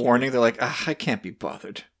issue the warning. They're like, I can't be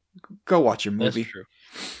bothered. Go watch your movie. That's true.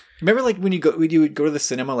 Remember, like, when you would go to the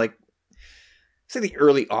cinema, like, say the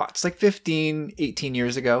early aughts, like 15, 18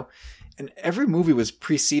 years ago, and every movie was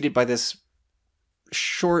preceded by this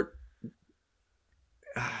short,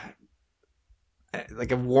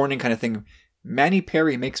 like a warning kind of thing. Manny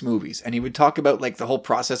Perry makes movies, and he would talk about like the whole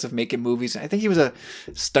process of making movies. I think he was a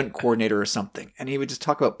stunt coordinator or something, and he would just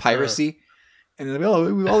talk about piracy. And then,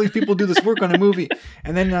 all these people do this work on a movie,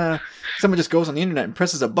 and then someone just goes on the internet and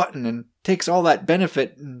presses a button and takes all that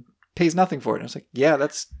benefit and pays nothing for it. And I was like, yeah,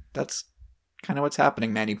 that's kind of what's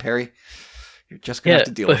happening, Manny Perry. You're just gonna have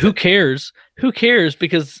to deal with it. But who cares? Who cares?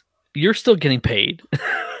 Because you're still getting paid.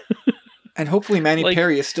 And hopefully Manny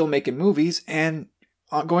Perry is still making movies and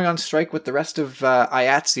going on strike with the rest of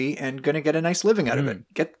IATSE and going to get a nice living out of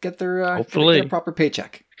it. Get their hopefully get a proper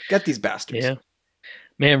paycheck. Get these bastards. Yeah.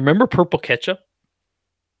 Man, remember purple ketchup?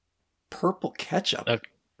 Purple ketchup?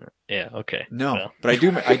 Yeah, okay. No, well. But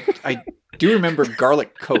I do remember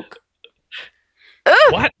garlic Coke.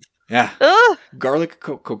 What? Yeah. Garlic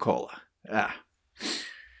Coca-Cola. Yeah.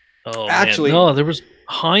 Oh, actually, man. No, there was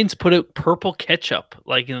Heinz put out purple ketchup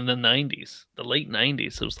like in the 90s, the late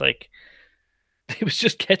 90s. It was like it was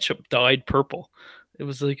just ketchup dyed purple. It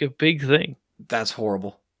was like a big thing. That's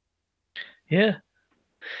horrible. Yeah.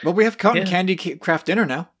 Well, we have cotton candy craft dinner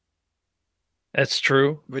now. That's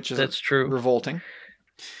true. That's true. Revolting.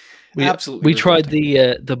 Absolutely. We tried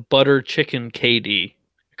the butter chicken KD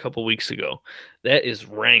a couple weeks ago. That is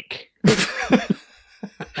rank.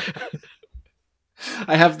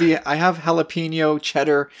 I have jalapeno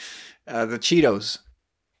cheddar, the Cheetos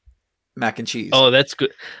mac and cheese. Oh, that's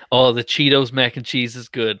good. Oh, the Cheetos mac and cheese is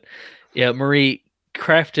good. Yeah, Marie,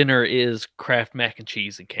 Kraft Dinner is Kraft mac and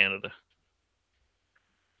cheese in Canada.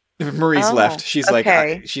 Marie's left. She's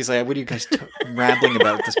okay. like, what are you guys rambling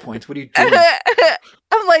about at this point? What are you doing?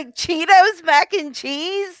 I'm like, Cheetos mac and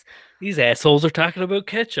cheese? These assholes are talking about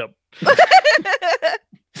ketchup.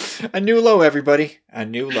 A new low, everybody. A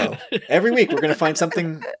new low. Every week we're going to find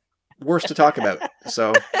something worse to talk about.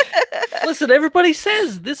 So, listen, everybody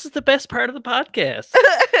says this is the best part of the podcast.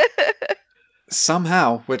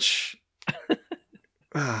 Somehow, which...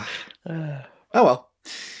 oh, well.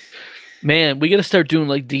 Man, we got to start doing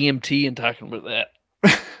like DMT and talking about that.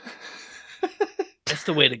 That's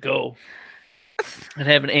the way to go. And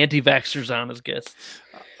having anti-vaxxers on as guests.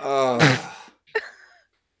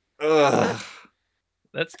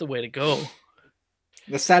 That's the way to go.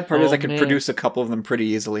 The sad part is I could produce a couple of them pretty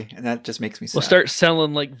easily, and that just makes me sad. We'll start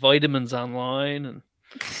selling like vitamins online and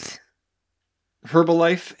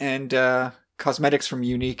Herbalife and cosmetics from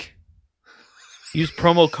Unique. Use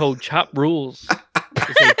promo code CHOPRULES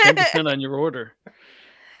to save 10% on your order.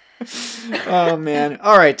 Oh man!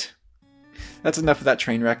 All right, That's enough of that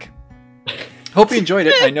train wreck. Hope you enjoyed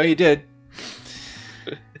it. I know you did.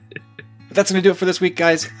 But that's going to do it for this week,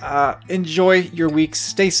 guys. Enjoy your weeks.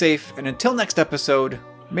 Stay safe. And until next episode,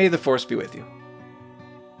 may the Force be with you.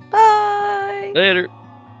 Bye. Later.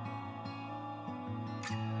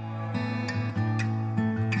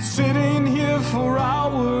 Sitting here for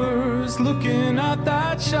hours, looking at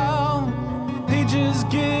that shelf. Pages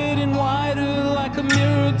getting wider like a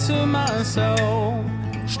mirror to myself.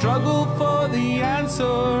 Struggle for the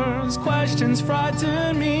answers, questions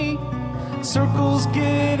frighten me. Circles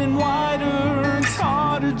getting wider, it's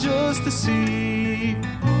harder just to see.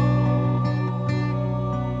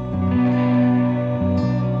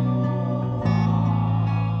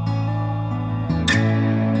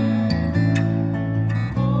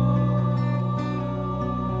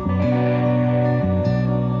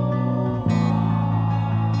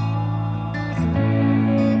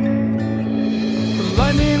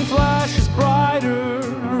 Lightning flashes brighter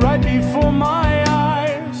right before my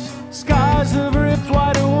eyes. Skies have ripped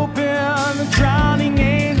wide open, the drowning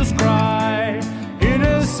angels cry.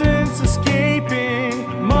 Innocence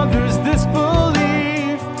escaping, mother's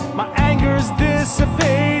disbelief. My anger's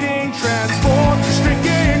dissipating, transformed to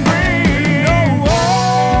stricken grief. Oh,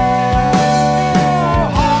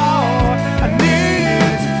 I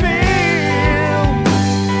needed to feel.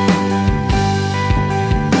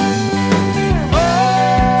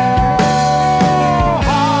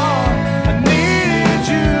 I needed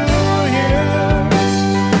you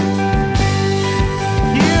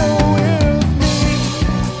here with me.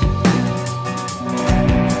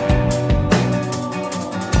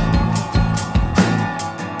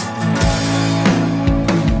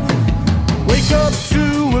 Wake up to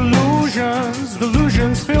illusions,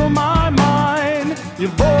 delusions fill my mind.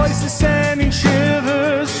 Your voice is saying